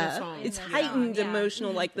 Yeah, songs. it's Yeah. heightened Yeah.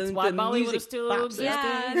 emotional, like the why the Bollywood music is still bops existing.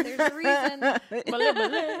 out. Yeah, there's a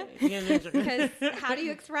reason. Because Because how do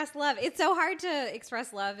you express love? It's so hard to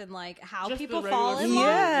express love and like how Just people the fall in regular-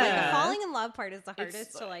 love. Yeah. Like the falling in love part is the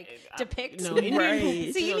hardest to like depict. No, Indian Right.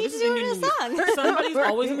 movies, So you need this to is do it in Indian a movies. song. Somebody's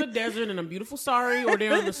always in the desert in a beautiful sari, or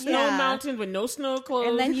they're on the snow Yeah. mountains with no snow clothes.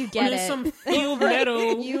 And then you or get there's it. some field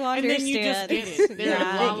meadow. You and then you just understand. get it. They're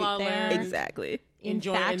Yeah, in La La they're- Land. Exactly.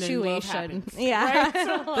 Enjoy, and then love Infatuation. happens. Yeah. Right?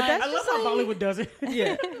 So, But that's I love just how like- Bollywood does it.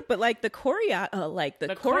 Yeah, but like the choreography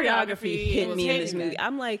choreography hit was me in this hitting. movie.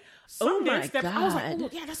 I'm like, Some oh my dance steps, God. I was like, oh,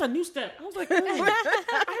 yeah, that's a new step. I was like, oh.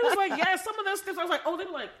 I was like, yeah, some of those steps, I was like, oh, they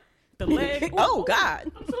were like the leg. Oh,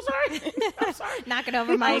 God. I'm so sorry. I'm sorry. Knocking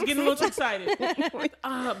over I my. was getting a little too excited.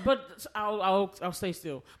 But I'll stay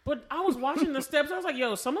still. But I was watching the steps. I was like,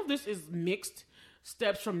 yo, some of this is mixed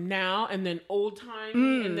steps from now and then old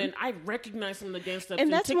time, and then I recognize some of the dance steps.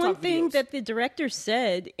 And that's TikTok one thing videos. that the director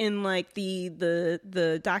said in like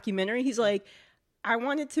the documentary. He's like, I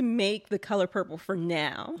wanted to make the color purple for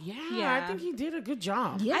now. Yeah, I think he did a good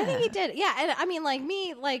job. Yeah. I think he did. Yeah. And I mean, like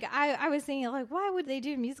me, like I was thinking, like, why would they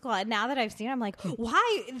do a musical? And now that I've seen it, I'm like,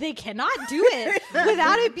 why? They cannot do it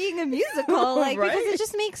without it being a musical. Like, Right. because it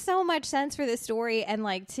just makes so much sense for the story and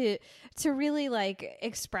like to really like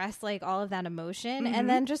express like all of that emotion and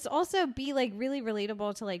then just also be like really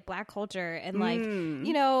relatable to like Black culture and like,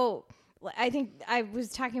 you know, I think I was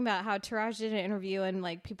talking about how Taraj did an interview and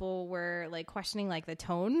like people were like questioning like the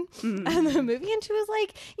tone of the movie, and she was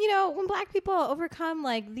like, you know, when Black people overcome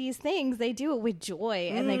like these things, they do it with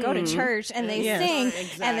joy and they go to church and they sing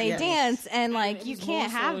and they dance and like you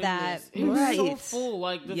can't have that. It was so Right. full.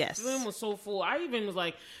 Like the film was so full. I even was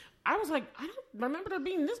like, I don't remember there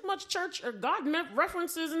being this much church or God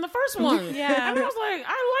references in the first one. Yeah. And I was like,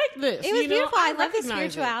 I like this. It was you know? beautiful. I love the recognize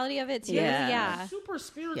it. spirituality of it too. Yeah. Yeah. Super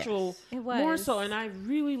spiritual. Yes. It was. More so, and I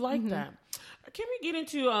really like that. Can we get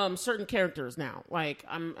into certain characters now? Like,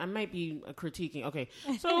 I might be critiquing. Okay,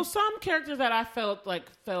 so some characters that I felt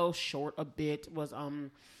like fell short a bit was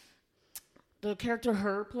the character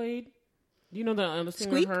Her played. You know the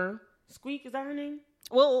singer Squeak? Her? Squeak, is that her name?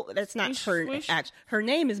 Well, that's not Squish, her. squish. Her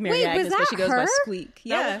name is Mary Wait, was Agnes, but she that goes by her? Squeak.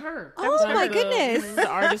 Yeah. That was her. Oh, That was my her, goodness. The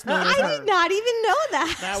artist known as I Her. did not even know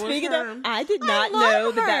that. That was Speaking her. of, I did not love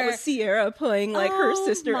know that her. was Sierra playing like her Oh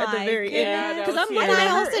sister at the my very goodness. end. Yeah, Because that I'm was looking Sierra. And at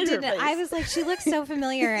I her also didn't. interface. I was like, she looks so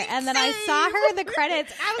familiar. And then I saw her in the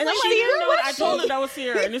credits. I was And like, I'm She like, didn't know. who I was told she? her that was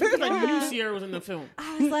Sierra, and it's because I knew Sierra was in the film.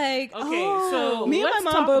 I was like, Okay, oh. so Me and let's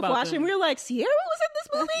my talk mom both about watched it, them. and we were like, Sierra was in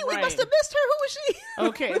this movie? We Right. must have missed her. Who was she?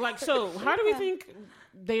 Okay, like, so how do we think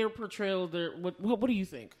their portrayal? What do you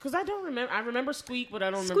think? Because I don't remember. I remember Squeak, but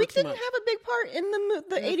I don't remember Squeak too didn't much. have a big part in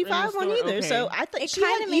the in 85 the one story, either. okay. So I think It she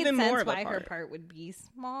kind had of made even more sense of a why her part. part would be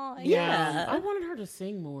small. I Yeah. guess. I wanted her to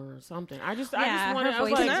sing more or something. I just Yeah, wanted. her I was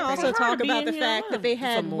voice like, Can I is also great. for her talk to be about in the here, fact that they just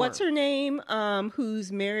had some more. what's her name,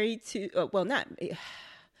 who's married to well, not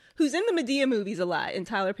who's in the Medea movies a lot in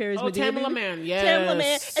Tyler Perry's Oh, Medea Tamala movie. Mann, yes. Tamala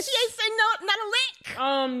Mann, and she ain't saying not a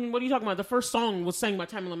lick. What are you talking about? The first song was sang by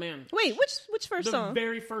Tamala Mann. Wait, which first The song?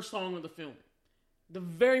 very first song of the film. The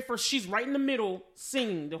very first. She's right in the middle,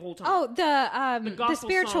 singing the whole time. Oh, the gospel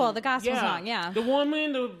spiritual, song. the gospel song, yeah. The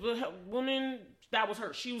woman, that was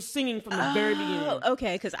her. She was singing from the very beginning. Oh,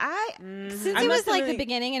 okay, because Since I it was must like have the been-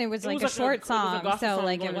 beginning and it was It like was a short it was a song, gospel so song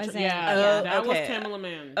like going it to church. wasn't. Yeah, that was okay. Tamala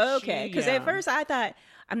Mann. Okay, because at first I thought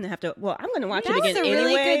I'm gonna have to. Well, I'm gonna watch That it was again a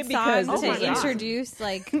really anyway good because song Oh my to God. introduce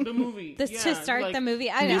like the movie this to start like, the movie.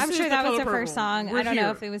 this I'm is sure The that was Color the first Purple. song. We're I don't know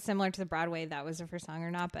here. if it was similar to the Broadway that was the first song or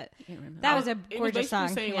not, but remember. that was a It was gorgeous basically song.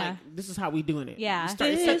 saying yeah. like, this is how we doing it. Yeah. You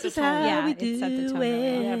start, set This the is tone. how Yeah, we it set the do tone really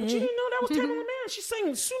well. it. Yeah, but you didn't know that was Tamala Mann. She sang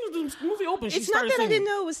as soon as the movie opened. She It's not started that I singing. didn't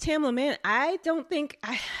know it was Tamala Mann. I don't think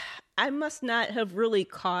I must not have really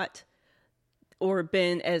caught or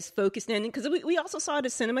been as focused in because we also saw it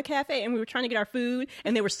at Cinema Cafe and we were trying to get our food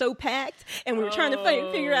and they were so packed and we were trying to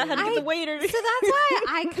figure out how to get the waiter. So that's why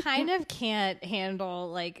I kind of can't handle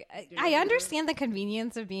like I understand the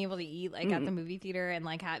convenience of being able to eat like at the movie theater and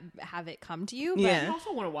like have it come to you. But Yeah. I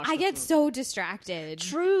also want to watch. I the get film. so distracted.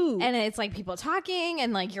 True. And it's like people talking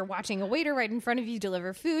and like you're watching a waiter right in front of you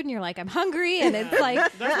deliver food and you're like, I'm hungry. And it's like,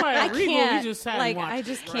 That's why I at Regal, can't. we just sat Like, and watched I it,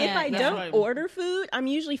 just right? can't. if I yeah. don't right. order food, I'm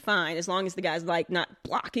usually fine as long as the guy's like not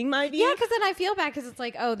blocking my view. Yeah, because then I feel bad because it's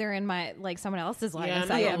like, oh, they're in my like someone else's line. Yeah, of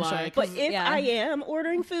no, sight, yeah, I'm like, sure. But if yeah. I am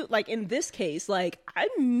ordering food, like in this case, like I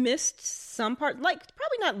missed some part, like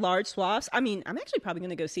probably not large swaths. I mean, I'm actually probably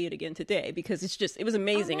going to go see it again today because it was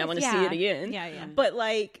amazing. nice. I want to see Yeah. it again. Yeah, yeah. But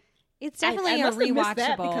like, It's definitely I a must have missed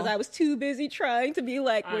that rewatchable. because I was too busy trying to be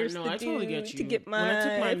like, I where's know, the I totally dude get you. to get When I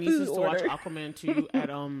took my my nieces food to watch order. Aquaman 2 at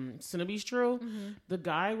Cinebistro, the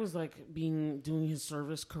guy was like doing his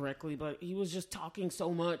service correctly, but he was just talking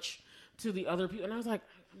so much to the other people, and I was like,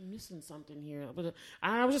 I'm missing something here. But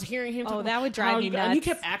I was just hearing him. Oh, talk that about would drive how me you And he nuts.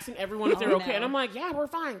 kept asking everyone if they're Oh, okay, no. and I'm like, yeah, we're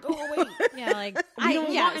fine. Go away. Yeah, like We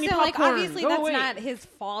don't want any so like popcorn. obviously Go that's away. not his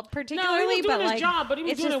fault particularly, No, he was doing but his like job, but he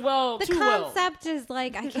was it's doing just- it well, The too well. concept is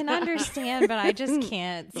like I can understand, but I just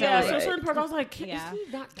can't. So Yeah, like, so certain parts I was like, Yeah. is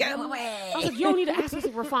he not Go done? away. I was like, you don't need to ask us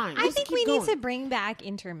if we're fine. I Just think keep we going. need to bring back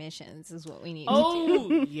intermissions. Is what we need. to do.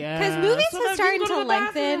 Oh, yeah. Because movies So have that you started can go to the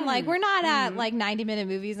lengthen. bathroom. Like we're not at like 90-minute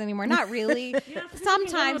movies anymore. Not really. Yeah,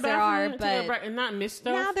 Sometimes there are, but and not miss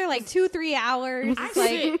stuff. now they're like 2-3 hours. I It's like,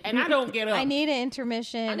 sit and I don't get up. I need an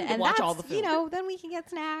intermission, I need to and watch that's all the film. then we can get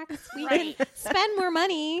snacks. We Right. can spend more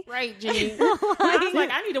money. Right, Jenny. I was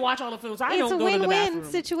like, I need to watch all the films. I It's don't a go to the win-win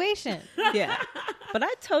bathroom. situation. Yeah. But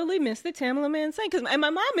I totally missed the Tamala Man sing and my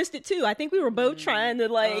mom missed it too. I think we were both trying to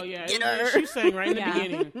like Oh yeah, get it was- her. she sang right in the Yeah.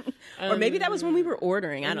 beginning, Or maybe that was when we were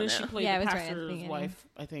ordering. I And don't then she know. played Yeah, the it was right at the pastor's beginning. wife.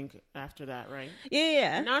 I think after that, right?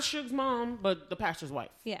 Yeah. Not Suge's mom, but the pastor's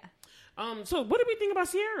wife. Yeah. So what did we think about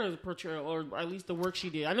Sierra's portrayal, or at least the work she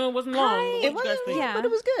did? I know it wasn't long. It but what you guys wasn't- think? yeah. But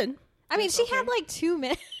it was good. I mean, she Okay. had like 2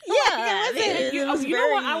 minutes. Yeah, Like, it wasn't- You know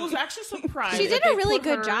what? I was actually surprised. She did that a they really put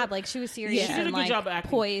good her- job. Like, she was serious She did a and good like job acting.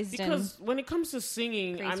 poised Because when it comes to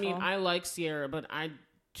singing, I mean, graceful. I like Sierra, but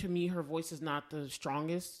to me, her voice is not the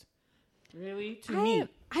strongest. Really, to and me.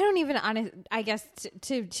 I don't even I guess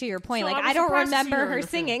to your point, So like I was I don't surprised to see remember her in her the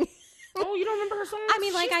film. singing. Oh, you don't remember her song? I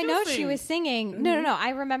mean, like She I still know she sings. was singing. No. I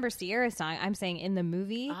remember Sierra's song. I'm saying in the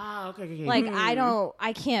movie. Ah, okay. Like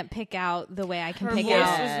I can't pick out the way I can Her pick voice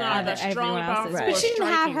out is not that everyone strong and else's. powerful. Right. But she didn't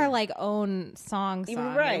have striking. her like own song.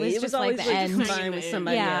 Right. It was just like always the like end. combined with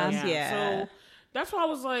somebody Yeah. else. Yeah. So that's why I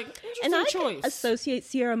was like, And interesting I choice. could associate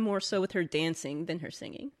Sierra more so with her dancing than her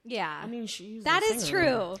singing. Yeah, I mean, she's that a is singer.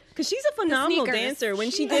 true. Because she's a phenomenal sneakers. dancer.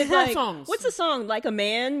 When she She did has like, songs. what's the song? Like a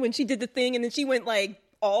Man, when she did the thing and then she went like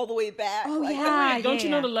all the way back. Oh, like, yeah. Wait, don't you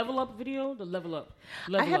yeah. know the Level Up video? The Level Up.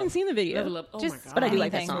 I haven't seen the video. Level Up. Oh Just- my god! But I do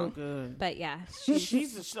like that anything. song. Good. But yeah,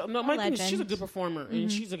 She's my thing is she's a legend. good performer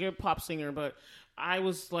and she's a good pop singer, but I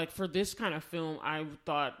was like, for this kind of film, I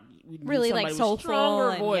thought we'd need Really, somebody like, with soulful stronger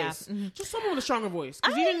and- voice, yeah. just someone with a stronger voice.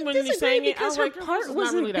 Because I even when you disagree sang it, I because was her like, her voice part is not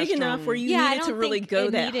wasn't really that big enough strong. where you Yeah, I needed to don't really think go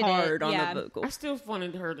it that needed it. hard on Yeah. the vocal. I still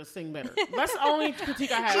wanted her to sing better. That's the only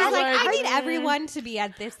critique I had. she's I was like, I need "Mm." everyone to be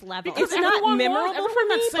at this level. Because It's not everyone memorable was, for everyone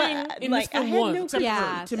me, that sang but, in like, this I film had was, no except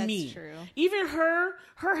Yeah, for, to that's me. true. Even her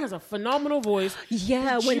has a phenomenal voice.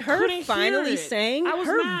 Yeah, but when you her couldn't hear finally it. sang, I was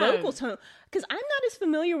her mad. vocal tone. Because I'm not as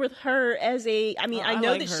familiar with her as a. I mean, Oh, I I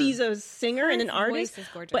know like that her. she's a singer and an voice artist, is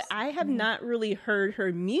gorgeous. but I have not really heard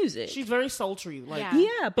her music. She's very sultry. Like Yeah.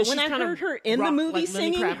 yeah, but and when she's I kind of heard her in the rock movie like Lenny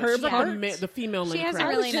singing Kravitz. her She's like parts, the female She Lenny has a Kravitz. I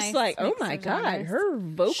really was just nice like, oh mix my of god, genres. her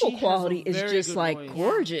vocal She has a quality is very just good like voice.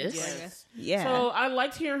 gorgeous. Yes. Yeah. So I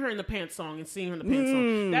liked hearing her in the Pants song and seeing her in the Pants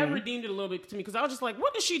song. That redeemed it a little bit to me because I was just like,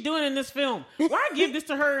 what is she doing in this film? Why give this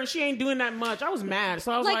to her and she ain't doing that much? I was mad.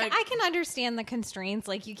 So I was like like, I can understand the constraints.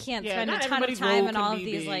 Like you can't Yeah, spend a not ton of everybody's time role on can all of be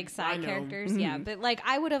these big. like I side know. characters. Yeah, but like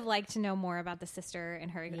I would have liked to know more about the sister and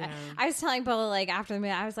her. Yeah. I was telling Bella like after the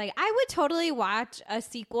movie, I was like, I would totally watch a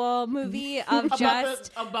sequel movie of about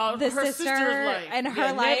just about the her sister sister's life and her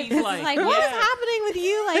yeah, life. Nettie's It's life. like what was Yeah. happening with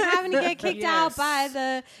you? Like having to get kicked out Yes. by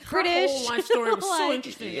the Her British. whole life story was so Like,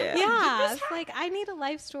 interesting. Yeah. Yeah, it's like I need a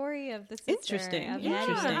life story of the sister. Interesting. Of Yeah,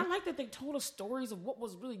 Nettie. and I like that they told us stories of what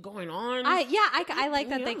was really going on. I like that Yeah, they I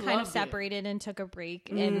kind of loved it. separated and took a break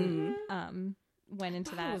and went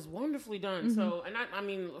into That that. was wonderfully done. So, and I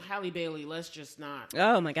mean, Halle Bailey. Let's just not.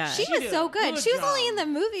 Oh my gosh. She She was did so a good. good She was job. only in the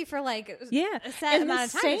movie for like yeah, a set and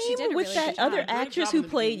amount the of time. But she same did a with really that good job. other Great actress job who in the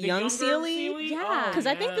played beginning. The young younger Celie. Yeah. Because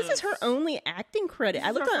I think this is her only acting credit.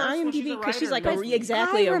 I This is looked her on first one. She's IMDb a because she's writer, like basically.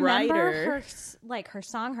 exactly I a remember writer. her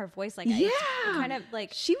song, her voice, like Yeah. kind of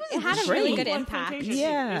like She was It had a great. really She good Like impact. Temptation.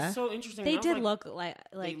 Yeah. It's so interesting. They I was did like, look like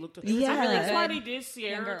They looked at Yeah. I think that's why good. they did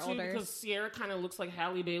Sierra Younger, too, older. because Sierra kind of looks like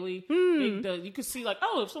Halle Bailey. Hmm. You could see like,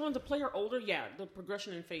 oh, if someone's to play her older, yeah, the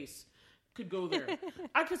progression in face could go there.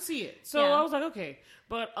 I could see it. So Yeah. I was like, okay.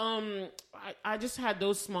 But I just had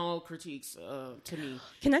those small critiques to me.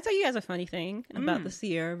 Can I tell you guys a funny thing about the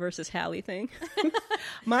Sierra versus Halle thing?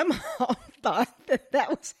 My mom thought that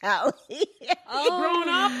was Halle. Growing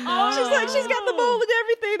up, She's like, she's got the mold and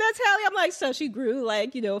everything. That's Halle. I'm like, so she grew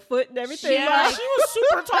like, a foot and everything. yeah, Like, she was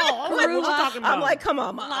super tall. I was like, Grew what you up. talking about? I'm like, come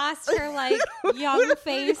on, mom. lost her like young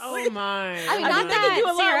face. oh my. I mean, I not think they that can do a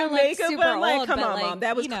lot Sarah with looks makeup, super but I'm like, old, come but, on, like, mom.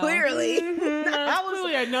 That was you know. clearly. That's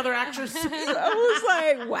clearly another actress. I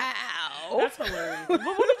was like, wow. That's hilarious. But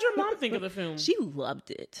what did your mom think of the film? She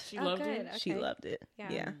loved it. She Oh, loved good. it. She Okay. loved it. Yeah.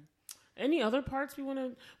 Yeah. Any other parts we want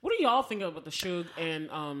to? What do y'all think about the Suge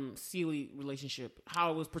and Celie relationship?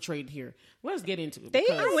 How it was portrayed here? Let's get into it. They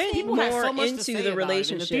because went people had more so much to into say the about it in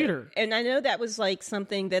relationship. theater. And I know that was like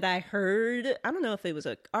something that I heard. I don't know if it was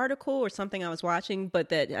an article or something I was watching, but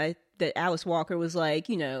that Alice Walker was like,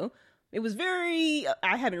 it was very,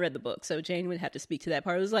 I haven't read the book, so Jane would have to speak to that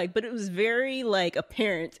part. It was like, but it was very like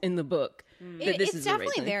apparent in the book It's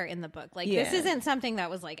definitely there in the book. Like this isn't something that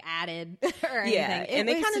was like added or anything. Yeah, and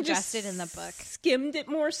they kind of suggested in the book. Skimmed it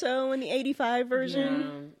more so in the 85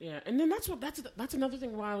 version. Yeah. And then that's another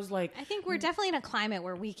thing why I was like, I think we're definitely in a climate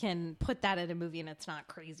where we can put that in a movie and it's not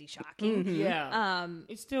crazy shocking. Yeah.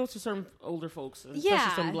 It's still to some older folks,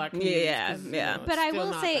 especially some black communities. Yeah. But I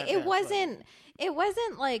will say it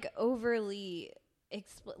wasn't like overly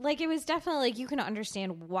like it was definitely like you can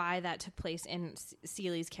understand why that took place in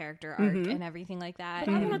Ceely's character arc and everything like that.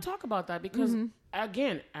 But I want to talk about that because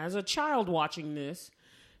again, as a child watching this,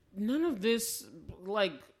 none of this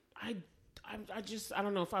like I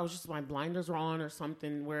don't know if I was just my blinders were on or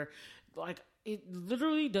something where like it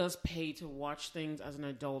literally does pay to watch things as an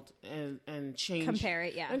adult and change compare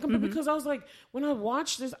it because I was like when I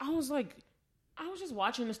watched this I was just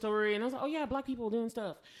watching the story and I was like, oh yeah, black people doing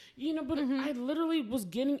stuff, but I literally was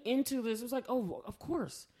getting into this. It was like, oh, of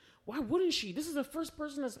course. Why wouldn't she? This is the first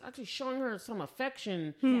person that's actually showing her some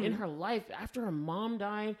affection in her life after her mom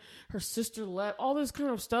died, her sister left, all this kind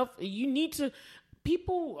of stuff.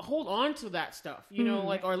 People hold on to that stuff,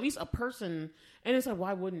 like, or at least a person. And it's like,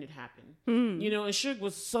 why wouldn't it happen? And Suge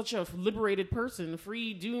was such a liberated person,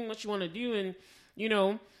 free, doing what you want to do. And,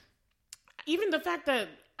 even the fact that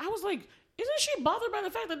I was like, isn't she bothered by the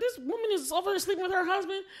fact that this woman is over there sleeping with her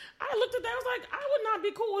husband? I looked at that. I was like, I would not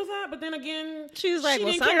be cool with that. But then again, she was like,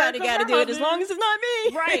 well, somebody got to do it as long as it's not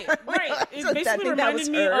me. Right. It basically reminded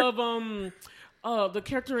me of the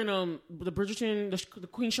character in the Bridgerton, the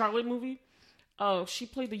Queen Charlotte movie. She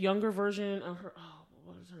played the younger version of her. Oh,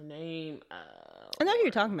 what is her name? I know who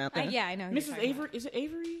you're talking about. Yeah, I know. Mrs. Avery. Is it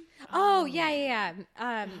Avery? Oh, yeah.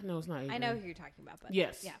 No, it's not Avery. I know who you're talking about. But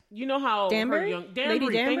yes. Yeah. You know how Danbury? Lady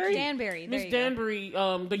Danbury? Danbury. Miss Danbury,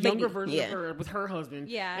 the younger version of her with her husband.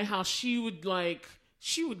 Yeah. And how she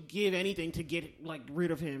would give anything to get like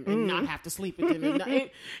rid of him and not have to sleep with him.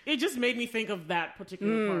 And it just made me think of that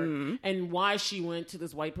particular part and why she went to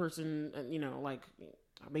this white person, like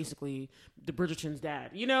basically the Bridgerton's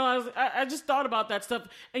dad. I just thought about that stuff,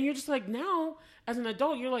 and you're just like, now as an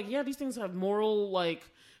adult, you're like, yeah, these things have moral, like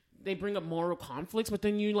they bring up moral conflicts, but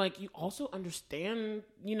then you also understand,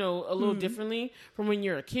 a little differently from when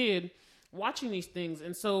you're a kid watching these things,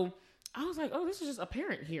 and so I was like, oh, this is just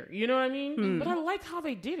apparent here. You know what I mean? But I like how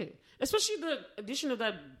they did it. Especially the addition of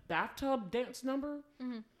that bathtub dance number.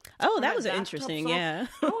 Oh, that was interesting, yeah.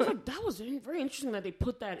 I was like, that was very interesting that they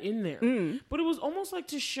put that in there. But it was almost like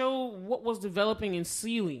to show what was developing in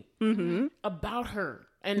Ceely about her.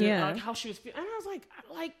 And like how she was feeling. And I was like,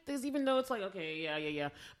 I like this, even though it's like, okay, yeah.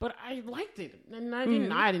 But I liked it. And I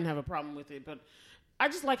didn't have a problem with it. But I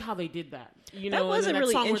just like how they did that. That was a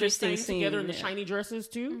really interesting scene together in the shiny dresses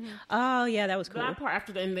too. Oh yeah, that was cool. That part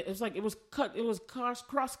after the end, it was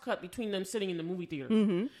cross cut between them sitting in the movie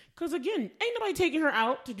theater. Because again, ain't nobody taking her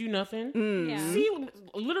out to do nothing. See,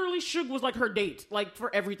 literally, Suge was like her date, like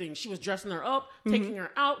for everything. She was dressing her up, taking her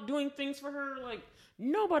out, doing things for her. Like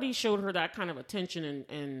nobody showed her that kind of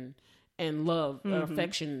attention and love,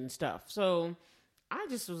 affection and stuff. So I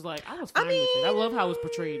just was like, I was fine with it. I love how it was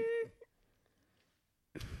portrayed.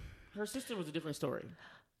 Her sister was a different story.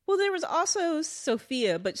 Well, there was also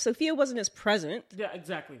Sophia, but Sophia wasn't as present. Yeah,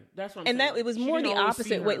 exactly. That's what I'm saying. And that it was more the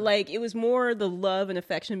opposite way. Like it was more the love and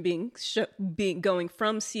affection being going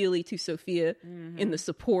from Ceely to Sophia in the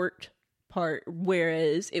support part,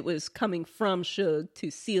 whereas it was coming from Suge to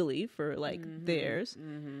Ceely for like theirs.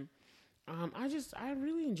 I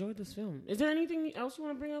really enjoyed this film. Is there anything else you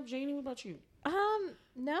want to bring up, Janie? What about you?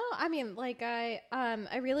 No. I mean, like I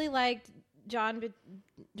really liked John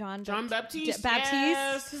Baptiste.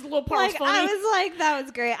 Baptiste. His little part was funny. I was like, that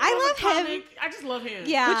was great. I love him. I just love him.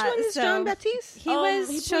 Yeah. Which one is John Baptiste? He was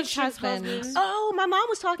Suge's husband. Oh, my mom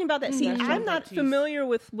was talking about that scene. I'm not Baptiste. familiar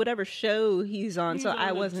with whatever show he's on, so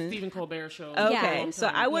I wasn't. Stephen Colbert show. Okay, so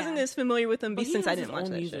I wasn't as familiar with him since I didn't watch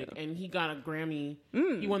that music, show. And he got a Grammy.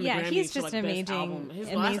 He won the Grammy. Yeah, he's for just like an best album. amazing,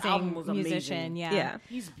 His last album was musician. amazing. Yeah,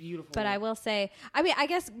 he's beautiful. But I will say, I mean, I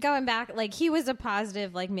guess going back, like he was a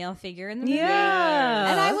positive, like male figure in the movie.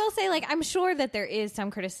 Yeah, and I will say, like, I'm sure that there is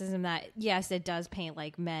some criticism that yes, it does paint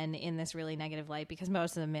like men in this really negative light because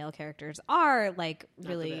most of the male characters are like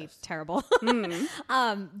really terrible.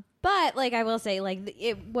 But like I will say, like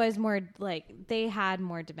it was more like they had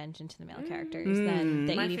more dimension to the male characters than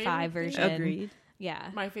the 85 version. Agreed. Yeah.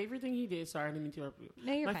 My favorite thing he did. Sorry, I didn't mean to interrupt you.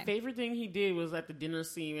 No, you're My fine. favorite thing he did was at the dinner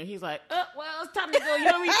scene, and he's like, well, it's time to go. You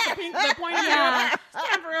know what I mean? The point is, it's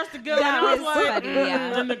time for us to go. That and I was was like, funny,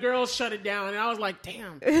 yeah. and the girls shut it down, and I was like,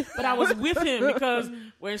 damn. But I was with him because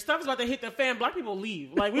when stuff's about to hit the fan, black people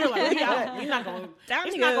leave. Like, we were like, we out. We're not going.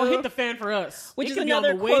 It's not going to hit the fan for us. Which It is could be on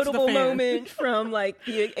another the way to the quotable fan. moment from like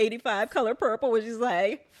the 85 Color Purple, which is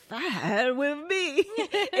like, "Ride with me,"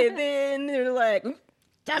 and then they're like,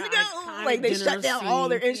 "Time to go!" Iconic Like they dinner shut down all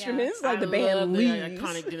their scene. instruments. Yeah. Like the I band love leaves. the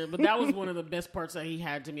iconic dinner, but that was one of the best parts that he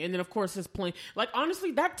had to me. And then, of course, his playing. Like,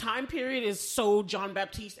 honestly, that time period is so John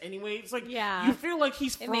Baptiste anyway. It's like, Yeah. you feel like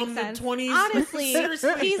he's It from makes the sense. 20s. Honestly,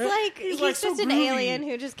 Seriously. he's like, just so an groovy. alien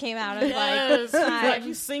who just came out of Yes, like he's time. like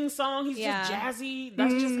he sings songs. He's Yeah. just jazzy.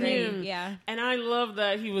 That's just Great, him. yeah. And I love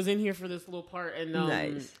that he was in here for this little part and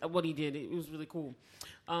Nice. what he did. It was really cool.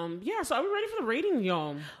 Yeah. So are we ready for the rating,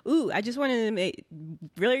 y'all? Ooh, I just wanted to make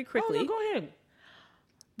really quickly Oh, no, go ahead.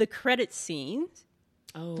 the credit scenes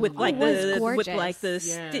Oh, with like was the gorgeous. with like the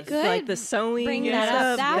Yes. Good. like the sewing Bringing and that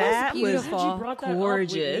up. stuff. That was beautiful. Glad you brought that up,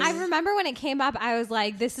 gorgeous. Whitney. I remember when it came up, I was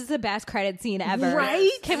like, "This is the best credit scene ever." Right?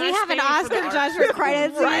 Can And we I have an stayed for the Oscar judge for artistic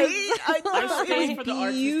credit one. Right? scenes? I I thought stayed it for the was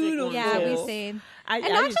artistic beautiful. one. Yeah, we Yes. stayed. I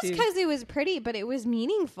And not did just too. because it was pretty, but it was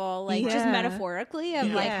meaningful, like just Yeah. metaphorically of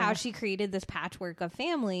like Yeah. how she created this patchwork of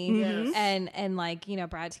family Yes. and like, you know,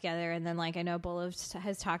 brought it together. And then like, I know Bulov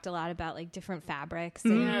has talked a lot about like different fabrics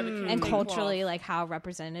and, Yeah, the and kente culturally cloth. like how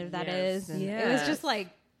representative that Yes. is. And it Yes. was just like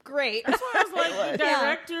great. That's why I was like, the Yeah.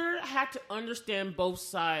 director had to understand both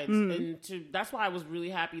sides, and that's why I was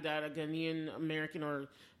really happy that a Ghanaian American or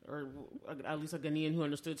at least a Ghanaian who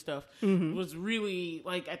understood stuff was really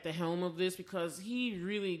like at the helm of this, because he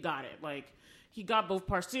really got it. Like he got both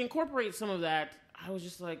parts to incorporate some of that. I was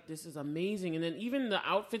just like, this is amazing. And then even the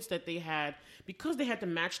outfits that they had, because they had to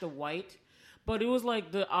match the white, but it was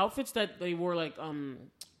like the outfits that they wore, like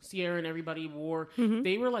Sierra and everybody wore,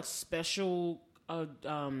 they were like special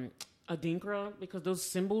Adinkra, because those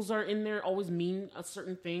symbols are in there always mean a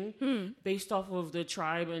certain thing based off of the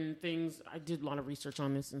tribe and things. I did a lot of research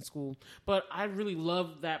on this in school, but I really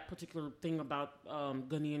love that particular thing about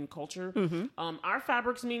Ghanaian culture. Our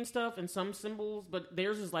fabrics mean stuff and some symbols, but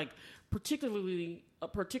theirs is like particularly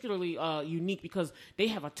unique because they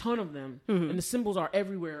have a ton of them, and the symbols are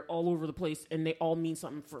everywhere, all over the place, and they all mean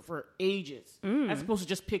something for ages, as opposed to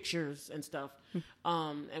just pictures and stuff.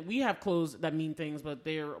 And we have clothes that mean things, but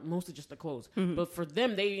they're mostly just the clothes. But for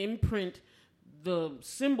them, they imprint the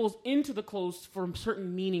symbols into the clothes for a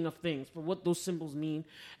certain meaning of things, for what those symbols mean.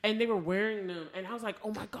 And they were wearing them, and I was like,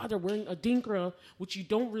 oh my God, they're wearing Adinkra, which you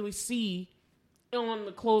don't really see on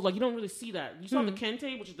the clothes. Like, you don't really see that. You saw the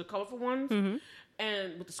kente, which is the colorful ones,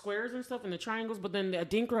 and with the squares and stuff and the triangles, but then the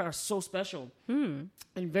Adinkra are so special and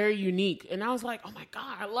very unique. And I was like, oh my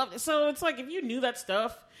God, I love it. So it's like, if you knew that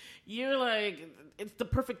stuff, you're like, it's the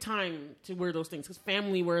perfect time to wear those things, because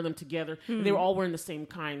family wear them together. And they were all wearing the same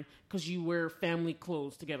kind, because you wear family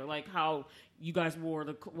clothes together, like how you guys wore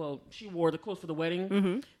she wore the clothes for the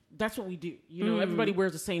wedding. That's what we do. You know, everybody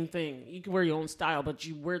wears the same thing. You can wear your own style, but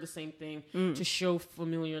you wear the same thing to show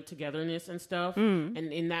familiar togetherness and stuff. And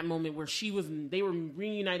in that moment where they were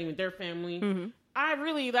reuniting with their family,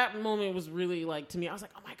 that moment was really like, to me, I was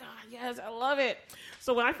like, oh my God, yes, I love it.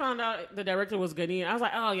 So when I found out the director was Ghanaian, I was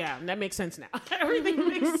like, oh yeah, that makes sense now. Everything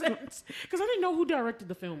makes sense. Because I didn't know who directed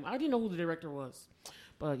the film. I didn't know who the director was.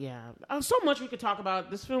 But yeah, so much we could talk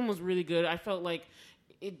about. This film was really good. I felt like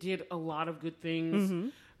it did a lot of good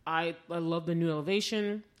things. I love the new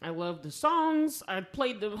elevation. I love the songs. I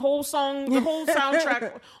played the whole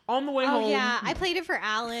soundtrack on the way home. Oh yeah, I played it for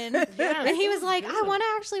Alan, Yes, and he it was like, good. "I want to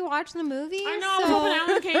actually watch the movie." I know. I was so- hoping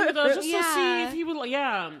Alan came with us just to Yeah. see if he would like.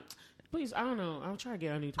 Yeah, please. I don't know. I'll try to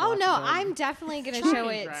get Annie to Oh watch no, it, but- I'm definitely gonna Try show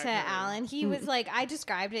and it drag to her. Alan. He was like, I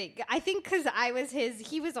described it. I think because I was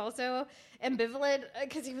he was also ambivalent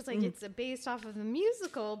because he was like, it's based off of the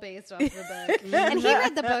musical, based off the book, and he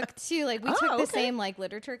read the book too. Like we took the okay. same like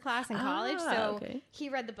literature class in college, so okay. he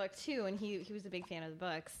read the book too, and he was a big fan of the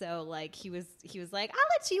book. So like he was like,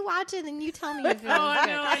 I'll let you watch it, and you tell me if it was Oh, I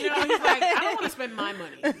good. know. He's like, I don't want to spend my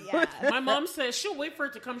money. Yeah. My mom says she'll wait for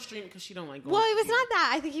it to come stream because she don't like going. Well, it was to not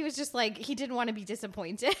that. I think he was just like he didn't want to be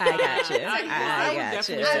disappointed. I got you. I I would got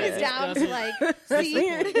definitely you. say I was down to like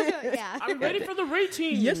see. yeah. I'm ready for the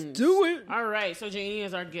ratings. Yes, do it. All right, so Janie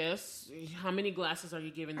is our guest. How many glasses are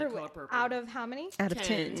you giving the color purple? Out of how many? Out of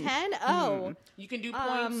 10. 10. 10? Oh. You can do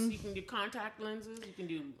points. You can do contact lenses. You can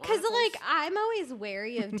do Because, articles. like, I'm always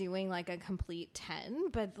wary of doing, like, a complete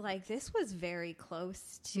 10, but, like, this was very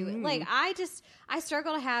close to it. Like, I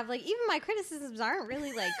struggle to have, like, even my criticisms aren't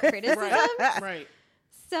really, like, criticisms. right.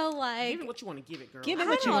 So like, Give it what you want to give it, girl. Give it I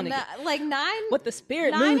what you don't want to know, get. like 9. What the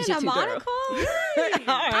spirit 9 moves in you a to, girl. monocle.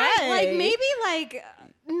 All right. Like maybe like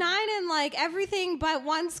 9 in like everything but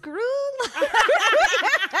one screw.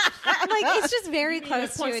 Like it's just very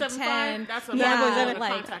close to a 0.75? 10. That's a Yeah, monocle and a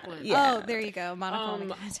like- contact lens. Yeah. Oh, there you go, monocle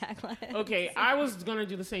and contact lens. Okay, I was gonna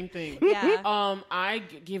do the same thing. Yeah. I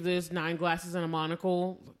give this 9 glasses and a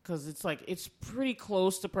monocle because it's like it's pretty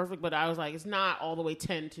close to perfect, but I was like, it's not all the way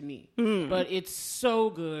 10 to me. But it's so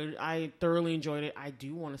good. I thoroughly enjoyed it. I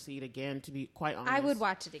do want to see it again. To be quite honest, I would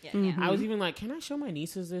watch it again. Yeah. I was even like, can I show my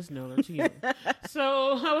nieces this? No, they're too young.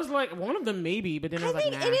 So I was like, one of them maybe, but then I I was like,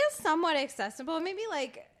 think nah. it is somewhat accessible. Maybe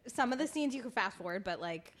like some of the scenes you can fast forward, but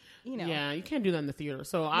like Yeah, you can't do that in the theater.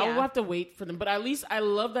 So I Yeah. will have to wait for them. But at least I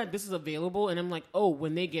love that this is available. And I'm like, oh,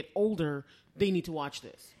 when they get older, they need to watch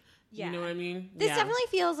this. Yeah. You know what I mean? This Yeah. definitely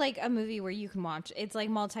feels like a movie where you can watch. It's like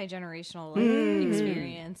multi-generational like,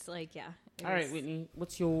 experience. Like, yeah. it All right, was- Whitney,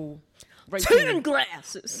 what's your right 10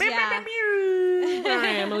 glasses. Yeah. All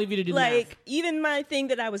right, I'm gonna leave you to do Like, even my thing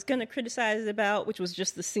that I was going to criticize about, which was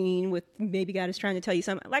just the scene with maybe God is trying to tell you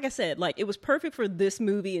something. Like I said, like, it was perfect for this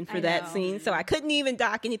movie and for I that know. scene. So I couldn't even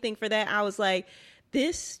dock anything for that. I was like,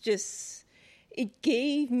 this just, it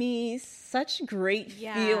gave me such great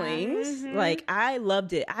Yeah. feelings. Like, I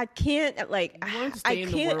loved it. I can't, like, You wanted to I stay in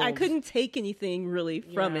the can't, I world. couldn't take anything really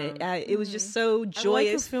from Yeah. it. It was just so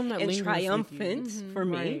joyous film that and lingers with you. triumphant for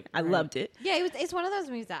me. Right, I right. loved it. Yeah, it's one of those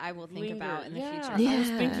movies that I will think about in the yeah. future. I was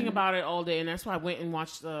Yeah. thinking about it all day, and that's why I went and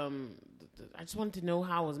watched. I just wanted to know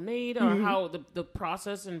how it was made or how the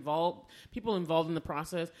process involved, people involved in the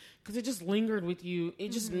process, because it just lingered with you. It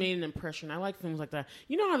just made an impression. I like films like that.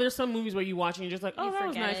 You know how there's some movies where you watch and you're just like, oh, You that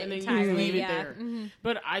was forget nice, it and then entirely, you leave it yeah. there.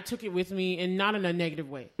 But I took it with me, and not in a negative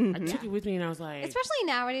way. I took it with me, and I was like, Especially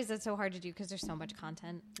nowadays, it's so hard to do because there's so much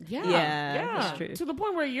content. yeah, Yeah, that's true. To the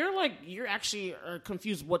point where you're actually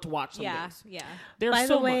confused what to watch. Some Yeah, days. yeah. There's By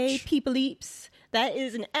so the way, much. people eeps, that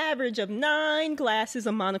is an average of 9 glasses,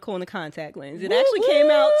 a monocle, and a contact lens. It actually came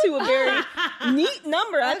out to a very neat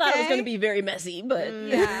number. I thought it was Okay. going to be very messy, but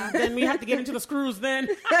Yeah. Then we have to get into the screws. Then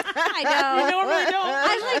I know. we normally don't.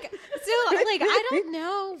 I like so like I don't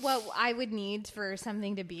know what I would need for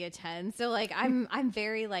something to be a 10. So like I'm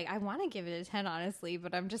very like I want to give it a 10 honestly,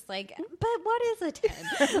 but I'm just like, but what is a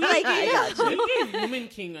 10? Like I got you. We gave Woman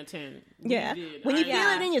King a 10. We Yeah, did. when you I-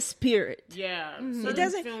 feel it in your spirit. Yeah, It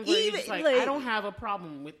doesn't films where you're even just like, like I don't have a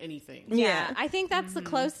problem with anything. Yeah. I think that's the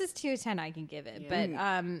closest to a 10 I can give it. But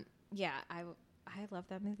yeah, I love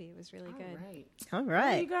that movie. It was really good. Right. All Hey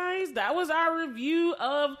right. guys, that was our review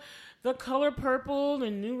of The Color Purple,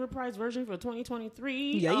 the new reprised version for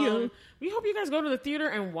 2023. Yeah. We hope you guys go to the theater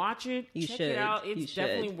and watch it. You Check should. it out. You It's should.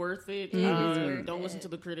 definitely worth it. worth Don't it. listen to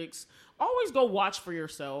the critics. Always go watch for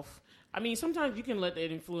yourself. I mean, sometimes you can let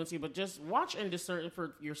it influence you, but just watch and discern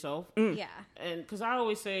for yourself. Yeah. And because I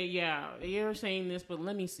always say, yeah, you're saying this, but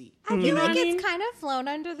let me see. I feel You know like what I mean? it's kind of flown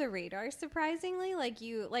under the radar, surprisingly. Like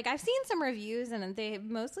I've seen some reviews and they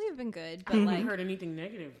mostly have been good, but I like haven't heard anything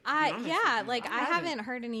negative. to be I honest yeah, with you. like I haven't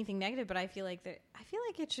heard anything negative, but I feel like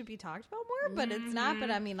it should be talked about more, but it's not.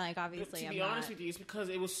 But I mean, like But obviously, to I'm be honest not. with you, it's because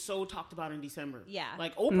it was so talked about in December. Yeah.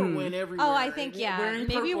 Like Oprah went everywhere. Oh, I think and yeah. wearing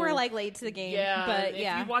Maybe we're purple. like late to the game, Yeah, but and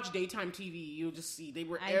yeah. If you watch daytime TV, you'll just see they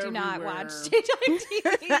were I everywhere. do not watch daytime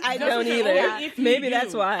TV. I That's don't okay. either. Only if you Maybe do.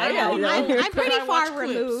 that's why. I Yeah, don't yeah. know. I'm pretty Because I watch far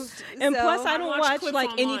clips. removed, And so plus, I I don't watch watch clips like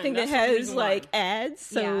online. anything that That's the has reason why. like ads.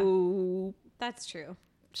 So that's true.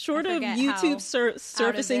 short of forget YouTube how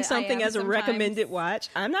surfacing it I something am as a sometimes. recommended watch,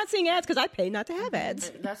 I'm not seeing ads because I pay not to have ads.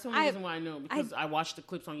 That's the only I- reason why I know, because I watched the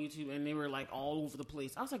clips on YouTube and they were like all over the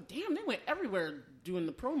place. I was like, damn, they went everywhere doing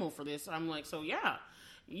the promo for this. I'm like, so yeah,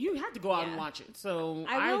 you have to go out and Yeah. watch it. So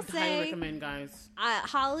I will highly say- recommend, guys.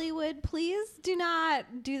 Hollywood, please do not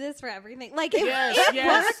do this for everything. Like it, Yes, it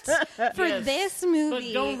yes. worked for Yes. this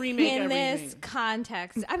movie But don't remake in this everything.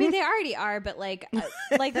 context. I mean, they already are, but like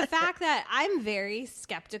the fact that I'm very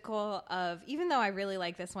skeptical of, even though I really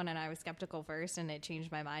like this one and I was skeptical first and it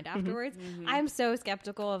changed my mind afterwards. I'm so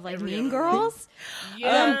skeptical of like Every Mean other Girls.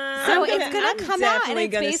 Yeah. So I'm it's gonna I'm come out and definitely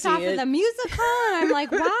it's gonna based see off of it. the musical. And I'm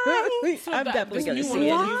like, why? So I'm that- definitely this gonna new see one, it.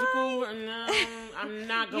 the Why? musical, no, I'm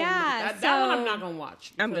not going. Yeah, that one I'm so- not going to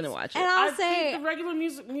watch. I'm because gonna watch And it. I'll I say, think the regular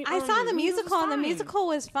music. I saw the musical and the fine. musical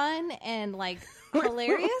was fun and like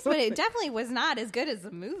hilarious, but it definitely was not as good as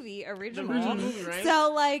the movie original. original movie, right?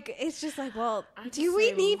 So like, it's just like, well, I do just we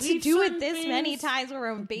say need to leave do it certain this many things- times where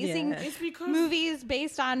we're basing Yeah. It's because movies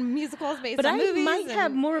based on musicals based But on I movies? might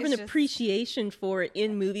have and more of an it's just- appreciation for it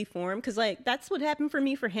in movie form because, like, that's what happened for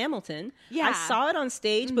me for Hamilton. Yeah. I saw it on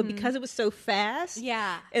stage, but because it was so fast,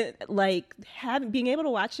 Yeah. like being able to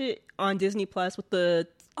watch it on Disney Plus with the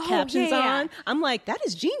captions on. I'm like, that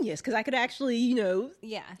is genius because I could actually,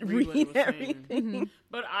 read everything.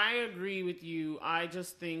 But I agree with you. I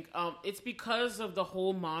just think it's because of the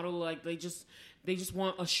whole model. Like they just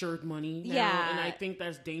want assured money now, and I think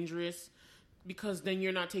that's dangerous. Because then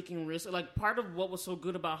you're not taking risks. Like, part of what was so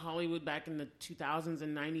good about Hollywood back in the 2000s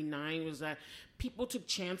and 99 was that people took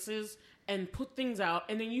chances and put things out,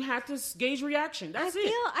 and then you had to gauge reaction. That's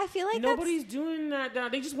it. I feel like nobody's doing that now.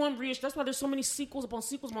 They just want reaction. That's why there's so many sequels upon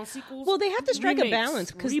sequels upon sequels. Well, they have to strike a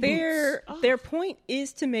balance because their point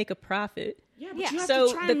is to make a profit. Yeah, but you have so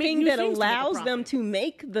to try the and make thing new that things to make a allows profit. them to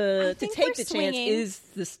take the chance is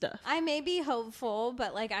the stuff. I may be hopeful,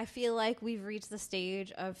 but like I feel like we've reached the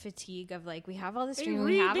stage of fatigue of like we have all this streaming,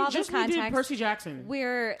 we have all this context. Percy Jackson.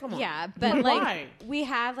 Come on. But like we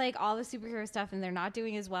have like all the superhero stuff, and they're not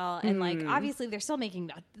doing as well. And like obviously they're still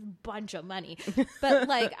making a bunch of money, but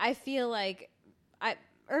like I feel like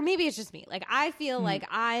or maybe it's just me. Like, I feel like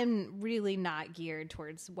I'm really not geared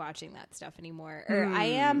towards watching that stuff anymore. Or I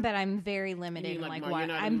am, but I'm very limited in like what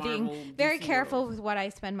I'm being very careful with what I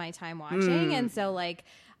spend my time watching. And so like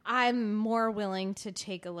I'm more willing to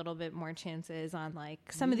take a little bit more chances on like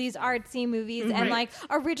some of these artsy movies and like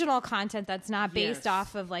original content that's not based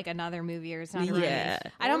off of like another movie or it's not I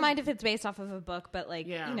don't mind if it's based off of a book, but like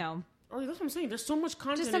you know. Oh, that's what I'm saying. There's so much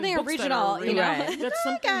content. Just something in books original, that you know. That's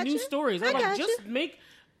something new stories. I'm like, just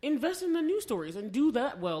invest in the new stories and do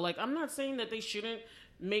that well. Like, I'm not saying that they shouldn't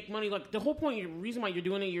make money. Like, the whole point, the reason why you're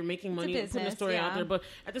doing it, you're making money and putting the story out there. But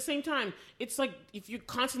at the same time, it's like if you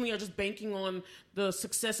constantly are just banking on the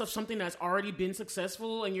success of something that's already been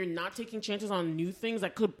successful and you're not taking chances on new things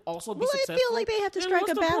that could also be successful. I feel like they have to strike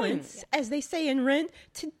a balance. As they say in Rent,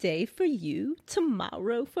 today for you,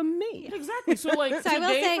 tomorrow for me. Exactly. So like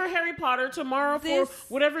today for Harry Potter, tomorrow for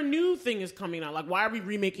whatever new thing is coming out. Like, why are we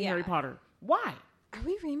remaking Harry Potter? Why? Are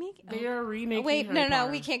we remaking? They are remaking. Wait, Harry Potter.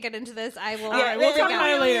 We can't get into this. I will. All right, we'll talk about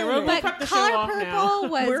it later. We'll cut the show off now. Color Purple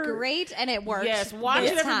was great, and it worked. Yes, watch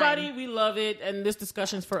it, everybody. We love it, and this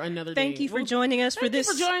discussion's for another day. Thank you for joining us for this.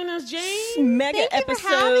 Thank you for joining us, Jane. Mega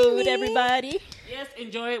episode, everybody. Yes,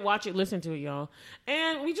 enjoy it, watch it, listen to it, y'all.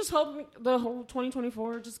 And we just hope the whole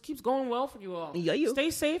 2024 just keeps going well for you all.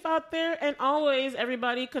 Stay safe out there, and always,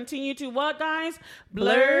 everybody, continue to what, guys?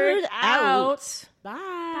 Blurred out.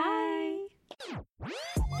 Bye.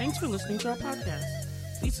 Thanks for listening to our podcast.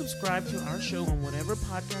 Please subscribe to our show on whatever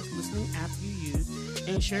podcast listening app you use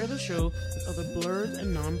and share the show with other blurred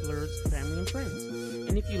and non-blurred family and friends.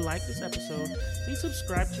 And if you like this episode, please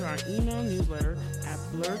subscribe to our email newsletter at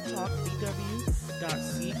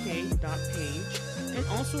blurredtalkbw.ck.page and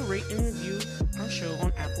also rate and review our show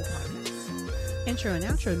on Apple Podcasts. Intro and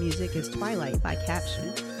outro music is Twilight by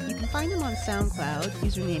Caption. You can find them on SoundCloud,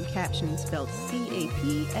 username Caption spelled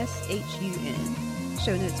CAPSHUN.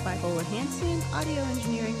 Show notes by Bola Hansen, audio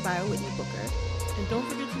engineering by Whitney Booker. And don't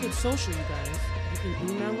forget to get social, you guys. You can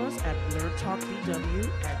email us at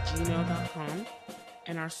blurredtalkbw@gmail.com.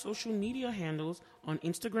 And our social media handles on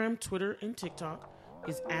Instagram, Twitter, and TikTok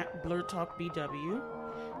is at blurredtalkbw.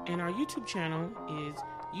 And our YouTube channel is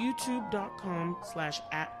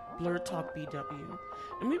youtube.com/@blurredtalkbw.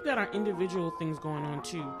 And we've got our individual things going on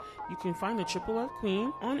too. You can find the Triple F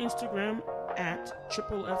Queen on Instagram at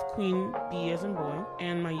Triple F Queen B as in boy.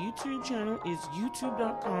 And my YouTube channel is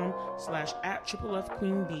youtube.com/@Triple F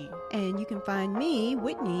Queen B. And you can find me,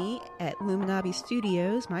 Whitney, at Luminabi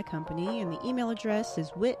Studios, my company. And the email address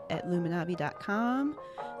is wit@luminabi.com,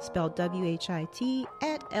 spelled WHIT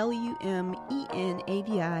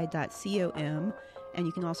 @LUMENABI.com. And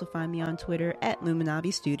you can also find me on Twitter at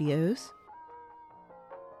Luminabi Studios.